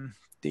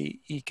the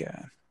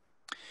ECA.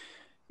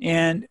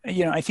 And,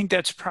 you know, I think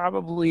that's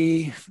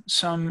probably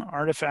some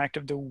artifact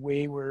of the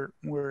way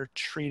we're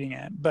treating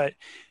it. But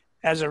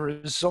as a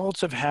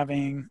result of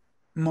having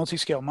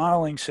multi-scale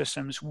modeling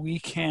systems, we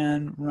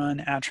can run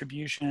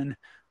attribution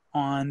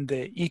on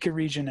the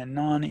ecoregion and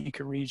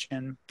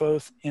non-ecoregion,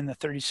 both in the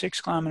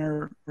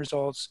 36-kilometer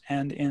results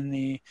and in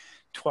the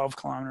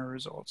 12-kilometer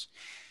results.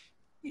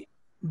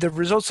 The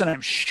results that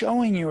I'm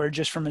showing you are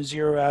just from a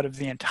zero out of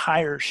the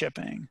entire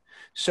shipping.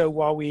 So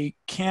while we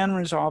can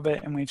resolve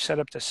it, and we've set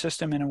up the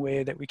system in a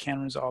way that we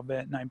can resolve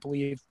it, and I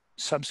believe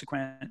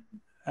subsequent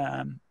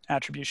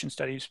attribution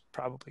studies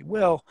probably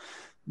will,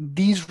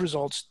 these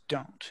results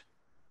don't.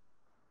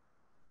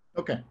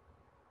 Okay.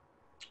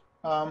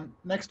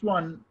 Next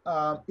one,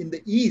 in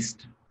the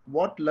East,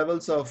 what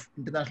levels of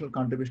international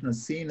contribution are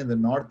seen in the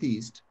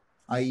Northeast,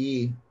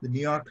 i.e. the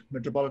New York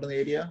metropolitan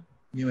area,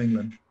 New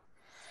England?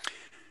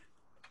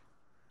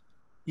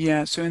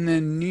 Yeah, so in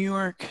the New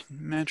York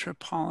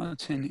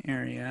metropolitan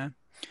area,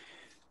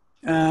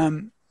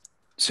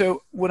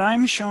 so what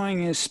I'm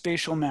showing is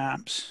spatial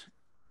maps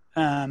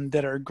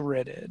that are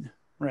gridded,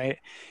 right?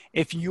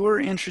 If you're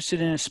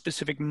interested in a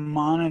specific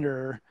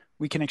monitor,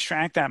 we can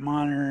extract that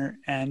monitor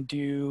and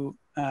do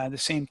the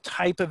same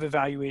type of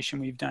evaluation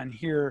we've done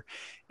here,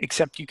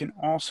 except you can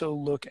also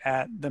look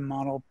at the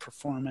model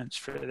performance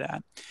for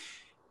that.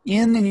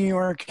 In the New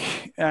York,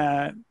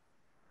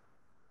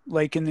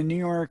 like in the New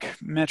York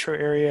metro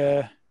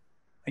area,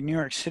 like New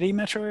York City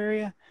metro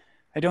area,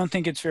 I don't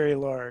think it's very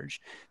large.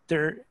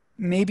 There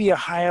may be a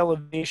high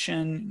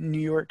elevation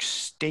New York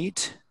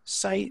State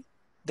site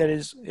that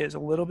is a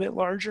little bit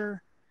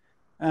larger.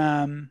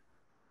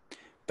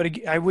 But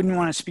I wouldn't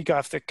want to speak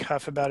off the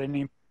cuff about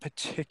any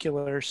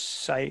particular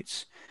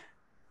sites.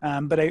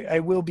 But I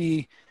will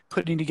be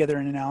putting together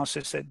an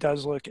analysis that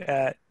does look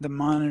at the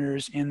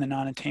monitors in the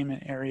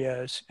non-attainment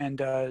areas and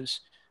does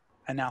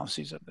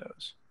analyses of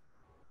those.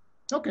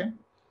 Okay.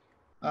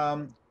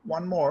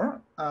 One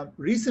more.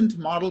 Recent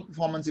model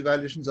performance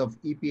evaluations of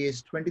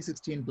E.P.A.'s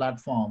 2016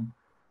 platform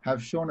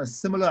have shown a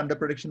similar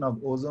underprediction of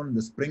ozone in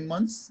the spring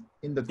months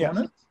in the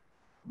corners.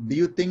 Do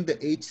you think the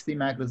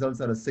CMAQ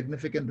results are a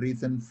significant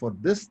reason for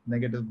this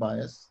negative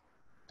bias?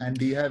 And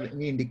do you have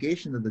any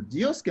indication that the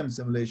geochem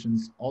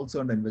simulations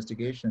also under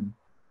investigation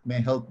may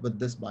help with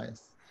this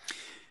bias?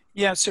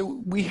 Yeah,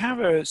 so we have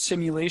a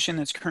simulation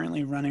that's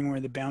currently running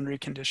where the boundary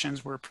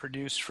conditions were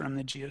produced from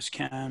the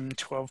GeoSchem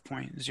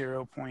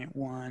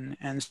 12.0.1.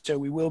 And so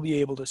we will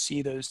be able to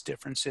see those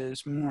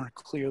differences more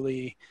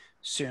clearly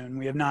soon.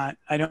 We have not,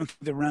 I don't think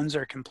the runs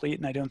are complete,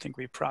 and I don't think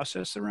we've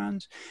processed the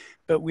runs,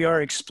 but we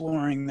are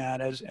exploring that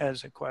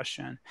as a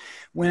question.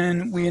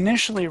 When we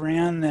initially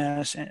ran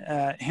this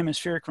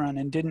hemispheric run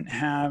and didn't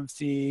have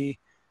the,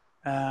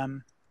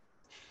 did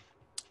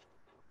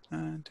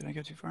I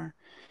go too far?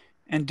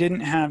 And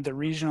didn't have the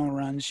regional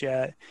runs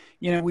yet,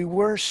 you know, we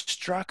were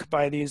struck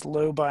by these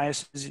low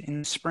biases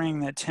in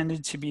spring that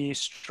tended to be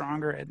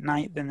stronger at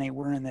night than they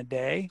were in the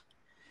day.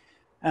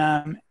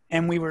 And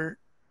we were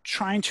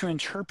trying to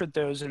interpret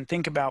those and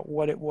think about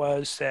what it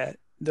was that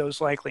those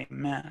likely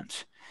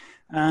meant.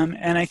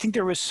 And I think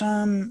there was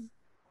some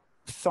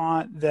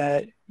thought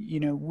that, you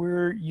know,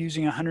 we're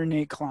using a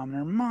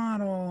 108-kilometer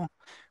model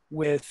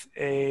with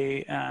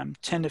a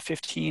 10 to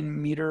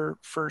 15 meter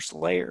first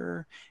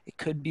layer. It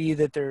could be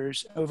that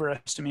there's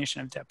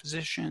overestimation of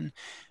deposition.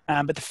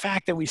 But the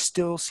fact that we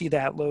still see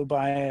that low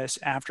bias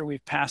after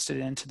we've passed it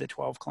into the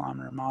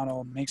 12-kilometer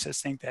model makes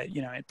us think that,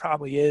 you know, it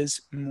probably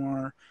is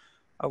more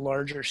a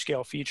larger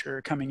scale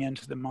feature coming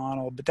into the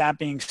model. But that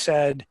being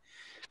said,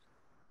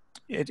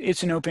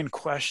 it's an open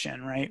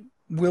question, right?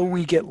 Will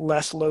we get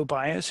less low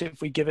bias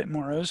if we give it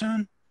more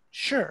ozone?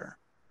 Sure.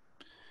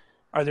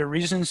 Are there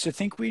reasons to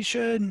think we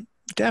should?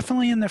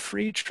 Definitely in the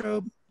free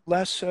trope,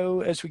 less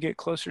so as we get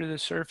closer to the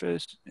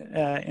surface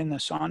in the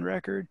SOND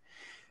record.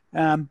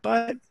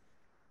 But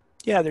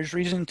yeah, there's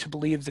reason to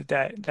believe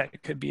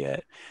that could be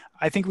it.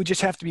 I think we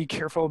just have to be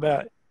careful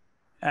about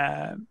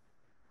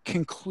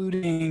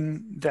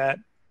concluding that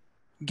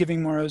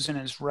giving more ozone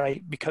is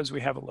right because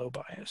we have a low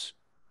bias.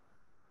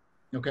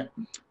 Okay.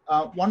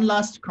 One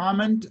last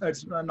comment.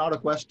 It's not a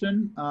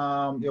question.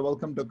 You're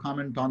welcome to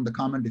comment on the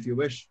comment if you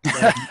wish.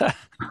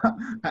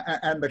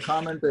 And the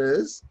comment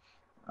is,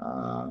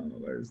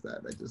 where is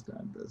that? I just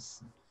had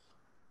this.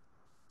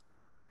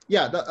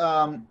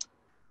 Yeah,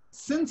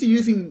 since you're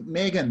using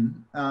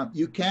Megan,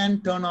 you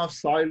can turn off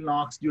soil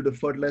NOx due to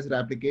fertilizer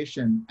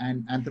application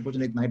and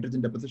anthropogenic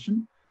nitrogen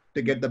deposition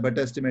to get the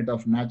better estimate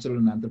of natural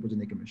and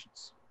anthropogenic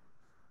emissions.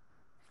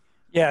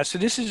 Yeah, so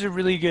this is a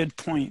really good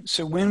point.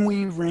 So when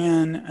we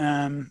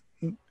ran,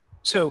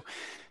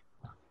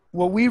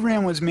 what we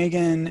ran was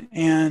Megan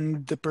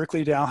and the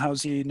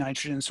Berkeley-Dalhousie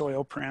nitrogen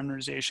soil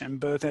parameterization,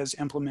 both as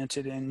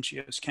implemented in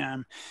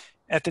GeoSchem.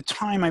 At the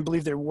time, I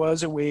believe there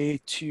was a way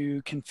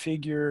to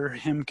configure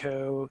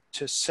HIMCO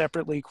to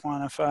separately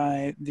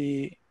quantify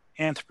the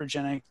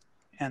anthropogenic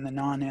and the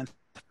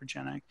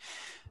non-anthropogenic.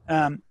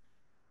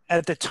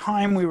 At the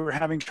time, we were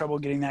having trouble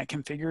getting that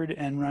configured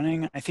and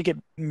running. I think it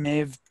may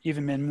have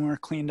even been more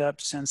cleaned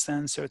up since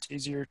then, so it's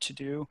easier to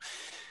do.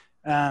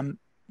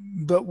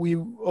 But we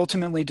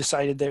ultimately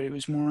decided that it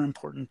was more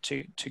important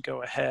to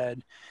go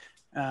ahead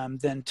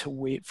than to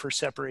wait for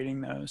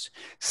separating those.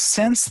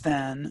 Since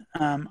then,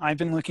 I've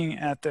been looking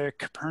at the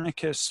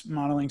Copernicus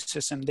modeling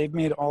system. They've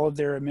made all of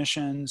their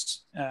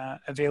emissions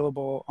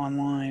available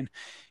online,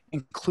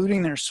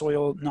 including their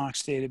soil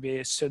NOx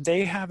database. So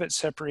they have it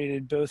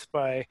separated both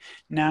by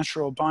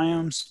natural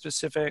biome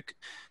specific,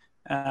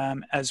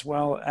 as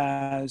well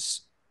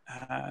as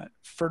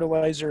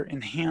fertilizer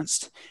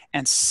enhanced,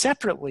 and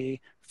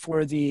separately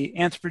for the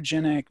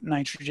anthropogenic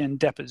nitrogen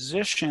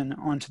deposition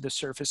onto the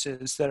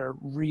surfaces that are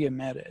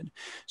re-emitted.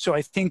 So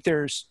I think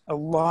there's a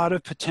lot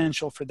of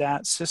potential for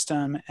that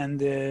system, and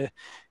the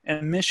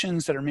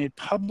emissions that are made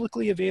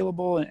publicly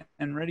available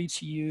and ready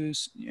to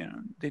use, you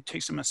know, they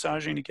take some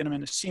massaging to get them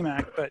into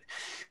CMAQ,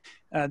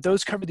 but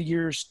those cover the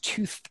years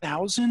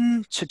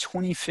 2000 to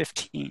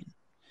 2015.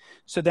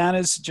 So that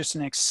is just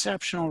an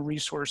exceptional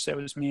resource that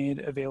was made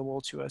available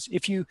to us.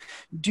 If you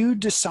do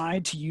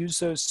decide to use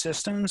those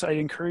systems, I'd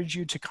encourage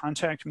you to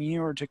contact me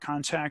or to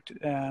contact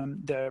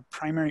the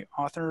primary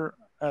author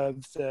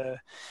of the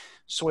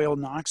soil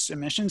NOx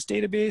emissions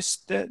database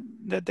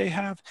that they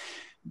have,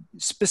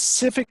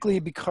 specifically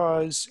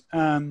because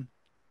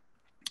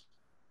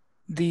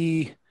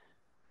the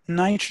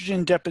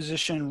nitrogen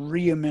deposition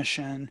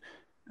re-emission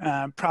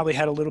probably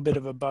had a little bit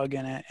of a bug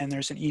in it, and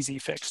there's an easy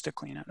fix to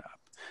clean it up.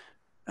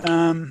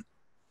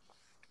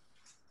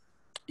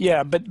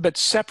 Yeah, but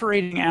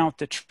separating out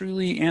the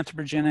truly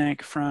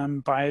anthropogenic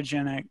from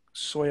biogenic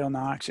soil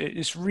NOx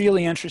is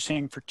really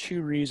interesting for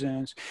two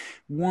reasons.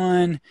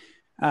 One,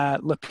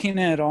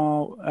 Lapina et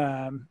al.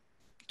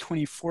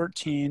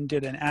 2014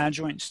 did an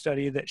adjoint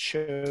study that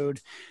showed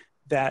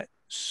that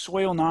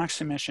soil NOx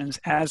emissions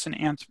as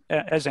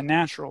a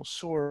natural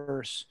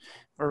source,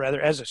 or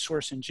rather as a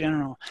source in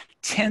general,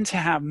 tend to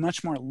have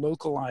much more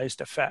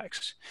localized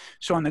effects.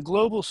 So on the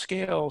global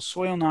scale,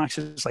 soil NOx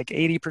is like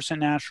 80%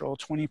 natural,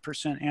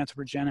 20%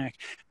 anthropogenic,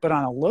 but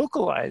on a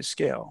localized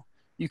scale,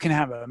 you can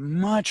have a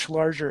much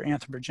larger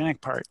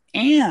anthropogenic part,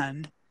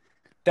 and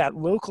that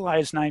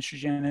localized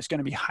nitrogen is going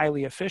to be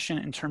highly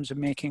efficient in terms of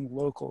making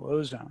local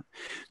ozone.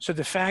 So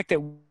the fact that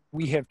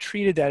we have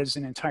treated that as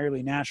an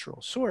entirely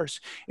natural source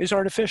is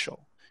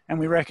artificial, and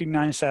we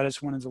recognize that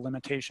as one of the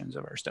limitations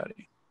of our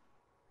study.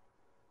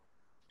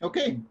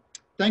 Okay,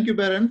 thank you,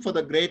 Barron, for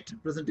the great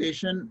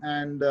presentation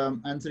and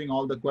answering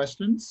all the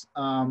questions.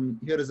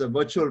 Here is a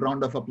virtual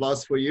round of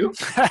applause for you.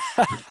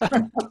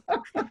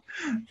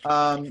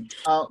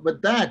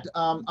 With that,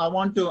 I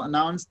want to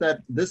announce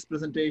that this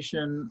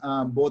presentation,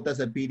 both as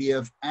a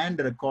PDF and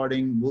a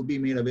recording, will be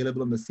made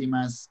available on the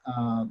CMAS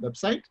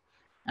website.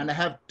 And I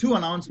have two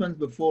announcements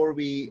before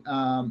we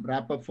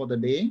wrap up for the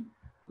day.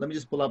 Let me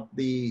just pull up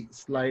the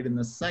slide in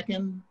a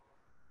second.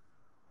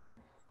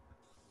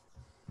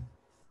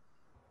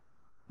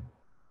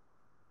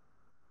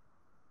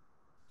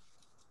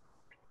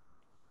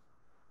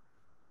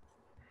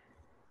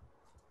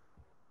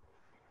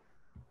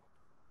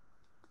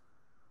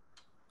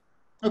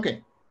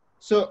 Okay,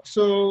 so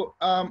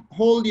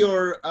hold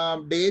your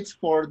dates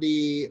for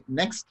the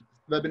next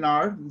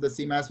webinar, the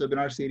CMAS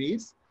webinar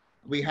series.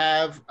 We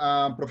have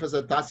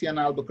Professor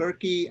Tatiana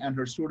Albuquerque and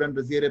her student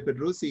Rosiere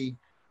Pedrusi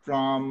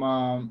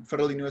from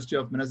Federal University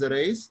of Minas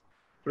Gerais,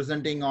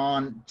 presenting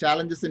on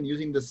challenges in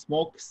using the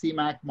smoke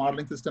CMAQ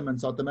modeling system in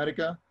South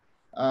America,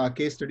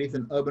 case studies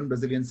in urban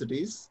Brazilian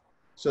cities.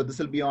 So this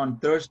will be on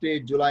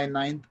Thursday, July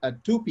 9th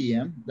at 2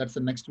 p.m. That's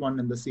the next one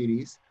in the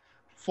series.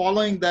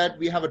 Following that,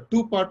 we have a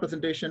two-part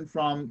presentation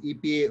from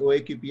E.P.A.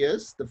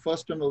 OAQPS. The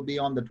first one will be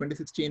on the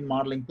 2016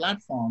 modeling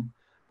platform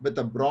with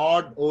a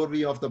broad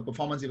overview of the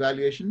performance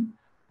evaluation.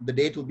 The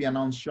date will be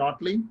announced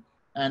shortly.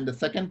 And the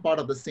second part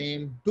of the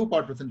same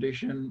two-part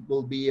presentation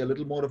will be a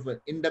little more of an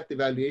in-depth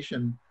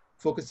evaluation,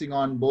 focusing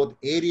on both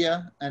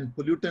area and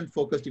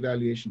pollutant-focused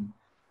evaluation.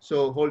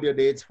 So hold your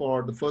dates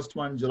for the first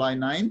one, July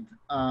 9th,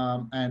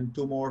 and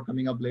two more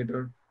coming up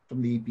later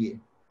from the E.P.A.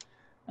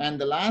 And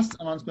the last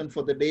announcement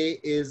for the day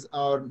is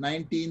our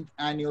 19th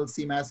annual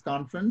CMAS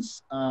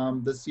conference.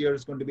 This year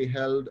is going to be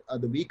held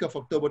the week of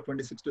October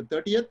 26th to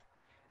 30th.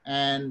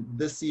 And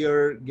this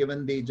year,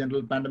 given the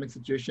general pandemic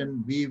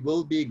situation, we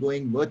will be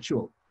going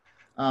virtual.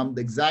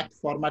 The exact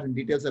format and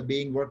details are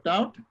being worked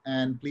out,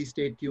 and please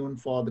stay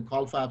tuned for the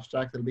call for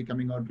abstracts that will be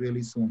coming out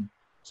really soon.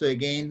 So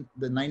again,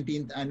 the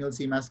 19th annual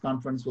CMAS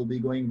conference will be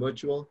going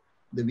virtual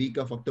the week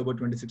of October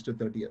 26th to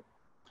 30th.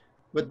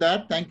 With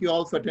that, thank you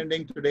all for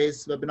attending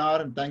today's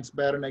webinar, and thanks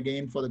Barron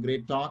again for the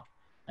great talk,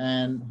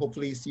 and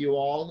hopefully see you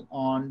all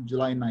on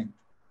July 9th.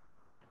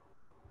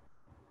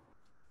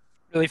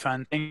 Really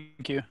fun.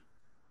 Thank you.